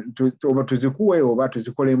oba tuzikuwe oba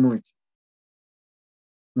tuzikolemu ki,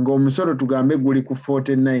 ng'omusolo tugambe guli ku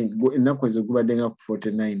 49 ennaku ezo gubadde nga ku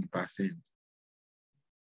 49%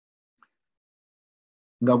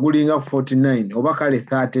 nga gulinga ku 49 oba kale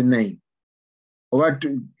 39 oba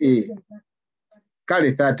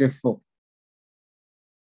kale 34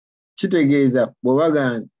 kitegeeza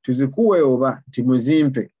bw'obaga tuzikuwe oba nti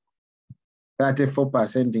muzimpe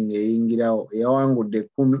 34% ng'eyingirawo eyawangudde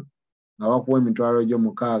 10 nga bakuwa emitwalo gyo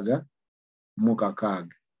 6 mu 6.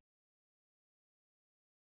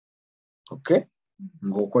 Okay?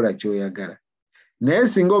 Ng'okola ky'oyagala. Naye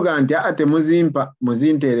singa oga nti ate muzimpa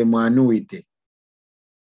muzinteere mu annuity,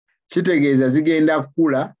 kitegeeza zigenda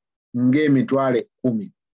kukula ng'emitwalo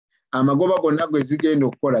 10. Amagoba gonna gwe zigenda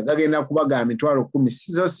okukola gagenda kuba ga mitwalo 10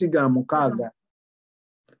 so si ga 6.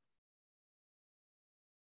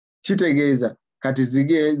 Kitegeeza kati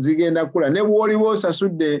zigenda kukula ne bw'oliba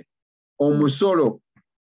osasudde omusolo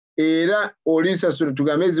era olisasula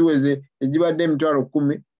tugambe ziweze egibadde emitwalo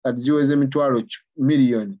 10 kati ziweze emitwalo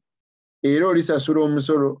miliyoni era olisasula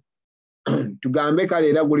omusolo tugambe kale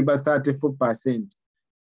era guliba 34%,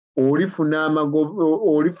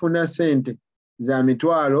 olifuna sente za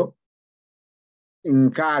mitwalo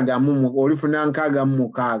 60 olifuna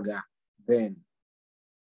 60 then.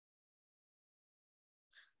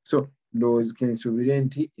 So those kensubire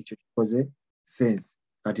nti ekyo kikoze sense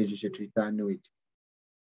kati ekyo kye tuyita annuity.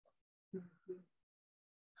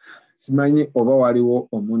 Simanyi oba waliwo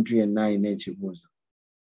omuntu yenna alina ekibuuzo.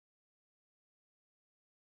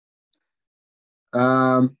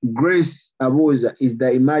 Grace abuuza, is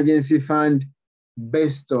the emergency fund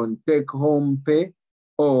based on take home pay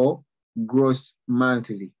or gross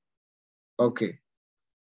monthly? Okay.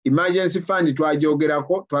 Emergency fund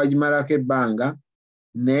twajogerako twagimalako ebbanga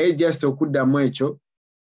naye just okuddamu ekyo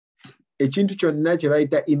ekintu kyonna kye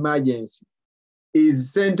bayita emergency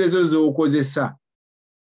is sente zo z'okozesa.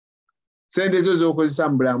 Sente zo z'okozesa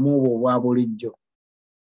mu bulamu bwo obwa bulijjo.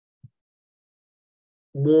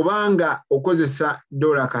 Bw'obanga okozesa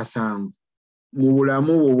 $7 mu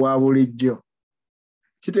bulamu bwo obwa bulijjo,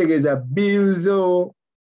 kitegeeza bills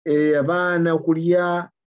abaana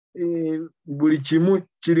okulya buli kimu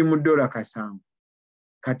kiri mu $7.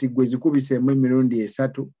 Kati gwe zikubiseemu emirundi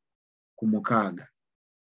 3 ku 6.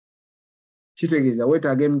 Kitegeeza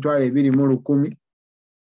weetaaga emitwalo 2,100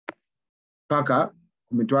 paka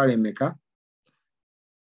ku mitwalo emeka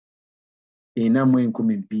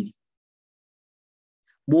 4,200.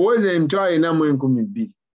 Bw'oweza emitwalo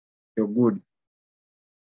 4,200 you're good.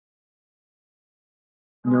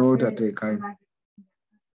 No otateekayo.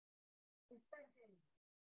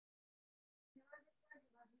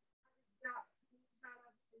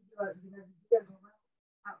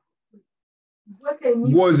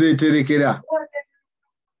 Gwozeeterekera.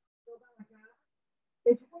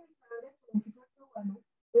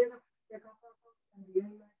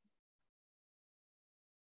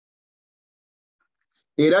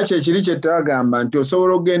 Era kyekiri kye twagamba nti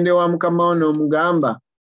osobola okugenda ewa mukama wo n'omugamba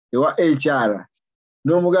ewa HR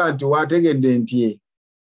n'omugamba nti wategedde nti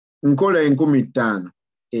nkola 15,000.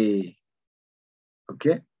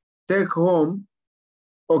 Okay? Take home.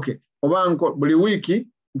 Okay. Oba buli wiiki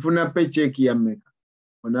nfuna paycheck ya mmeka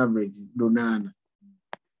on average $8.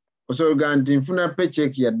 Osobola nti nfuna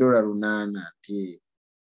paycheck ya $8 nti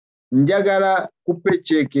njagala ku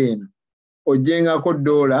paycheck eno ojjengako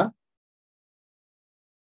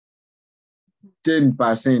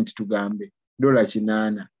 $10% tugambe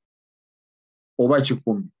 $8 oba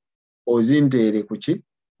 10 ozinteere kuki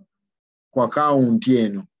ku akawunti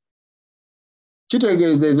eno.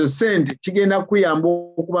 Kitegeeza ezo sente kigenda kuyamba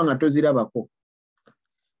okuba nga tozirabako.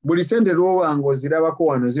 Buli sente lw'oba nga ozirabako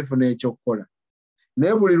wano zifuna ekyokukola.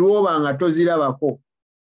 Naye buli lw'oba nga tozirabako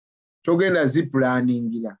togenda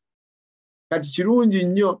zipulaningira. Kati kirungi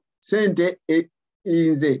nnyo sente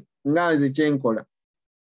nze nga nze kyenkola.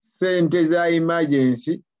 Sente za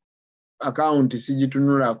emergency account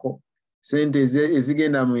sigitunulako. Sente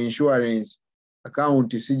ezigenda mu insurance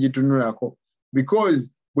account sigitunulako. Because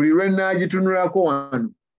buli lwe naagitunulako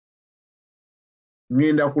wano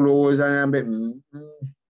ngenda kulowooza nambe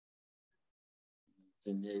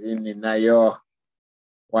nayo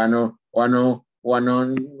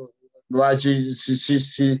wano lwaki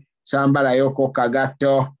sambalayoko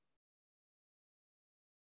kagato.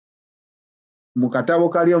 Mu katabo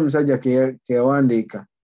kali omusajja keyawandiika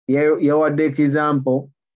yawadde example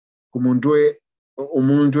ku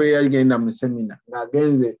omuntu eyagenda mu semina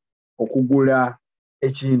ng'agenze okugula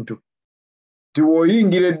ekintu. Ti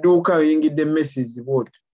bw'oyingira edduuka oyingidde Macy's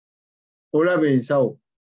bw'oti olaba ensawo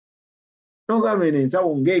n'ogamba eno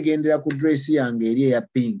ensawo ng'egendera ku dress yange eri eya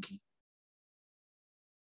pinki.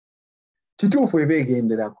 Kituufu eba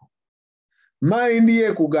egenderako. Mind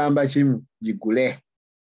ye kugamba kimu gigule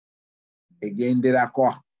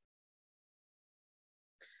egenderako.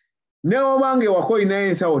 Ne obange wako olinayo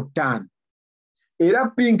ensawo 5 era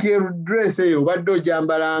pinki dress eyo obadde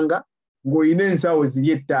ogyambalanga ng'olina ensawo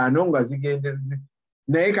ziri 5 nga zigendereze.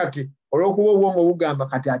 Naye kati olw'okuba obwongo bugamba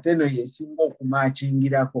kati ate eno yesinga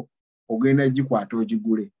okumaakingirako ogenda gikwata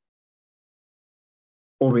ogigule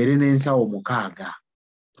obeere n'ensawo 6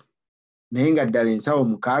 naye nga ddala ensawo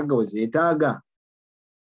 6 ozeetaaga.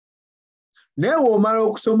 Naye bw'omala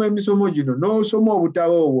okusoma emisomo gino n'osoma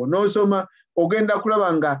obutabo obwo n'osoma ogenda kulaba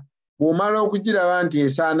nga bw'omala okugiraba nti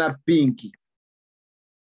esaana pinki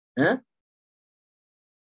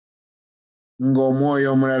ng'omwoyo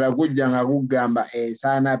omulala gujja nga gugamba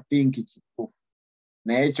esaana pinki kituufu,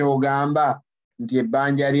 naye ky'ogamba nti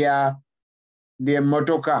ebbanja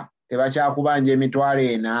ly'emmotoka tebakyakubanja emitwalo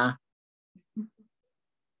 4.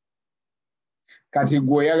 Kati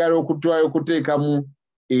gwe oyagala okuteekamu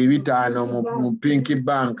 5 mu pinki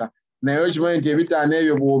banka, naye okimanyi nti 5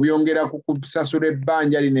 ebyo bw'obyongera ku kusasula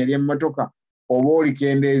ebbanja lino ery'emmotoka oba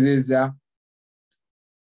olikendeezezza.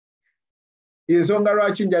 Ensonga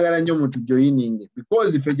lwaki njagala nnyo mu tujoyininge,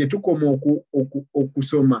 because ffe gye tukoma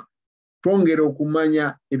okusoma twongera okumanya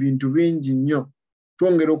ebintu bingi nnyo,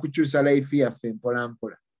 twongera okukyusa life yaffe mpola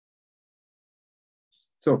mpola.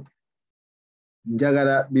 So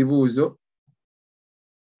njagala bibuuzo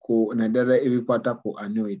ku naddala ebikwata ku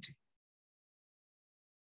annuity.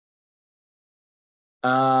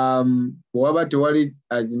 Bw'waba tewali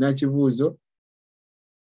alina kibuuzo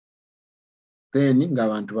then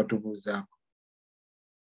ng'abantu batubuuzaako.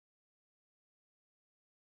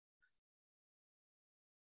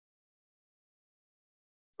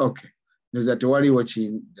 Okay, ndoza tewaliwo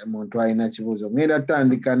muntu alina kibuuzo. Ngenda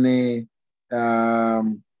tutandika ne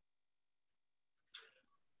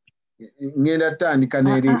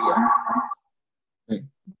Lilia.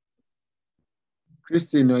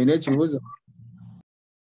 Christine, olina ekibuuzo?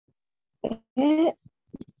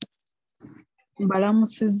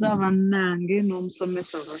 Mbalamusizza bannange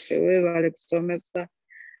n'omusomesa waffe, weebale kusomesa.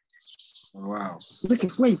 Wow.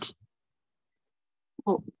 Wait.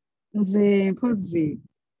 Nze mpozi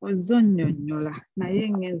ozonnyonnyola naye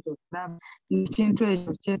ngenza okulaba ekintu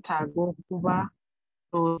ekyo kyetaaga okuba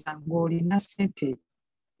lowooza ng'olina ssente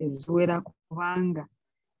eziwera, kubanga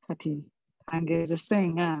kati kangezese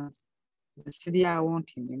nganze nze siri awo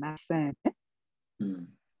nti nina ssente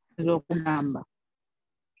ez'okugamba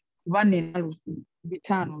kuba nina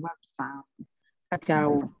 5 oba 7, kati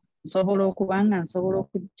awo nsobola okuba nga nsobola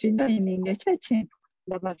okukijoyininga ekyekintu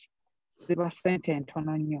ndaba ziba ssente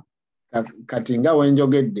ntono nnyo. Kati nga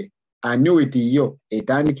wenjogedde annuity yo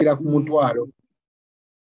etandikira ku mutwalo,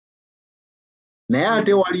 naye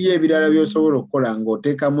ate waliyo ebirala by'osobola okukola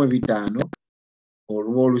ng'oteekamu 5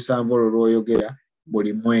 oluba 7 olwo lw'oyogera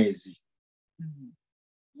buli mwezi.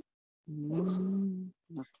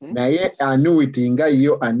 Naye annuity nga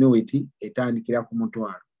yo annuity etandikira ku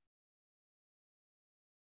mutwalo.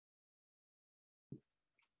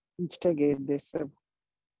 Nkitegedde ssebo.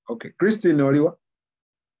 Okay, Christine oliwa?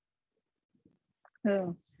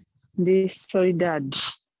 Ndi Solidad.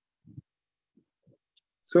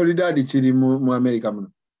 Solidad kiri mu America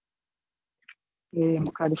muno?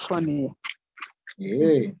 Mu California.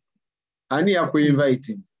 Ani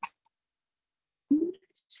yakuinviting?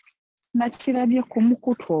 Nakirabye ku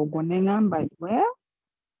mukutu ogwo ne ngamba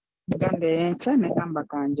Luganda enkya ne ngamba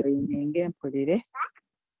kanjoyininga empulire.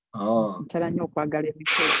 Ntera nnyo okwagala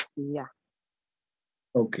emikolo.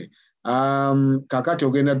 Okay. Kakati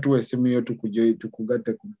ogenda tuwa essimu yo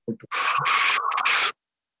tukugatte ku mukutu.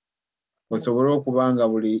 Osobola okuba nga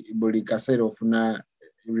buli kaseera ofuna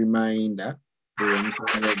reminder.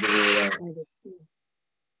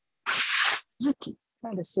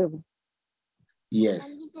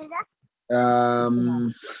 Yes.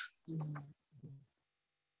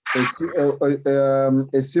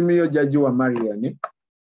 Essimu yo jajiwa Marian.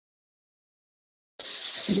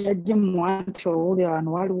 Jajji mwanti owuli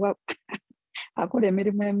wano waliwo akola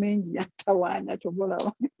emirimu emingi yatawaanya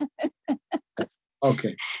kyobulawa.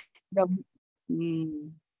 Okay.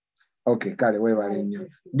 Okay, kale weebale nnyo.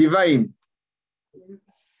 Divine.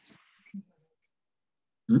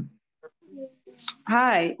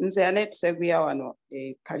 Hi, nze Annette Seguya wano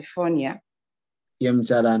California. Ye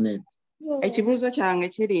mukyala Annette. Ekibuuzo kyange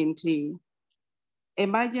kiri nti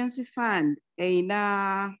emergency fund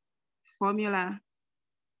eyina formula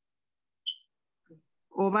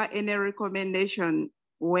oba any recommendation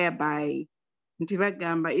whereby nti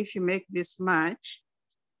bagamba if you make this much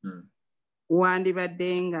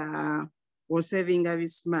wandibadde nga osavinga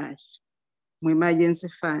this much mu emergency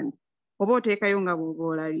fund oba oteekayo nga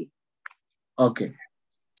bw'olabye. Okay.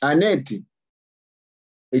 Annette,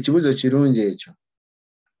 ekibuuzo kirungi ekyo.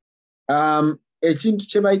 Ekintu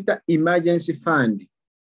kye bayita emergency fund,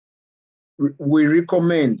 we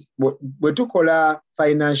recommend, bwe tukola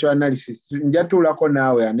financial analysis, njatuulako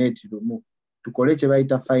naawe Annette lumu, tukole kye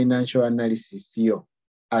bayita financial analysis yo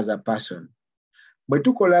as a person. bwe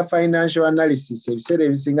tukola financial analysis ebiseera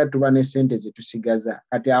ebisinga tuba ne ssente ze tusigaza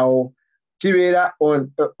kati awo kibeera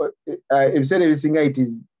ebiseera ebisinga it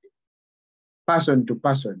is person to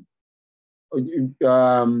person.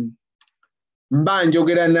 Mba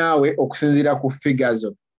njogera naawe okusinziira ku figures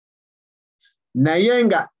zo naye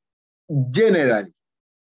nga generally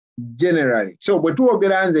so bwe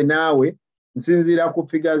tuwogera nze naawe nsinziira ku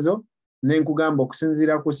figures zo ne nkugamba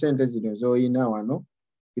okusinziira ku ssente zino z'oyina wano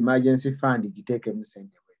emergency fund giteekemu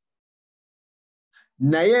ssente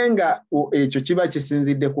naye nga ekyo kiba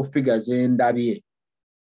kisinzidde ku figures endabye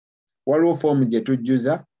waliwo foomu gye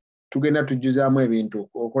tujjuza tugenda tujjuzaamu ebintu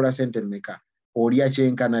okola ssente mmeka olya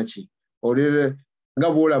kyenkana ki nga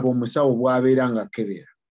bw'olaba omusawo bw'abeera nga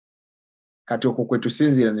kebera kati okwo kwe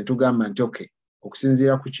tusinziira ne tugamba nti okay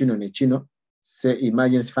okusinziira ku kino ne kino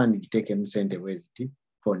emergency fund giteekemu ssente bwe ziti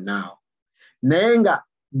for now naye nga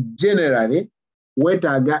generally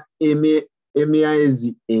weetaaga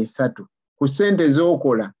emyezi 3 ku ssente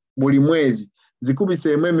z'okola buli mwezi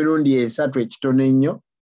zikubiseemu emirundi 3 ekitono ennyo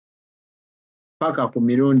paka ku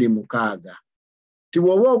mirundi 6 ti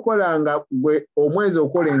bw'oba okolanga gwe omwezi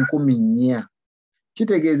okola 4,000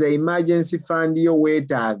 kitegeeza emergency fund yo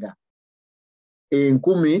weetaaga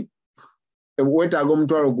 10,000 weetaaga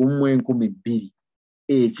omutwalo gumu mu 2,000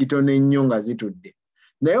 ekitono ennyo nga zitudde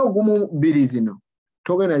naye ogumu 2 zino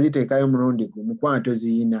togenda ziteekayo mulundi gumu kubanga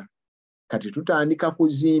toziyina kati tutandika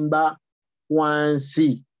kuzimba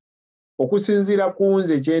wansi okusinziira ku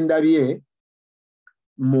nze kyendabye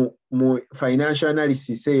mu financial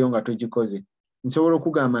analysis eyo nga tugikoze nsobola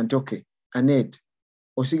okugamba nti okay Annette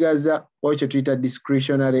osigaza okyo tuyita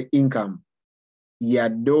discretionary income ya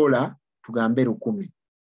 $, tugambe 1,000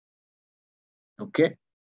 okay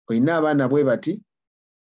oyina abaana bwe bati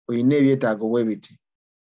oyina ebyetaago bwe biti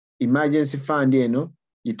emergency fund eno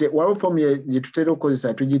waliwo fomu gye tutera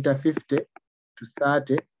okukozesa tugiyita 50 to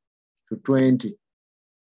 30 to 20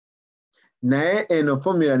 naye eno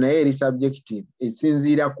formula naye eri subjective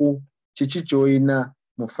esinziira ku kiki ky'olina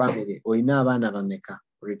mu family oyina abaana bameka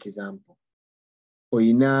for example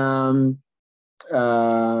oyina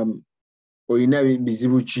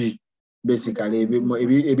bizibu ki basically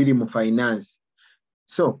ebiri mu finance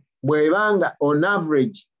so bwebanga on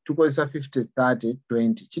average tukozesa 50 30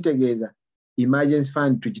 20 kitegeeza emergency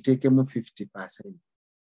fund tugiteekemu 50%.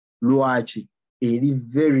 Lwaki eri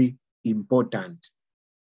very important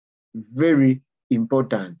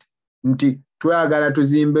nti twagala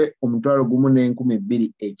tuzimbe omutwalo gumu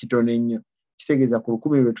n'2,000 ekitono ennyo kitegeeza ku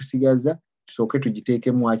 1,000 lwe tusigaza tusooke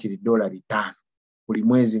tugiteekemu akiri $5 buli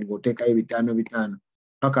mwezi ng'oteekayo 5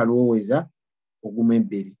 paka lwoweza ogumu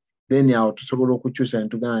 2 then awo tusobola okukyusa ne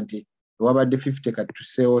tugamba nti wabadde 50 kati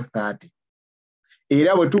tuseewo 30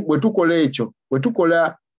 era bwe tukola ekyo bwe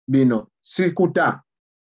tukola bino sikuta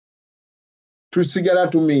tusigala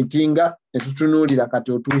tumiitinga ne tutunuulira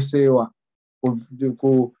kati otuuseewa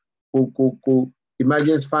ku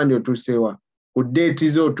emergency fund otuuseewa ku date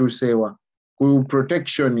zo otuuseewa ku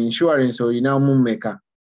protection insurance oyina mumeka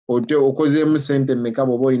okozeemu ssente mmeka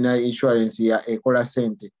bw'oba oyina insurance ya ekola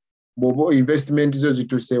ssente bw'oba investment zo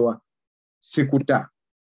zituuseewa sikuta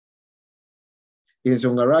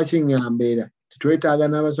ensonga lwaki ng'ambeera tetwetaaga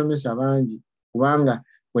n'abasomesa bangi kubanga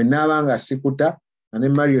bwe naabanga sikuta ne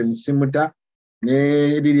Marion simuta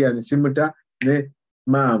ne Lilian simuta ne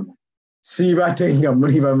maama siibate nga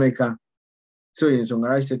muli bameka so ensonga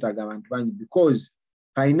lwaki tetaaga abantu bangi because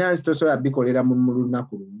finance tosobola bikolera mu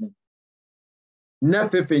lunaku lumu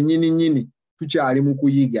naffe ffennyini tukyali mu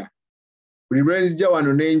kuyiga buli lwe nzija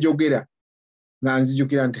wano n'enjogera nga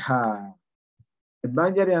nzijukira nti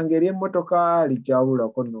ebbanja lyange ery'emmotoka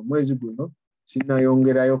likyabulako nno omwezi guno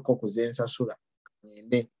sinayongerayoko ku ze nsasula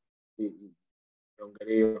ngende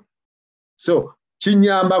yongereyo so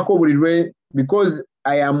kinyambako buli lwe because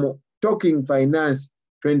I am talking finance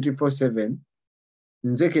 24/7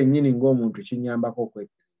 nze kennyini ng'omuntu kinyambako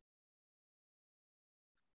okwekera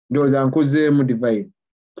ndowooza nkuzeemu divine.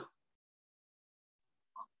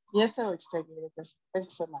 Yes, I will kitegeereka. Thank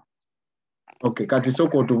you so much. Okay, kati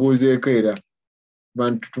sooka otubuuzeeko era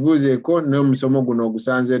bantu tubuuzeeko n'omusomo guno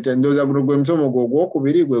ogusanze ete ndowooza guno gwe musomo gwo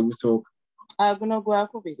ogwokubiri gwe gusooka. Guno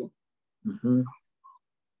gwakubiri.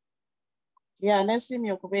 Yeah,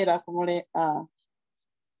 neesiimye okubeera ku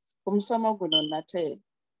musomo guno nate.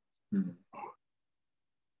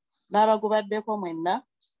 N'abagubaddeko mwenna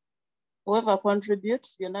whoever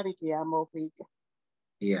contributes byonna bituyamba okuyiga.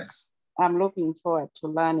 Yes. I'm looking forward to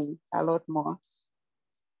learning a lot more.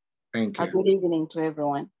 Thank you. Good evening to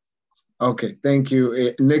everyone. Okay, thank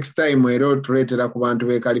you. Next time we'll tuleetera ku bantu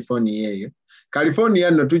b'e California eyo.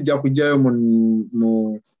 California nno tujja kujjayo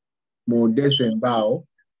mu December awo.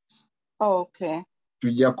 Oh, okay.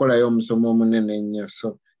 tujja kukolayo omusomo omunene ennyo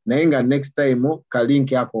so naye nga next time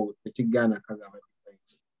kalink ako tekigaana kagaba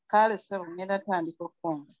kale sebo ngenda tandika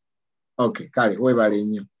okukonga. Okay, kale webale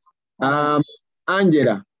nnyo.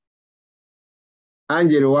 Angela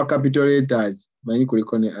wa capital letters manyi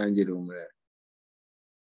kuliko ne Angela omulala.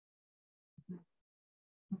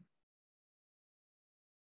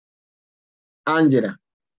 Angela.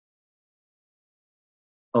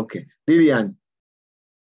 Okay, Lilian.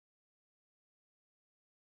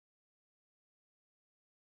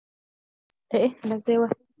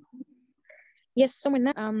 Nazewa. Yes, so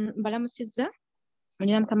mwena mbalamusiza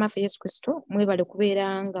mwina mukama waffe Yesu Kristo mwebale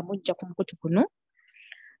kubeera nga mujja ku mukutu guno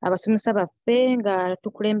abasomesa baffe nga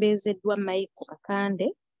tukulembezeddwa Michael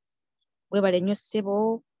Kakande mwebale nnyo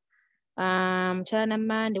ssebo mukyala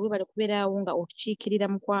Namande mwebale kubeeraawo nga otukiikirira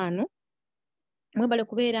mukwano mwebale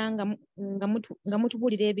kubeera nga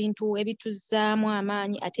mutubuulira ebintu ebituzzaamu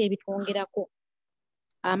amaanyi ate ebitwongerako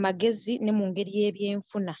amagezi ne mu ngeri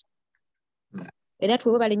y'ebyenfuna. Era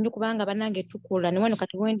twebale nnyo kubanga bannange tukola ne wano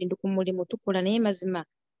kati wendi ndi ku mulimu tukola naye mazima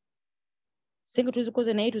singa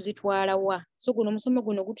tuzikoze naye tuzitwala wa. So guno omusomo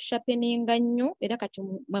guno gutushapeninga nnyo era kati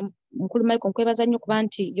mukulu Michael nkwebaza nnyo kuba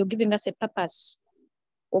nti you're giving us a purpose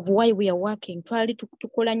of why we are working. Twali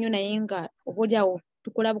tukola nnyo naye nga oboolyawo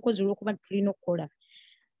tukola bukozi olw'okuba tulina okukola.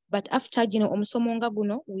 But after omusomo nga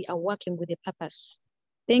guno we are working with a purpose.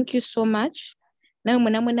 Thank you so much. Nawe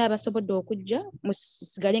mwena abasobodde okujja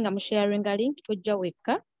musigale nga musharinga link tojja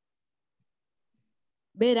wekka.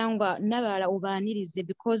 Beera nga n'abalala obaanirize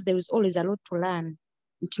because there is always a lot to learn.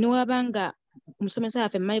 Nti newabanga omusomesa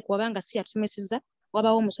waffe Michael wabanga si yatusomeseza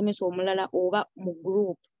wabawo omusomesa omulala oba mu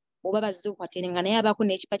group oba bazze okwaterenga naye abaako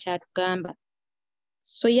n'ekipa kyatugamba.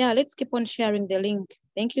 So yeah, let's keep on sharing the link.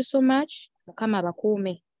 Thank you so much. Mukama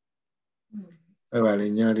abakuume. Webale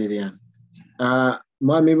nnyo Lilian.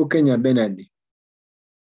 Mwami Bukenya Bernard.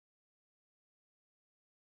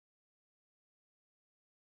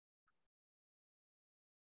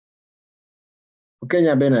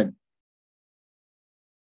 Bukenya Bernard.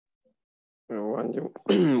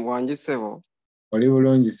 Wangi ssebo. Oli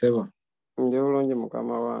bulungi ssebo. Ndi bulungi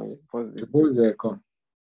mukama wange. Tubuuzeeko.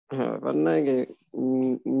 Bannange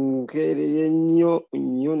nkeereye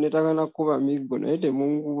nnyo netagana kuba miggo naye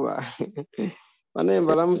temunguba. Bannange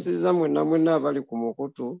mbalamusizza mwenna abali ku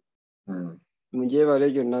mukutu.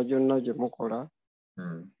 Mugyebale gyonna gye mukola.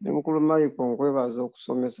 Ne mukulu Michael nkwebaza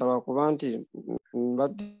okusomesa lwakuba nti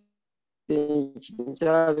mbadde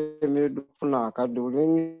nkyalemereddwa okufuna akadde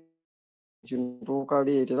buli kintuuka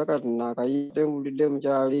leeti era kati naakayidde mbulidde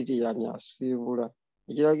mukyala Lilian asiibula.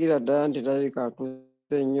 Ekiragira ddala nti ndabika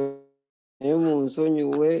atuuse nnyo naye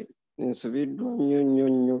munsonyiwe nsubiddwa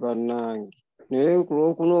nnyo bannange. Naye ku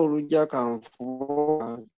lwokuna olujja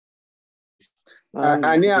kanfuba.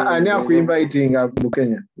 Ani akuinvitinga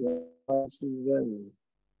Bukenya?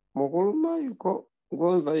 Mukulu Michael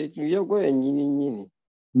ng'onvite gwe nnyini.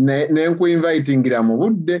 Ne nkuinvitingira mu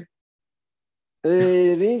budde.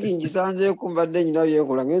 Linki ngisanzeeko mbadde nyina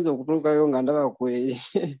byenkola ngenza okutuukayo nga ndaba kweri.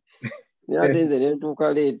 Naye ate nze ne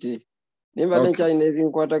ntuuka leeti. Naye mbadde nkyalina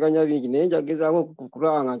ebinkwataganya bingi naye njagezaako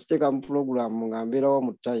okulaba nga nkiteeka mu pulogulaamu nga mbeerawo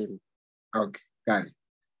mu time. Okay, kale.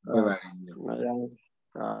 Webale nnyo.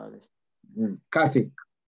 Kathy.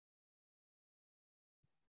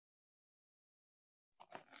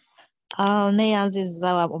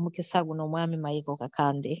 Neyanzizza omukisa guno omwami Michael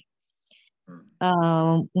Kakande.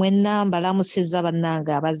 Mwenna mbalamusizza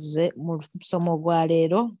bannange abazze mu musomo gwa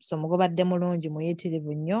leero. Musomo gubadde mulungi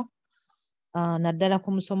muyitirivu nnyo. Naddala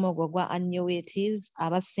ku musomo ogwo gwa Annuities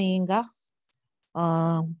abasinga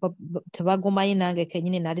tebagumanyi nange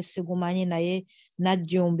kennyini nali sigumanyi naye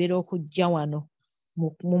najjumbira okujja wano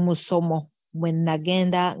mu musomo mwe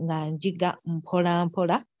nagenda nga njiga mpola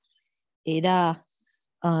mpola era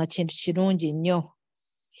kintu kirungi nnyo.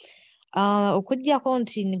 Okuggyako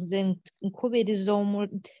nti nze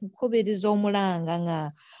nkubiriza omulanga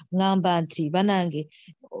nga ngamba nti banange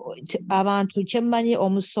abantu kyemmanyi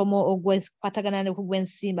omusomo ogwekwatagana ne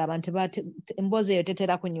kugwensimba abantu emboozi eyo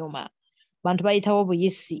tetera kunyuma abantu bayitawo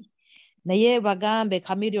buyisi naye bagambe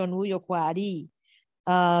Chameleon wuyo kwali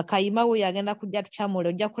Kayima wuyo agenda kujja tukyamule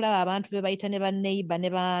ojja kulaba abantu be bayita ne banneiba ne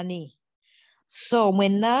baani. So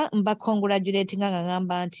mwenna mba congratulatinga nga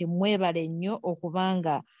ngamba nti mwebale nnyo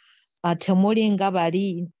okubanga temuli nga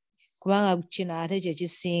bali kubanga kino ate kye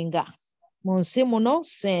kisinga mu nsi muno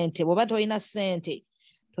ssente bw'oba tolina ssente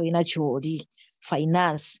tolina ky'oli.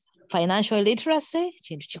 Financial literacy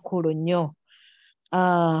kintu kikulu nnyo.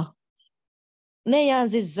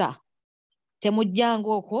 Neeyanzizza temujjanga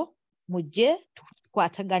okwo mujje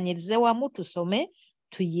tukwataganyirize wamu tusome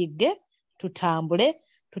tuyige tutambule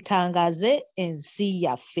tutangaze ensi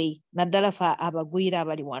yaffe naddala fe abagwira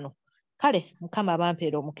abali wano. Kale Mukama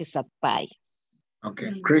bampeera omukisa. Bye.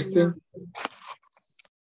 Okay, Christine.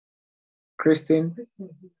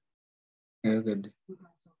 Yeah, good.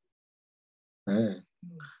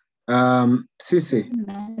 Sisi.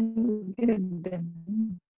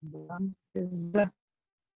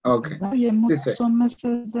 Okay.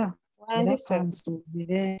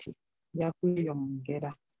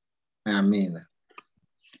 Amina.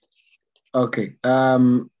 Okay.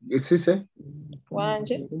 Sisi.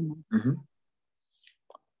 Wanje.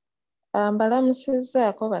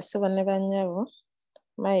 Mbalamusizaako bassebo ne bannyabo.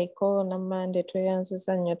 Michael Namande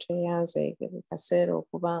tweyanziza nnyo tweyanze kaseera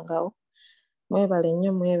okubangawo. Mwebale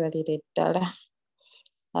nnyo mwebalire ddala.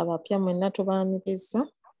 Abapya mwenna tubaaniriza.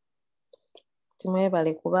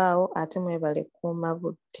 Timwebale kubaawo ate mwebale kuuma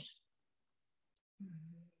budde.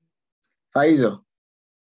 Faizo.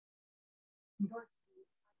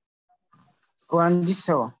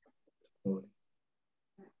 Wandiso.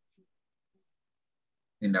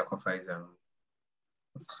 Inda kwa Faizo.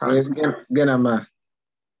 Gena mas.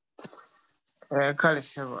 Kale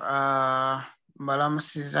sebo.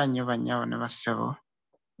 Mbalamusiza nnyo bannyaabo ne bassebo.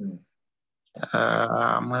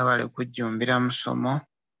 Mwebale kujjumbira musomo.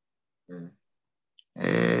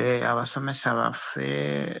 Abasomesa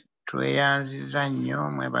baffe tweyanziza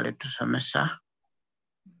nnyo mwebale tusomesa.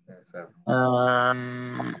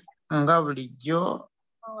 Nga bulijjo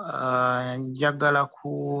njagala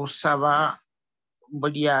kusaba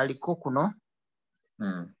buli aliko kuno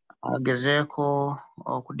agezeeko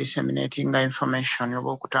okudisseminatinga information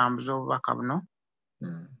oba okutambuza obubaka buno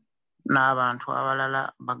n'abantu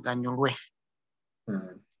abalala baganyulwe.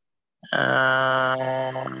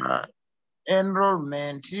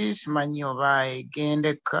 Enrollment simanyi oba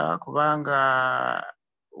egendeka kubanga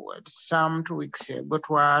some 2 weeks ago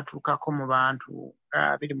twatuukako mu bantu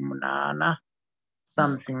 28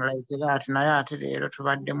 something like that, naye ate leero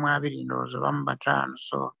tubaddemu 2 ndowooza oba mu 5.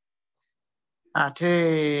 So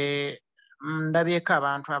ate ndabyeko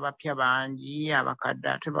abantu abapya bangi abakadde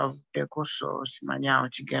ate bavuddeko, so simanyi awo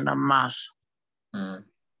kigenda mu maaso.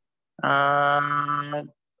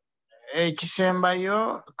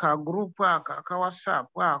 Ekisembayo ka group aka ka WhatsApp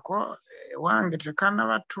ako wange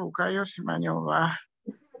tekanabatuukayo, simanyi oba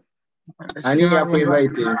ani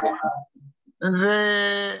yakuinviting? Nze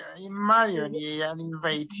Marion ye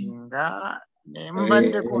yaninvitinga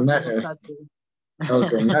mbaddeko n'omukadde.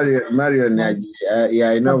 Okay, Marion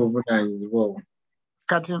yalina obuvunaanyizibwa obwo.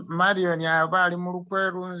 Kati Marion aba ali mu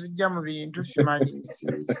lukweru nzijja mu bintu simanyi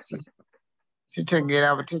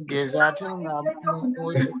sitegeera butegeeza ate nga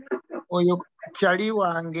oyo kyali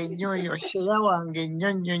wange nnyo, oyo sheya wange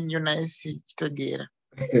nnyo naye sikitegeera.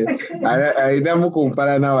 Alinamu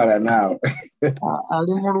kumpalana wala naawe.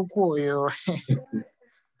 Ali mu luku oyo.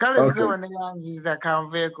 Kale zewo ne yanjiza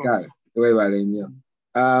kanveeko. Webale nnyo.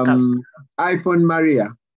 iPhone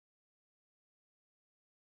Maria.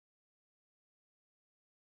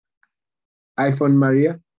 iPhone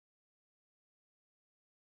Maria.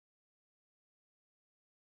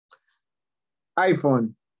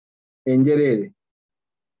 iPhone Enjerere.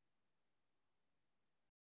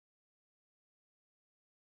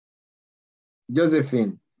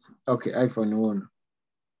 Josephine. Okay, iPhone 1.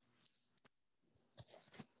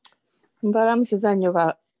 Mbalamusiza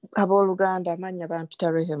nnyo abooluganda, amannya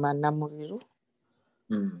bampita Rehema Namubiru.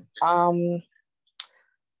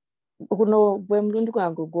 Guno gwe mulundi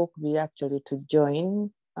gwange ogwokubiri actually to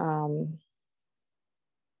join.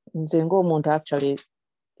 Nze ng'omuntu actually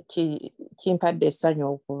kimpadde essanyu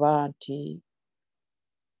okuba nti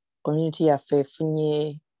community yaffe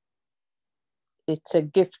efunye, it's a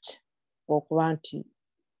gift okuba nti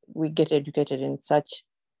we get educated in such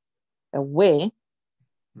a way.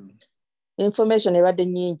 Information ebadde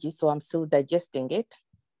nyingi, so I'm still digesting it.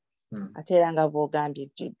 Ate era nga bw'ogambye,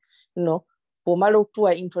 you know, bw'omala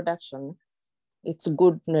okutuwa introduction, it's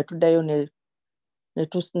good netuddayo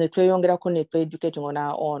netweyongerako netwe-educating on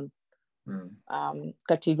our own.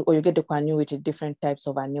 Kati oyogedde ku annuity, different types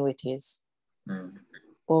of annuities.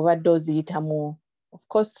 Obadde oziyitamu, of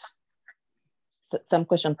course, some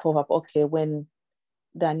question pop up, okay, when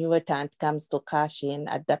the annuitant comes to cash in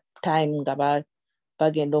at that time, nga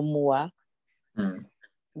bagenda omuwa,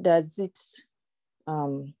 does it,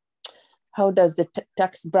 how does the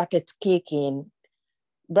tax bracket kick in?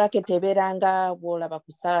 Bracket eberanga bw'olaba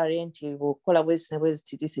ku salary nti bw'okola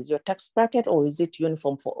bwezi, this is your tax bracket, or is it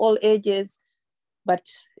uniform for all ages? But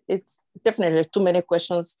it's definitely too many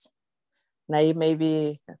questions. Now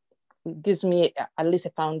maybe it gives me at least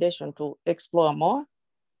a foundation to explore more.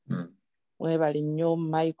 Whenever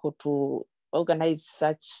Michael to organize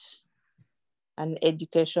such an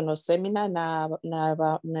educational seminar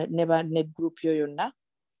ne group yo yonna.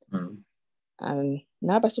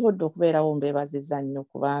 N'abasobodde okubeerawo mbeebaziza nnyo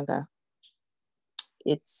kubanga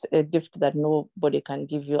it's a gift that nobody can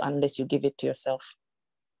give you unless you give it to yourself.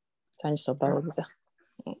 Thanks so much.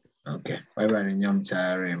 Okay. Bye-bye, Nyam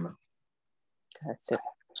Charema. That's it.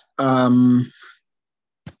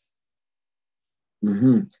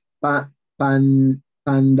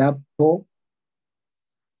 Pandapo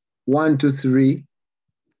 1 to 3.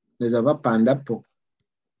 There's a Pandapo.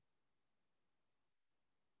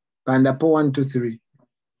 Pandapo 1 to 3.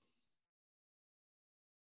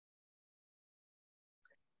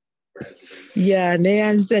 Yeah,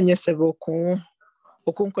 neyanzira nnyo sebo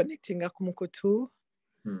okunconnectinga ku mukutu.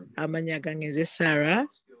 Amanya gange ze Sarah.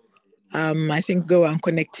 I think go and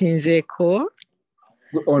connecting zeko.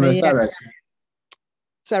 On Sarah.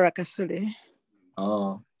 Sarah Kasule.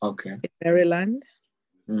 Oh, okay. In Maryland.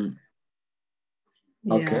 Okay.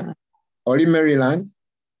 Yeah. Only Maryland?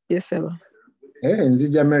 Yes, sir.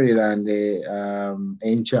 Nzija Maryland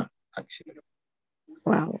encha actually.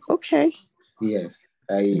 Wow. Okay. Yes.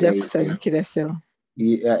 I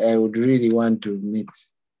would really want to meet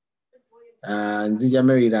Nzija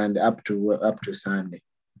Maryland up to Sunday.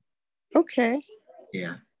 Okay.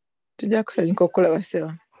 Yeah. Tujja kusanyuka okulaba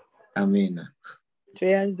sebo. Amina.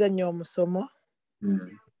 Tweyanza nnyo omusomo.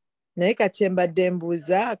 Naye kati mbadde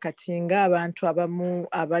mbuuza kati nga abantu abamu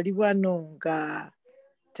abali wano nga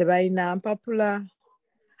tebalina mpapula.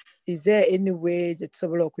 Is there any way that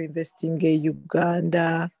tusobola okuinvestinga e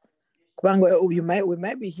Uganda? Kubanga we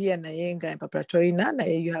might be here naye nga empapula tolina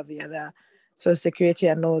naye you have the other social security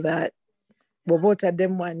and all that. Bw'oba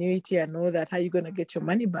otaddemu annuity and all that, how are you going to get your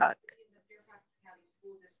money back?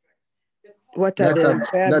 What are the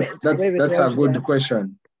requirements? That's a good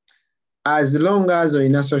question. As long as you're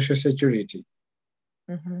in social security,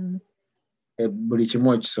 buli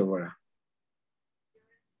kimu okisobola.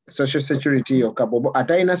 Social security okabobo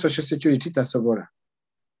atayina social security tasobola.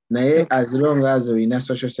 Naye as long as you're in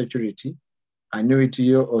social security, annuity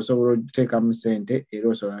yo osobola okuteekamu ssente era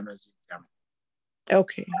osobola n'ozijjamu.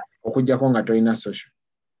 Okay. Okujjako nga tolina social.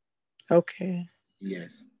 Okay.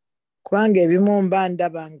 Yes. Kubanga ebimu mba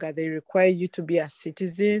ndaba nga they require you to be a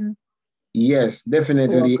citizen. Yes,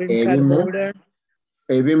 definitely.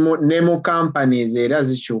 Ebimu ne mu companies era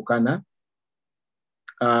zikyukana.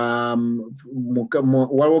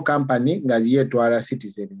 Waliwo company nga yeetwala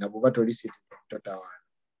citizen nga bw'oba toli citizen totawaana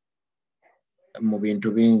mu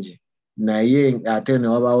bintu bingi. Naye ate ne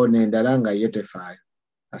wabaawo n'endala nga ye tefaayo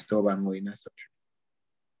kasita oba ng'olina social.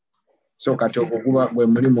 So kati ogwo guba gwe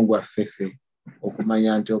mulimu gwaffe ffe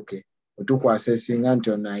okumanya nti okay otukwasa esinga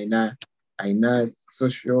nti ono ayina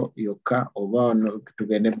social yokka oba ono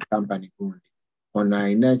tugende mu company gundi ono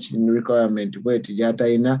ayina requirement bweti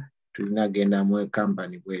gy'atalina tulina genda mu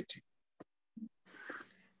company bweti.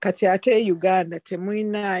 Kati ate Uganda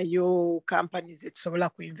temuyinaayo companies zetusobola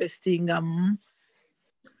kuinvestingamu?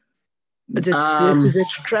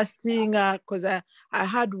 Trusting, because I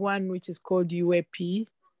had one which is called UAP.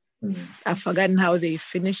 I've forgotten how they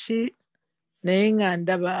finish it.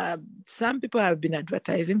 Some people have been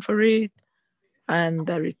advertising for it, and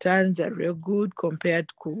the returns are real good compared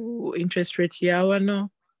to interest rate yawano.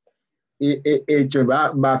 Ekyo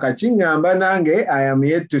bakakingamba nange I am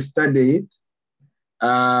yet to study it.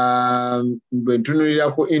 Bwe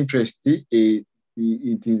ntunulira ku interest, it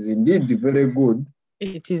is indeed very good.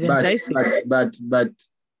 It is enticing. But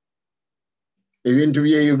ebintu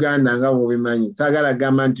bye Uganda nga bwobimanyi saagala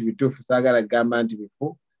gamba nti bituufu saagala gamba nti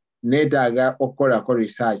bifu neetaaga okukolako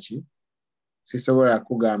research. Sisobola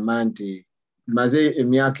kugamba nti maze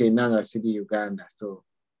emyaka 4 nga siri Uganda, so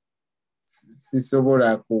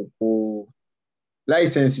sisobola ku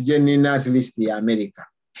license gye nina at least ya America.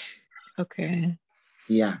 Okay.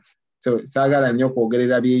 Yeah. So saagala nnyo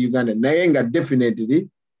kwogerera bye Uganda naye nga definitely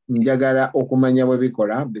njagala okumanya bwe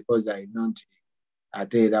bikola because I know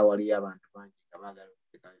ate era waliyo abantu bangi abaagala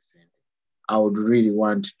okuteekayo ssente. I would really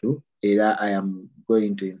want to era I am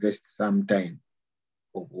going to invest some time.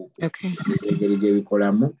 Okay. Engeri gye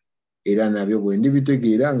bikolamu era nabyo bwe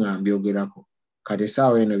ndibitegeera nga mbyogerako. Kati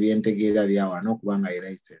essaawa eno bye ntegeera byawano kubanga ye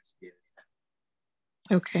license gye.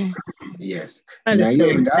 Okay. Yes.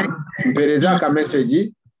 Naye nga mpereza aka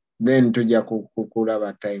message then tujja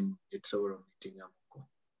kukulaba time etusobola okumitingamuko.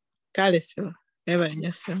 Kale so webale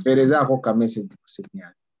nnyo so. Mperezaako ka message ku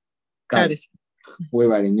signal. Kale so.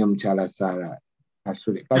 Webale nnyo mukyala Sarah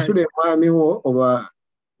Kasule. Kasule mwami wo oba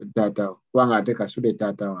taata wo? Kubanga ate Kasule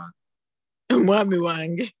taata wange. Mwami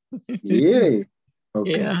wange. Yeah.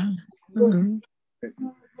 Okay. Yeah.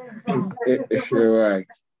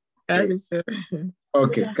 Kale so.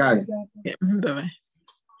 Okay, kale. Bye-bye.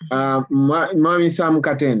 Mwami Sam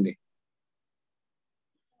Katende.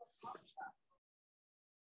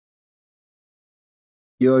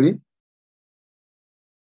 Yoli?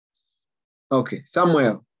 Okay,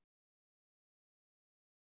 Samuel.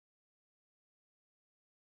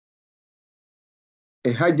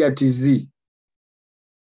 Hajati Z.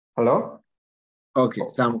 Hello? Okay,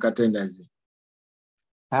 Sam Katende Z.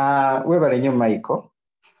 Webale nnyo Michael.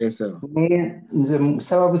 Yes, sir. Nze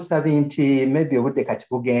nsaba busabi nti maybe obudde kati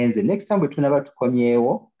bugenze. Next time bwe tunaba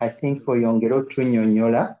tukomyewo, I think oyongere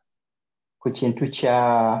otunnyonnyola ku kintu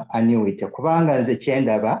kya annuity. Kubanga nze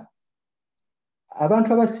kyendaba,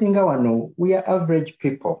 abantu abasinga wano, we are average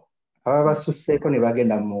people. Aba basusseeko ne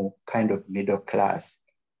bagenda mu kind of middle class.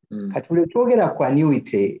 Kati buli twogera ku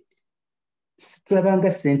annuity,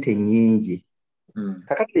 tulabanga ssente nnyingi.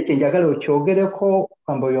 Kakati ekyo njagala okyogereko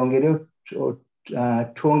kwamba oyongere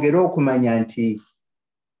twongere okumanya nti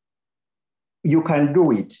you can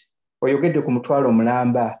do it. Oyogedde ku mutwalo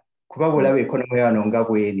omulamba kuba bw'olaba ekonomi yano nga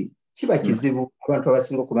bweri. Kiba kizibu abantu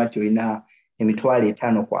abasinga okuba nti olina emitwalo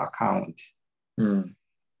 5 ku account.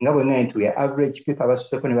 Nga bwe nti we are average people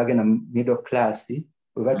abasusseko ne bagenda mu middle class,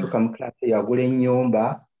 bwe batuuka mu class yagula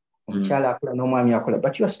ennyumba, omukyala akola n'omwami akola,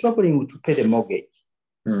 but you are struggling to pay the mortgage.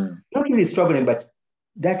 Not really struggling, but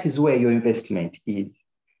that is where your investment is.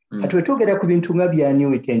 Kati wetwogera ku bintu nga bya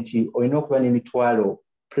annuity nti olina okuba n'emitwalo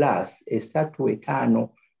plus 3 5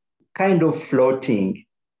 kind of floating.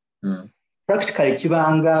 Practically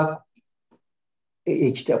kibanga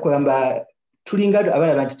ekitakwamba tulinga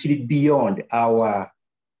abalaba nti kiri beyond our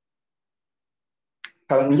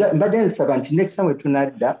mbadde nsaba nti next time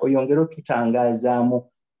tunadda oyongere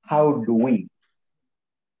otutangazaamu how do we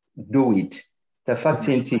do it. The fact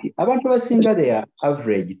nti abantu abasinga they are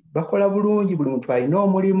average bakola bulungi, buli muntu alina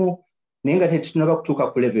omulimu naye nga tetunaba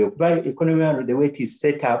kutuuka ku level kuba economy yano the way it is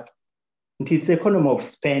set up nti it's economy of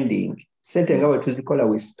spending. Sente nga bwe tuzikola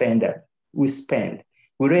we spend.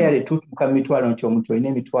 We rarely tutuuka mu mitwalo nti omuntu olina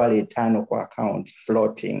emitwalo 5 ku account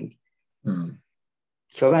floating.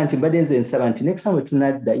 Kyoba nti mbadde nze nsaba nti next time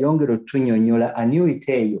tunadda yongera otunnyonnyola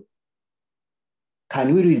annuity eyo.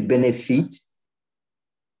 Can we really benefit?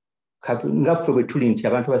 Nga ffe bwe tuli nti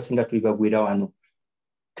abantu abasinga tuli bagwira wano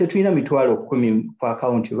tetulina mitwalo 10 ku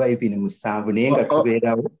account oba even 7 naye nga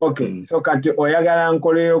tubeerawo. Okay, so kati oyagala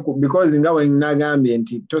nkoleyo because nga bwe nagambye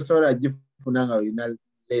nti tosobola gifuna nga olina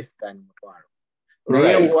less than mutwalo.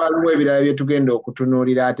 Naye waliwo ebirala bye tugenda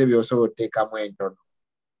okutunuulira ate by'osobola otteekamu entono.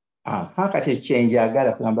 Kati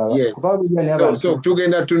ekyenjagala kugamba so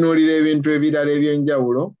tugenda tunuulira ebintu ebirala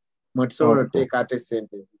eby'enjawulo mwe tusobola otteeka ate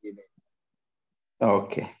ssente zirina.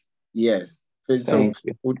 Okay. Yes. So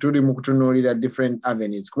tuli mu kutunuulira different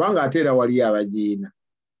avenues kubanga ate era waliyo abagiina.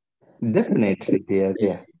 Definitely they are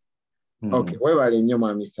there. Okay, webale nnyo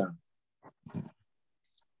Mwami Sam.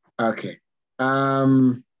 Okay.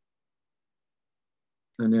 Ani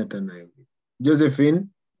atanayo? Josephine.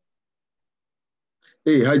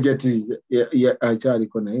 Hajati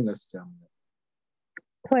akyaliko naye nga sikyamu.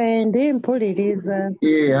 Kwendi mpuliriza.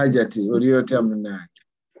 Hajati oli otya munnange?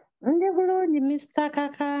 Ndi bulungi Mr.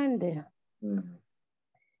 Kakande.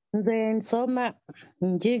 Nze nsoma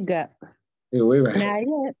njiga.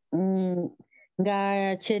 Naye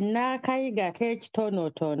nga kyennaakayiga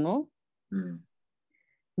k'ekitonotono.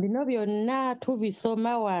 Bino byonna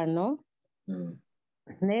tubisoma wano.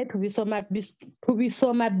 Naye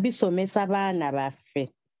tubisoma bisomesa baana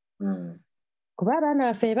baffe. Kuba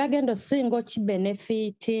abaana baffe bagenda osinga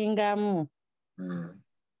okibenefitingamu.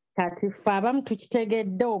 Kati ffe abamu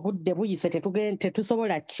tukitegedde obudde buyise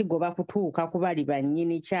tetusobola kigoba kutuuka ku bali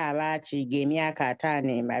bannyini kyaba kiyiga emyaka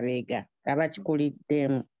 5 emabega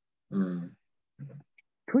abakikuliddemu.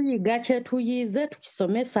 Tuyiga kye tuyize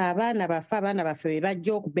tukisomesa abaana baffe be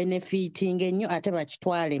bajja okubenefitinga ennyo ate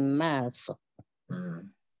bakitwale mu maaso.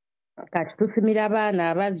 Kati tusimira abaana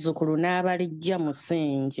abazzukulu n'abalijja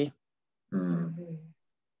musingi.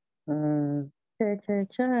 Kyekyo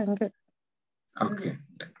kyange. Okay.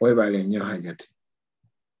 Webale nnyo Hajati.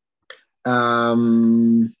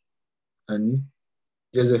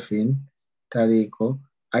 Josephine Tariko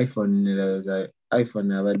iPhone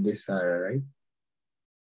abadde Sarah, right?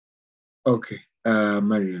 Okay.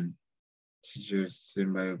 Marion. Chicho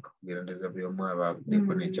simbayo kugerageza buli omu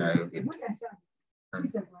abaddeko n'ekyayogedde.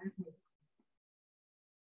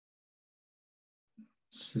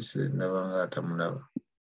 Sisi ndabanga atamulaba.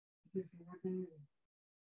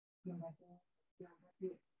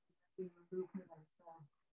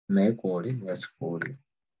 Naye kwoli nga sikuwulira.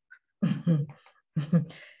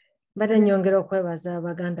 Mbadde nnyongera okwebaza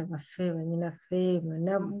abaganda baffe bannyinaffe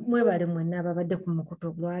mwebale mwenna ababadde ku mukutu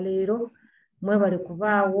olwaleero mwebale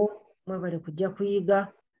kubaawo, mwebale kujja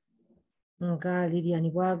kuyiga nga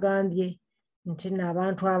Lilian bwagambye nti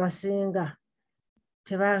n'abantu abasinga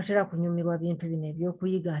tebatera kunyumirwa bintu bino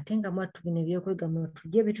ebyokuyiga ate nga mwattu bino ebyokuyiga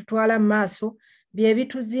tujje bitutwala mu maaso bye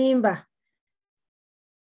bituzimba.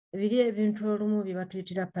 Biri ebintu olumu bye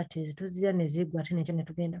batuyitira parties tuzira ne ziggwa ate nekyo ne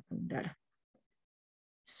tugenda ku ddala.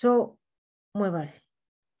 So mwebale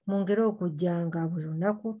mwongere okujjanga buli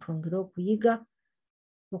lunaku twongere okuyiga.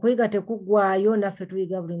 Okuyiga tekuggwaayo, naffe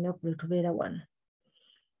tuyiga buli lunaku lwe tubeera wano.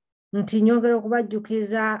 Nti nyongera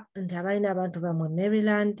okubajjukiza nti abalina abantu bamwe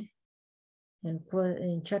Maryland,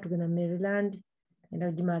 enkya tugenda Maryland,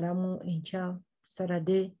 genda gimalamu enkya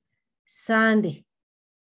Saturday, Sunday.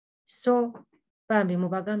 So bambi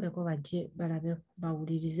mubagambeko bajje balabe,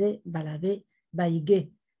 bawulirize, balabe,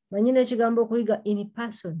 bayige. Manyi n'ekigambo okuyiga in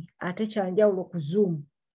person ate kyanjawulo ku Zoom.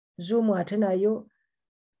 Zoom ate nayo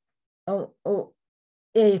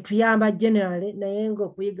tuyamba generally naye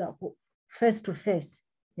ng'okuyiga ku face to face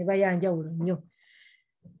ne bayanjawulo nnyo.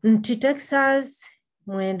 Nti Texas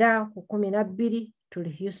 9-12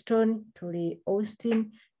 tuli Houston, tuli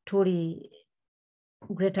Austin, tuli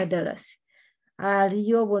Greater Dallas.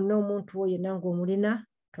 Aliyo bonna omuntu oyo yenna ng'omulina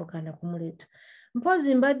togenda kumuleeta.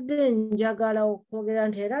 Mpozi mbadde njagala okwogera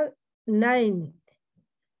nti era 9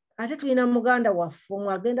 ate tulina muganda waffe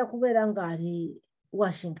mwagenda kubeera ng'ali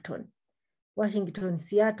Washington,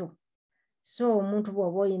 Seattle. So omuntu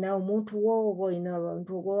bw'oba oyina omuntu wo oba oyina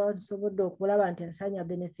abantu osobodde okulaba nti asanya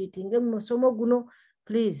benefiting musomo guno,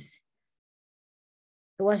 please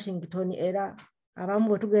Washington era abamu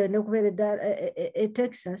bwe tugenda okubeera e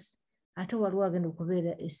Texas ate waliwo agenda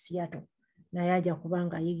okubeera e Seattle naye ajja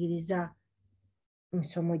kubanga ayigiriza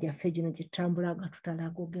misomo gyaffe gino gye tutambulaga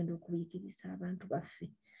tutalaga ogenda okuyigiriza abantu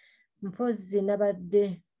baffe. Mpozi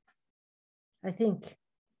nabadde I think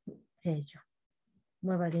ekyo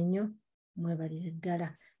mwebale nnyo mwebalire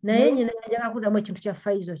ddala. Naye nyina njagala kuddamu ekintu kya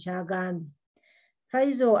Faizo kyagambye.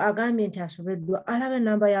 Faizo agambye nti asobeddwa alaba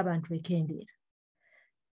enamba y'abantu ekendeera.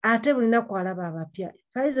 Ate buli lunaku alaba abapya.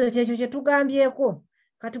 Faizo kyekyo kye tugambyeko.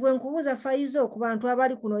 Kati bwe nkubuuza Faizo ku bantu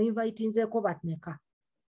abali kuno invitinzeeko batmeka.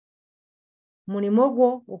 Mulimo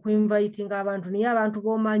gwo okuinvitinga abantu naye abantu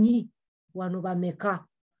b'omanyi wano bameka.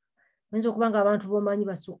 Oyinza okuba nga abantu b'omanyi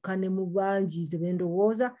basukka ne mu bangi ze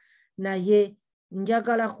bendowooza naye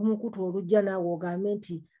njagala ku mukutu olujja naawe ogambe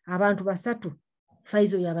nti abantu 3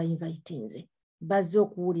 Faizo yabayinvitinze bazze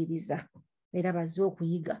okuwuliriza era bazze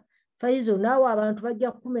okuyiga. Faizo naawe abantu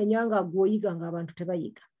bajja kumenya nga gw'oyiga ng'abantu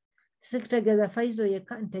tebayiga. Sikitegeeza Faizo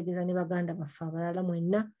yekka, ntegeeza ne baganda baffe abalala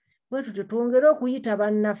mwenna bwe tutyo twongere okuyita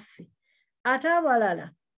bannaffe. Ate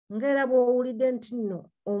abalala ng'era bw'owulidde nti nno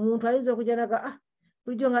omuntu ayinza okujja naga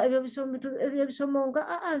bulijjo nga ebyo bisomo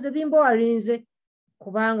nga nze bimbawalinze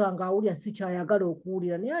kubanga ng'awulira si kyayagala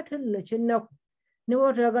okuwulira naye ate nno kyennaku ne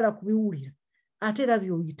bw'oba toyagala kubiwulira ate era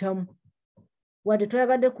by'oyitamu. Wadde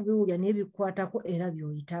toyagadde kubiwulira naye bikwatako era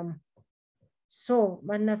by'oyitamu. So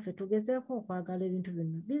bannaffe tugezeeko okwagala ebintu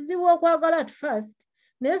bino. Bizibu okwagala at first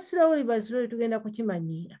naye slowly by slowly tugenda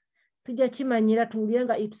kukimanyiira. Tujja kimanyira tuwulire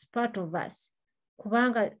nga it's part of us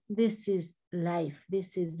kubanga this is life,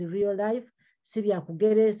 this is real life. Si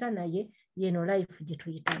byakugereesa naye yeno life gye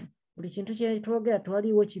tuyitamu. Buli kintu kye twogera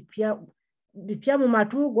twaliwo bipya mu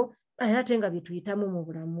matuugo ate nga bye tuyitamu mu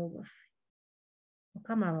bulamu bwaffe.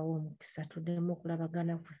 Mukama abawe omukisa tuddemu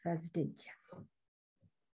okulabagana ku Thursday ejja.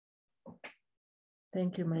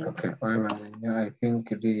 Thank you, Mike. Okay, I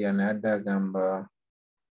think Lilian Adagamba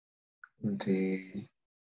nti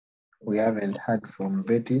we haven't heard from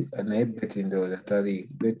Betty and Betty ndoza tali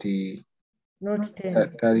Betty not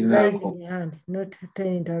 10 raising the hand, not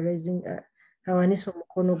 10 raising awaniso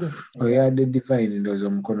mukono gwe. Oyadde Divine ndoza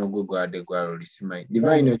omukono gwe gwadde gwalolisimai.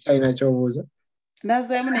 Divine okyalina ky'obuuza?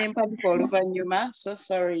 Nazeemu ne mpabuka oluvannyuma, so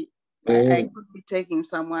sorry. I could be taking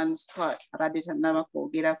someone's spot abadde tannaba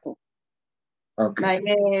kwogerako.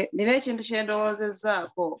 Naye nina ekintu kye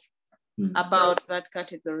ndowoozezzaako about that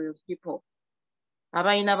category of people.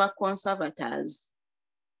 Abalina ba conservators.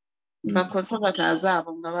 Ba conservators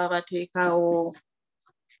abo nga babateekawo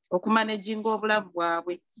okumanaginga obulamu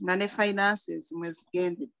bwabwe nga ne finances mwe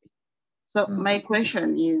zigendedde. So my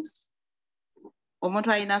question is,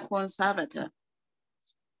 omuntu alina conservator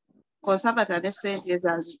ne ssente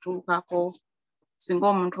ezazituukako singa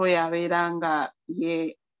omuntu oyo abeera nga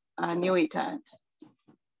ye annuitant.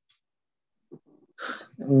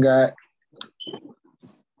 Nga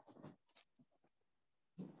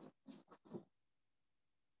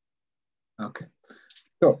okay.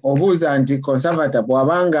 So obuuza nti conservator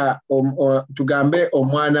bw'abanga tugambe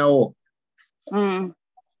omwana wo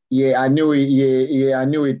ye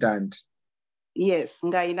annuitant. Yes,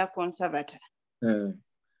 nga alina conservator.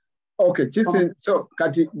 Okay, so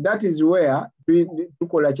kati that is where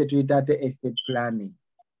tukola kye tuyita estate planning.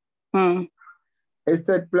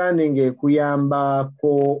 Estate planning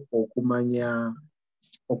ekuyambako okumanya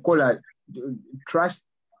okola trust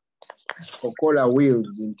okola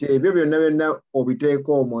wills nti ebyo byonna byonna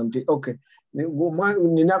obiteeka omwo nti okay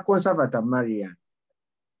nina conservator Marian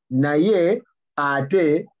naye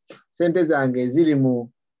ate sente zange ziri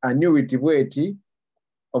mu annuity bweti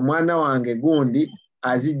omwana wange gundi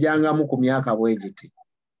azijjangamu ku myaka bwegiti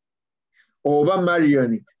oba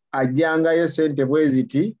Marion ajjangayo sente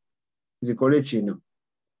bweziti zikole kino.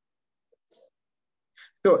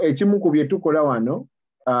 So ekimu ku bye tukola wano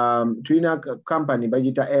tulina company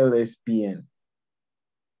bagita LSPN.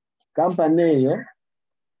 Company eyo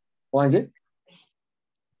wanje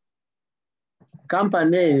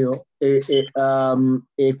company eyo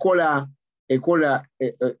ekola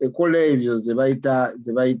ebyo ze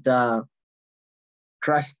bayita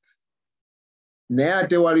trust. Naye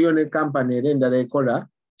ate waliyo ne company era endala ekola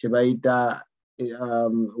kye bayita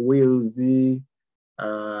wills,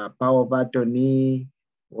 power of attorney,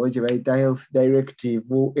 oba kye bayita health directive,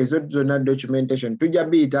 ezo zonna documentation tujja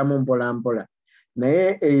biyitamu mpola mpola.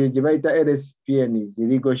 Naye eyo gye bayita LSPN is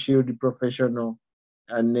Legal Shield Professional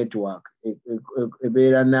Network.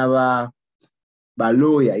 Ebeera n'aba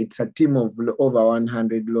lawyer, it's a team of over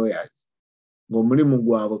 100 lawyers. Ng'omulimu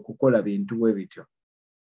gwabwe kukola bintu bwe bityo.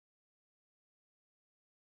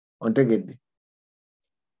 Ontegedde?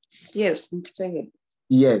 Yes, ntegedde.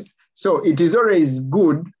 Yes. So it is always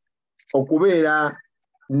good okubeera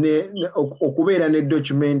ne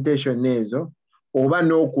documentation ezo oba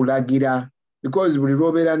n'okulagira because buli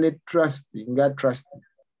lw'obeera ne trust nga trust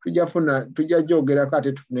tujja gyogerako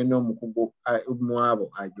ate tufune n'omukugu mu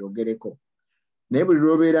abo agyogereko. Naye buli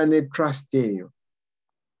lw'obeera ne trust eyo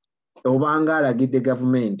obanga alagidde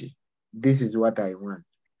gavumenti this is what I want.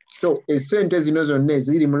 So esente zino zonna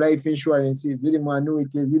ziri mu life insurance, ziri mu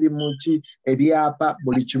annuity, ziri mu ki ebyapa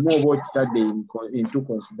buli kimu oba okitadde into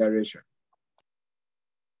consideration.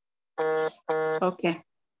 Okay.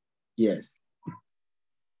 Yes.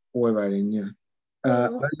 Webale nnyo.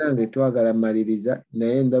 Bannange twagala maliriza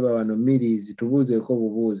naye ndaba wano Millies tubuuzeeko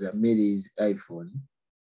bubuuza Millies iPhone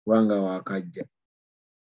wanga wakajja.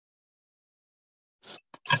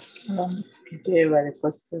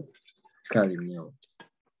 Kale nnyo.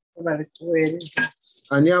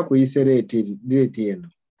 Ani akuyise leeti eno?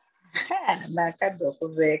 Nakadde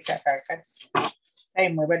okuzeeka kakati.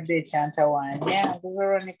 Time ebadde ekyantawaanya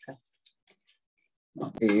Veronica.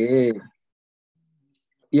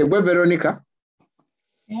 Ye gwe Veronica?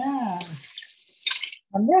 Yeah.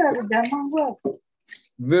 Andera bidamangu.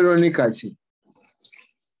 Veronica ki?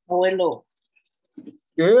 Owelo.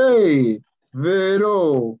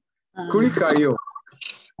 Vero. Kulikayo.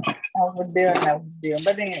 Avuddeyo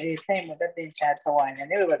mbadde time ebadde ekyantawaanya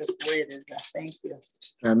naye bali kuweereza. Thank you.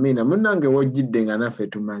 Amina munnange wojjidde nga naffe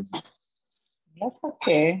tumaze. That's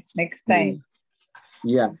okay. Next time.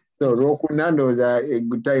 Yeah. So Rokuna ndowooza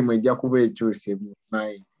good time ejja kuba ekyuse mu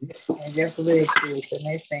mind. Ejja kuba ekyuse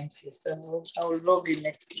naye thank you. So I will log in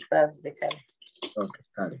next Thursday. Okay,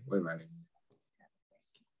 kale webale.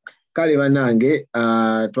 Kale bannange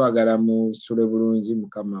twagala musule bulungi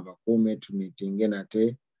Mukama abakuume tumitinge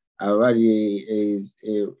nate abali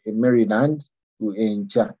e Maryland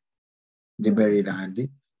enkya de Maryland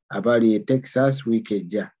abali e Texas week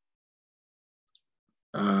ejja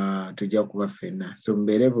tujja kuba ffenna so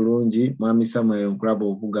mbeere bulungi mwami Samuel nkulaba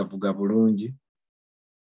ovugavuga bulungi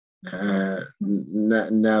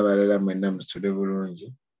n'abalala mwenna musule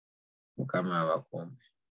bulungi Mukama abakuume.